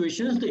what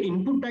situations the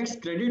input tax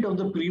credit of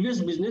the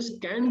previous business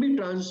can be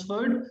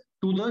transferred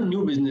to the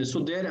new business. So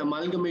their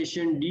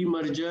amalgamation,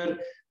 demerger,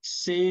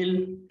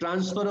 sale,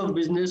 transfer of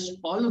business,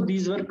 all of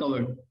these were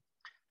covered.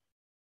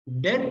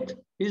 Death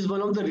is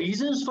one of the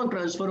reasons for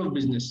transfer of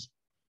business.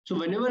 So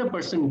whenever a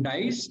person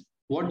dies,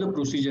 what the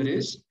procedure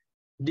is,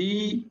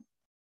 the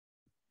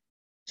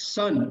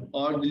son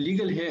or the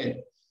legal heir,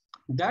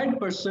 that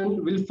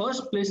person will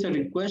first place a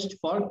request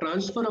for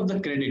transfer of the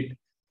credit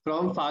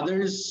from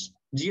father's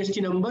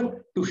GST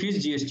number to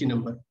his GST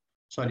number.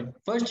 Sorry,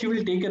 first he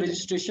will take a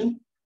registration.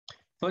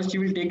 Son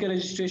will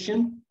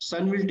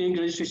take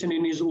registration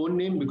in his own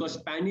name because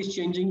PAN is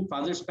changing.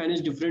 Father's PAN is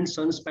different,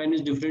 son's PAN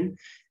is different.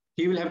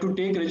 He will have to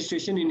take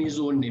registration in his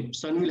own name.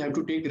 Son will have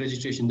to take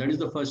registration. That is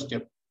the first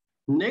step.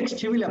 Next,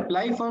 he will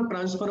apply for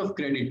transfer of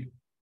credit.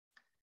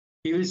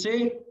 He will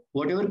say,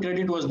 whatever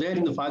credit was there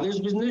in the father's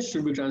business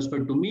should be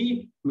transferred to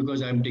me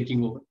because I am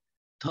taking over.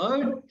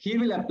 Third, he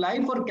will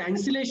apply for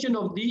cancellation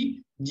of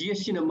the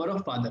GST number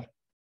of father.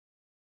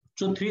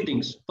 So 3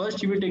 things.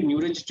 First, he will take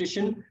new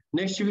registration.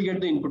 Next, he will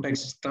get the input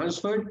tax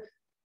transferred.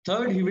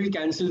 Third, he will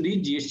cancel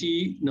the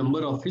GST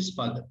number of his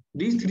father.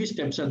 These 3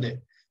 steps are there.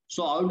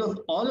 So out of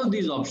all of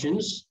these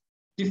options,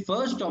 the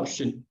first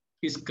option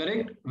is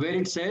correct, where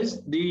it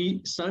says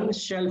the son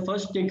shall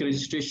first take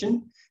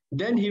registration,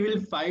 then he will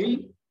file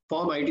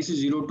form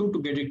ITC 02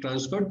 to get it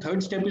transferred.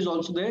 Third step is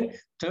also there.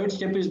 Third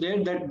step is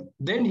there that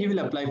then he will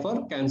apply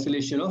for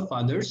cancellation of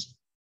father's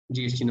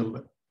GST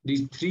number.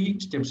 These 3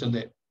 steps are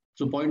there.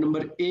 So point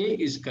number A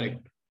is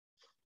correct.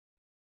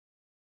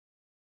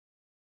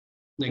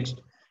 Next,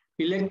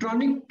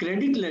 electronic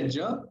credit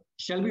ledger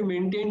shall be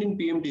maintained in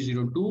PMT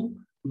 02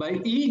 by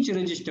each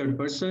registered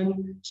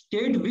person.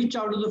 State which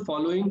out of the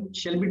following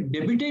shall be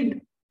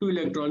debited to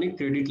electronic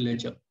credit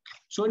ledger.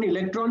 So in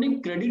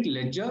electronic credit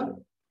ledger,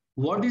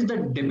 What is the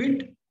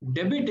debit?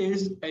 Debit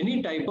is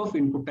any type of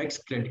input tax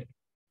credit,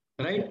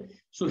 right?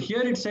 So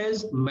here it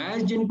says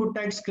matched input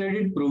tax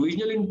credit,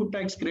 provisional input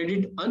tax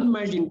credit,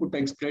 unmatched input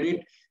tax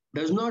credit.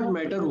 Does not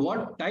matter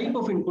what type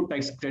of input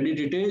tax credit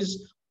it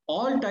is,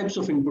 all types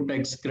of input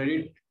tax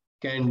credit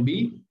can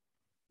be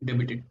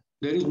debited.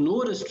 There is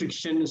no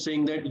restriction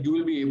saying that you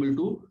will be able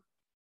to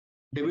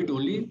debit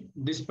only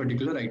this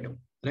particular item,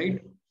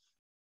 right?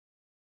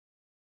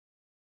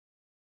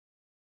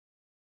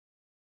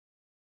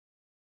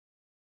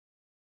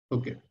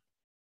 Okay.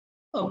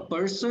 A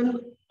person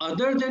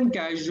other than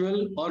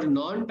casual or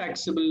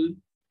non-taxable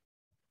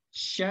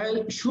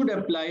should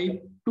apply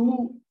to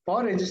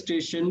for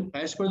registration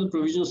as per the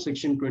provision of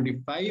section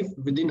 25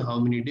 within how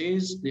many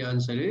days? The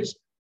answer is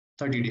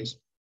 30 days.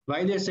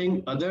 Why they're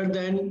saying other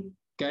than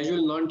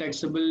casual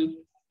non-taxable,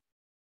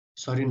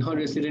 sorry,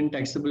 non-resident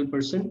taxable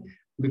person?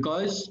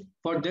 Because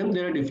for them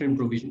there are different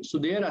provisions. So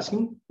they are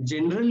asking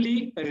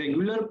generally a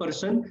regular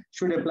person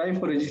should apply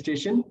for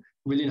registration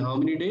within how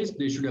many days?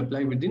 They should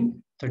apply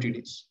within 30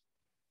 days.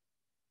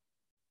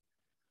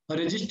 A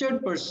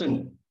registered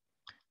person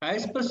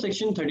as per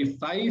section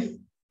 35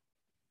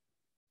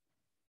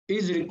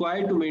 is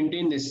required to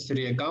maintain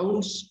necessary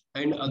accounts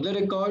and other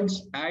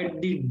records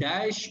at the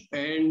dash,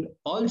 and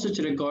all such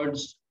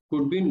records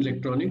could be in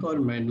electronic or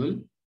manual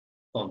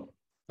form,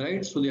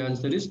 right? So the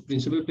answer is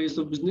principal place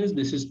of business.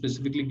 This is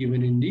specifically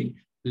given in the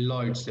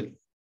law itself.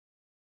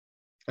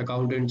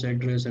 Accountant's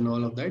address and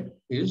all of that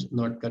is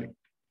not correct.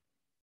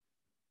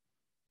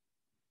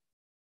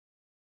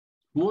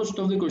 Most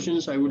of the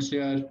questions I would say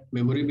are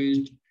memory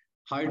based.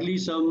 Hardly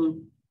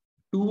some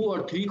 2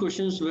 or 3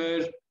 questions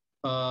where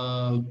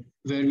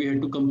we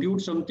had to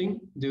compute something.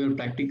 They were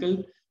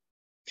practical.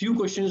 Few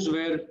questions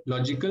were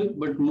logical,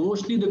 but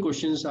mostly the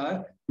questions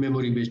are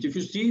memory based. If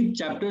you see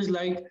chapters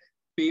like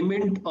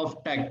payment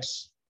of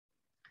tax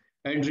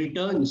and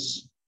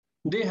returns,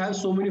 they have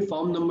so many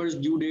form numbers,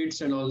 due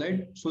dates and all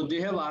that. So they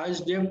have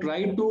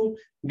tried to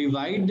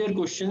divide their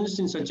questions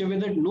in such a way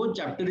that no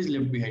chapter is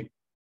left behind.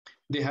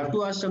 They have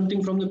to ask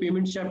something from the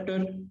payments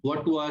chapter.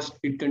 What to ask?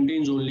 It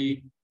contains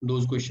only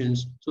those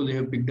questions. So they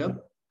have picked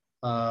up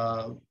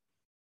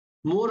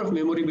more of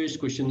memory-based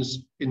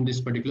questions in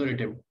this particular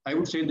attempt. I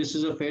would say this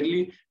is a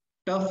fairly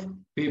tough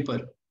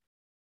paper.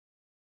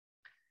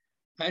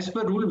 As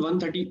per Rule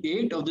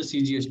 138 of the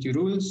CGST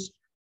rules,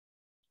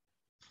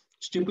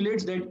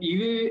 stipulates that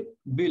e-way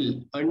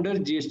bill under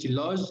GST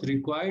laws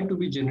required to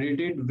be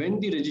generated when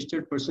the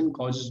registered person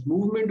causes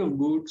movement of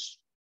goods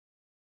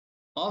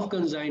of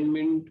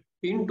consignment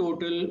in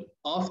total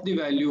of the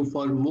value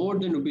for more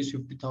than rupees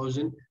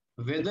 50,000,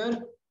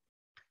 whether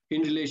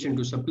in relation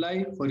to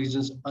supply for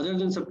reasons other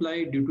than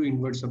supply due to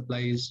inward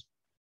supplies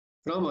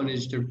from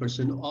unregistered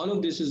person. All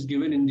of this is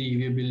given in the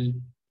e-way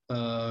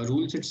bill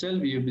rules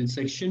itself, e-way bill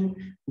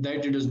section,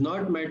 that it does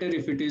not matter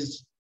if it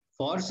is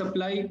for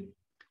supply,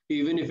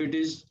 even if it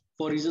is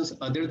for reasons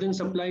other than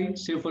supply.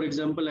 Say, for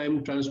example, I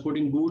am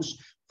transporting goods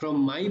from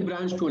my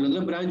branch to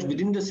another branch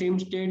within the same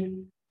state.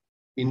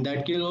 In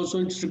that case also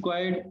it's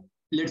required.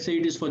 Let's say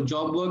it is for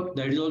job work,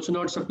 that is also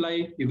not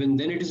supply, even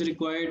then it is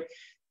required.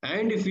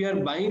 And if we are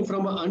buying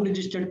from an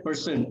unregistered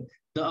person,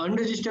 the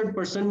unregistered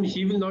person,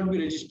 he will not be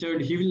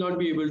registered, he will not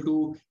be able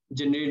to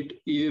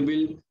generate e-way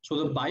bill. So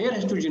the buyer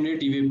has to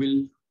generate e-way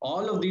bill.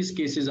 All of these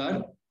cases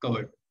are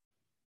covered.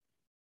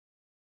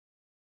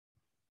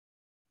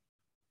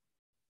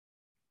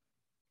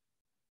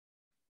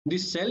 The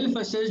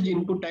self-assessed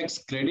input tax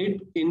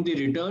credit in the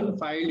return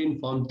filed in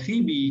Form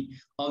 3B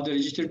of the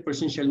registered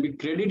person shall be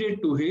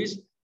credited to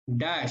his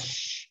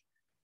dash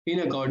in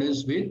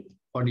accordance with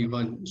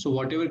 41. So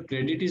whatever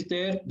credit is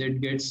there,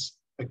 that gets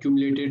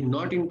accumulated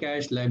not in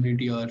cash,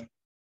 liability or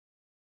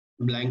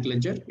blank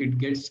ledger, it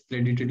gets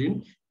credited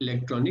in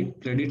electronic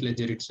credit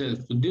ledger itself.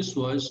 So this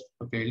was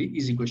a fairly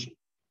easy question.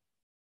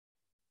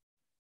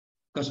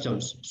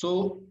 Customs.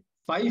 So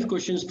 5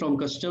 questions from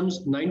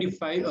customs,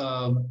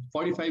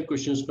 45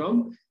 questions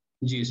from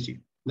GST.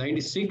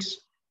 96,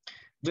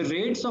 the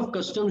rates of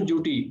customs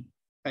duty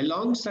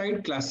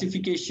alongside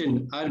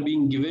classification are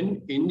being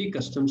given in the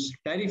Customs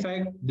Tariff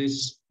Act.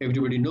 This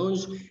everybody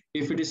knows.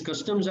 If it is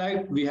Customs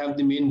Act, we have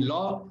the main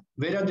law.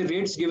 Where are the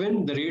rates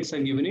given? The rates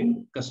are given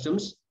in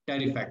Customs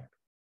Tariff Act.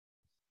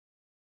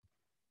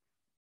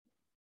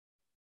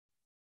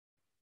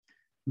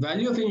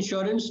 Value of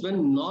insurance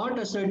when not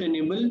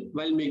ascertainable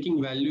while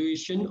making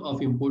valuation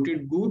of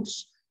imported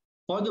goods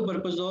for the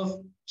purpose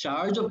of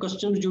charge of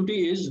customs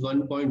duty is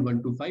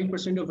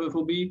 1.125% of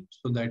FOB.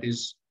 So that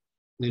is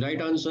the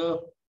right answer.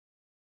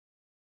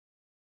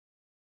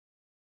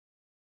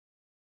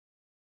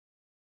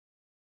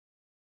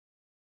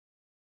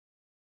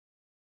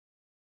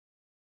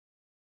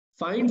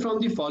 Find from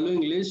the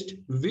following list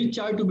which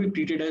are to be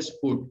treated as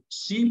port: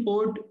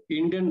 seaport,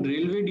 Indian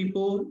Railway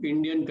Depot,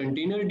 Indian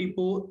Container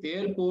Depot,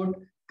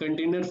 airport,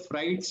 container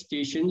freight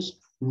stations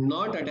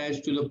not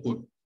attached to the port.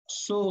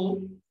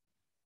 So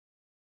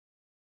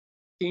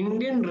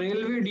Indian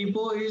Railway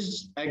Depot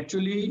is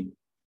actually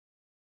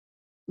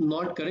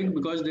not correct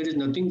because there is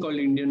nothing called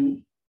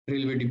Indian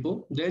railway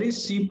depot. There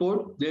is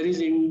seaport, there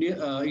is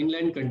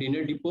inland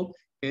container depot,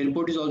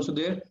 airport is also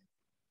there.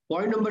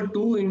 Point number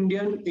two,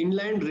 Indian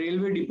inland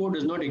railway depot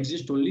does not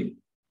exist only.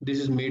 This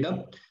is made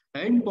up.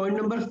 And point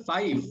number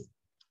five,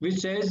 which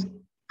says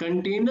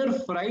container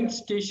freight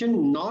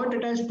station not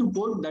attached to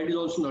port, that is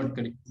also not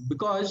correct,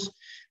 because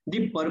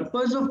the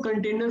purpose of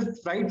container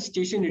freight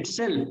station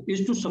itself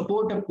is to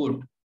support a port.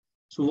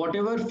 So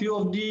whatever few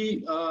of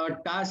the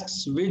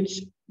tasks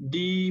which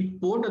the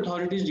port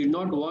authorities did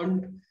not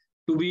want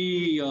to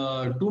be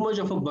too much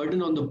of a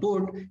burden on the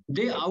port,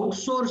 they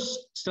outsource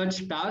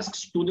such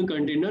tasks to the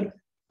container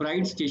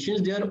freight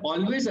stations. They are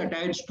always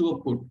attached to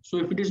a port. So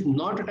if it is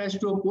not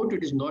attached to a port,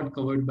 it is not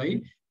covered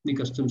by the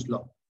customs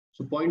law.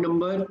 So point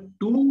number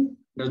two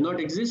does not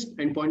exist.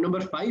 And point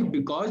number five,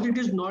 because it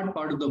is not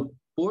part of the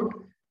port,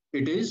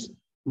 it is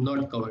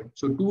not covered.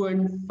 So 2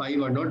 and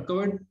 5 are not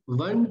covered.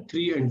 1,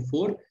 3, and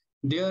 4,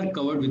 they are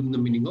covered within the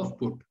meaning of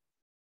port.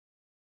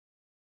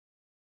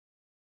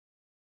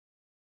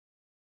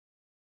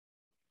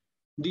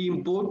 The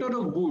importer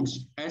of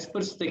goods, as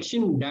per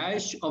section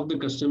dash of the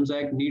Customs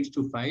Act, needs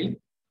to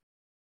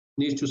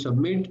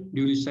submit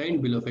duly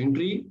signed bill of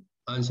entry.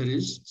 Answer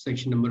is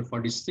section number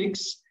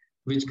 46,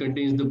 which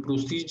contains the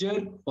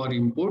procedure for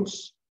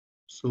imports.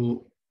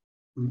 So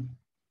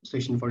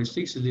section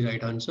 46 is the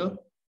right answer.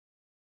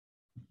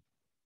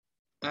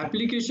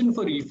 Application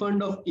for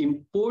refund of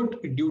import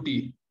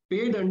duty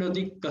paid under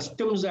the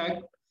Customs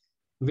Act,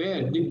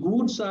 where the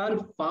goods are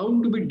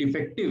found to be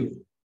defective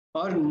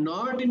or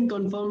not in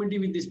conformity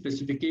with the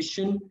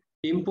specification,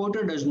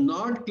 importer does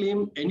not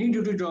claim any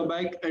duty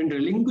drawback and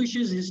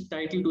relinquishes his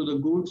title to the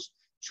goods,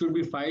 should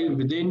be filed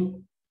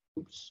within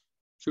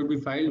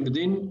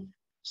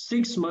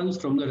 6 months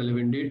from the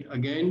relevant date.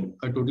 Again,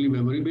 a totally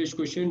memory-based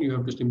question. You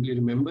have to simply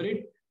remember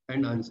it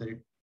and answer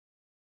it.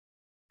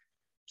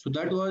 So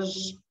that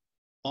was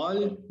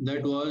all.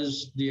 That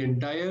was the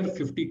entire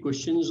 50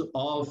 questions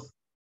of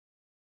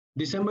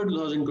December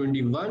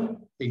 2021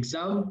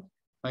 exam.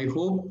 I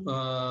hope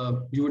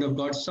you would have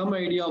got some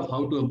idea of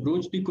how to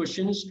approach the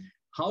questions,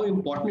 how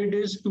important it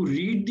is to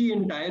read the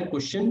entire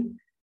question.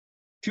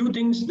 Few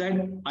things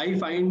that I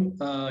find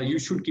you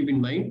should keep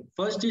in mind.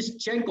 First is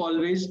check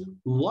always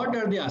what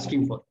are they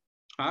asking for.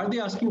 Are they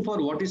asking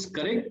for what is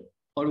correct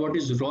or what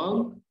is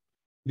wrong?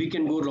 We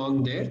can go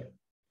wrong there.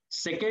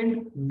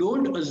 Second,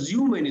 don't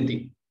assume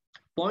anything.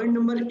 Point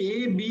number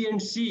A, B, and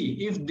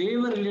C, if they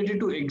were related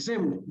to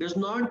exempt, does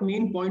not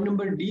mean point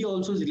number D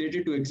also is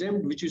related to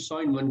exempt, which you saw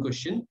in one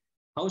question.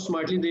 How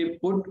smartly they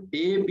put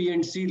A, B,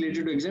 and C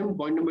related to exempt,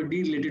 point number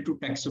D related to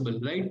taxable,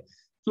 right?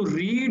 So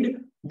read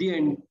the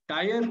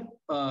entire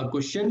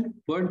question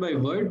word by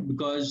word,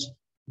 because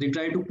they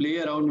try to play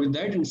around with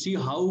that and see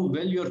how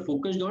well you're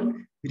focused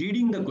on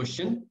reading the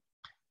question.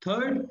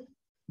 Third,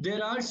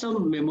 there are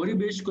some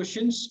memory-based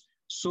questions.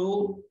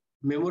 So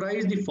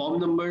memorize the form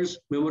numbers,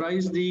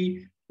 memorize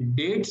the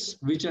dates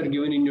which are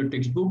given in your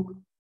textbook.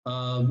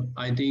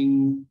 I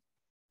think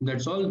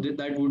that's all.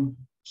 That would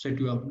set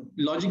you up.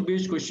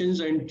 Logic-based questions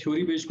and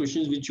theory-based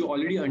questions which you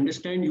already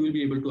understand, you will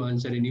be able to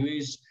answer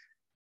anyways.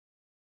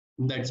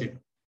 That's it.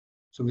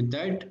 So with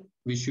that,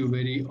 wish you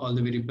all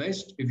the very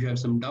best. If you have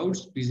some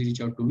doubts, please reach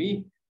out to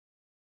me.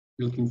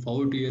 Looking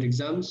forward to your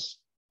exams.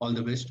 All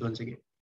the best once again.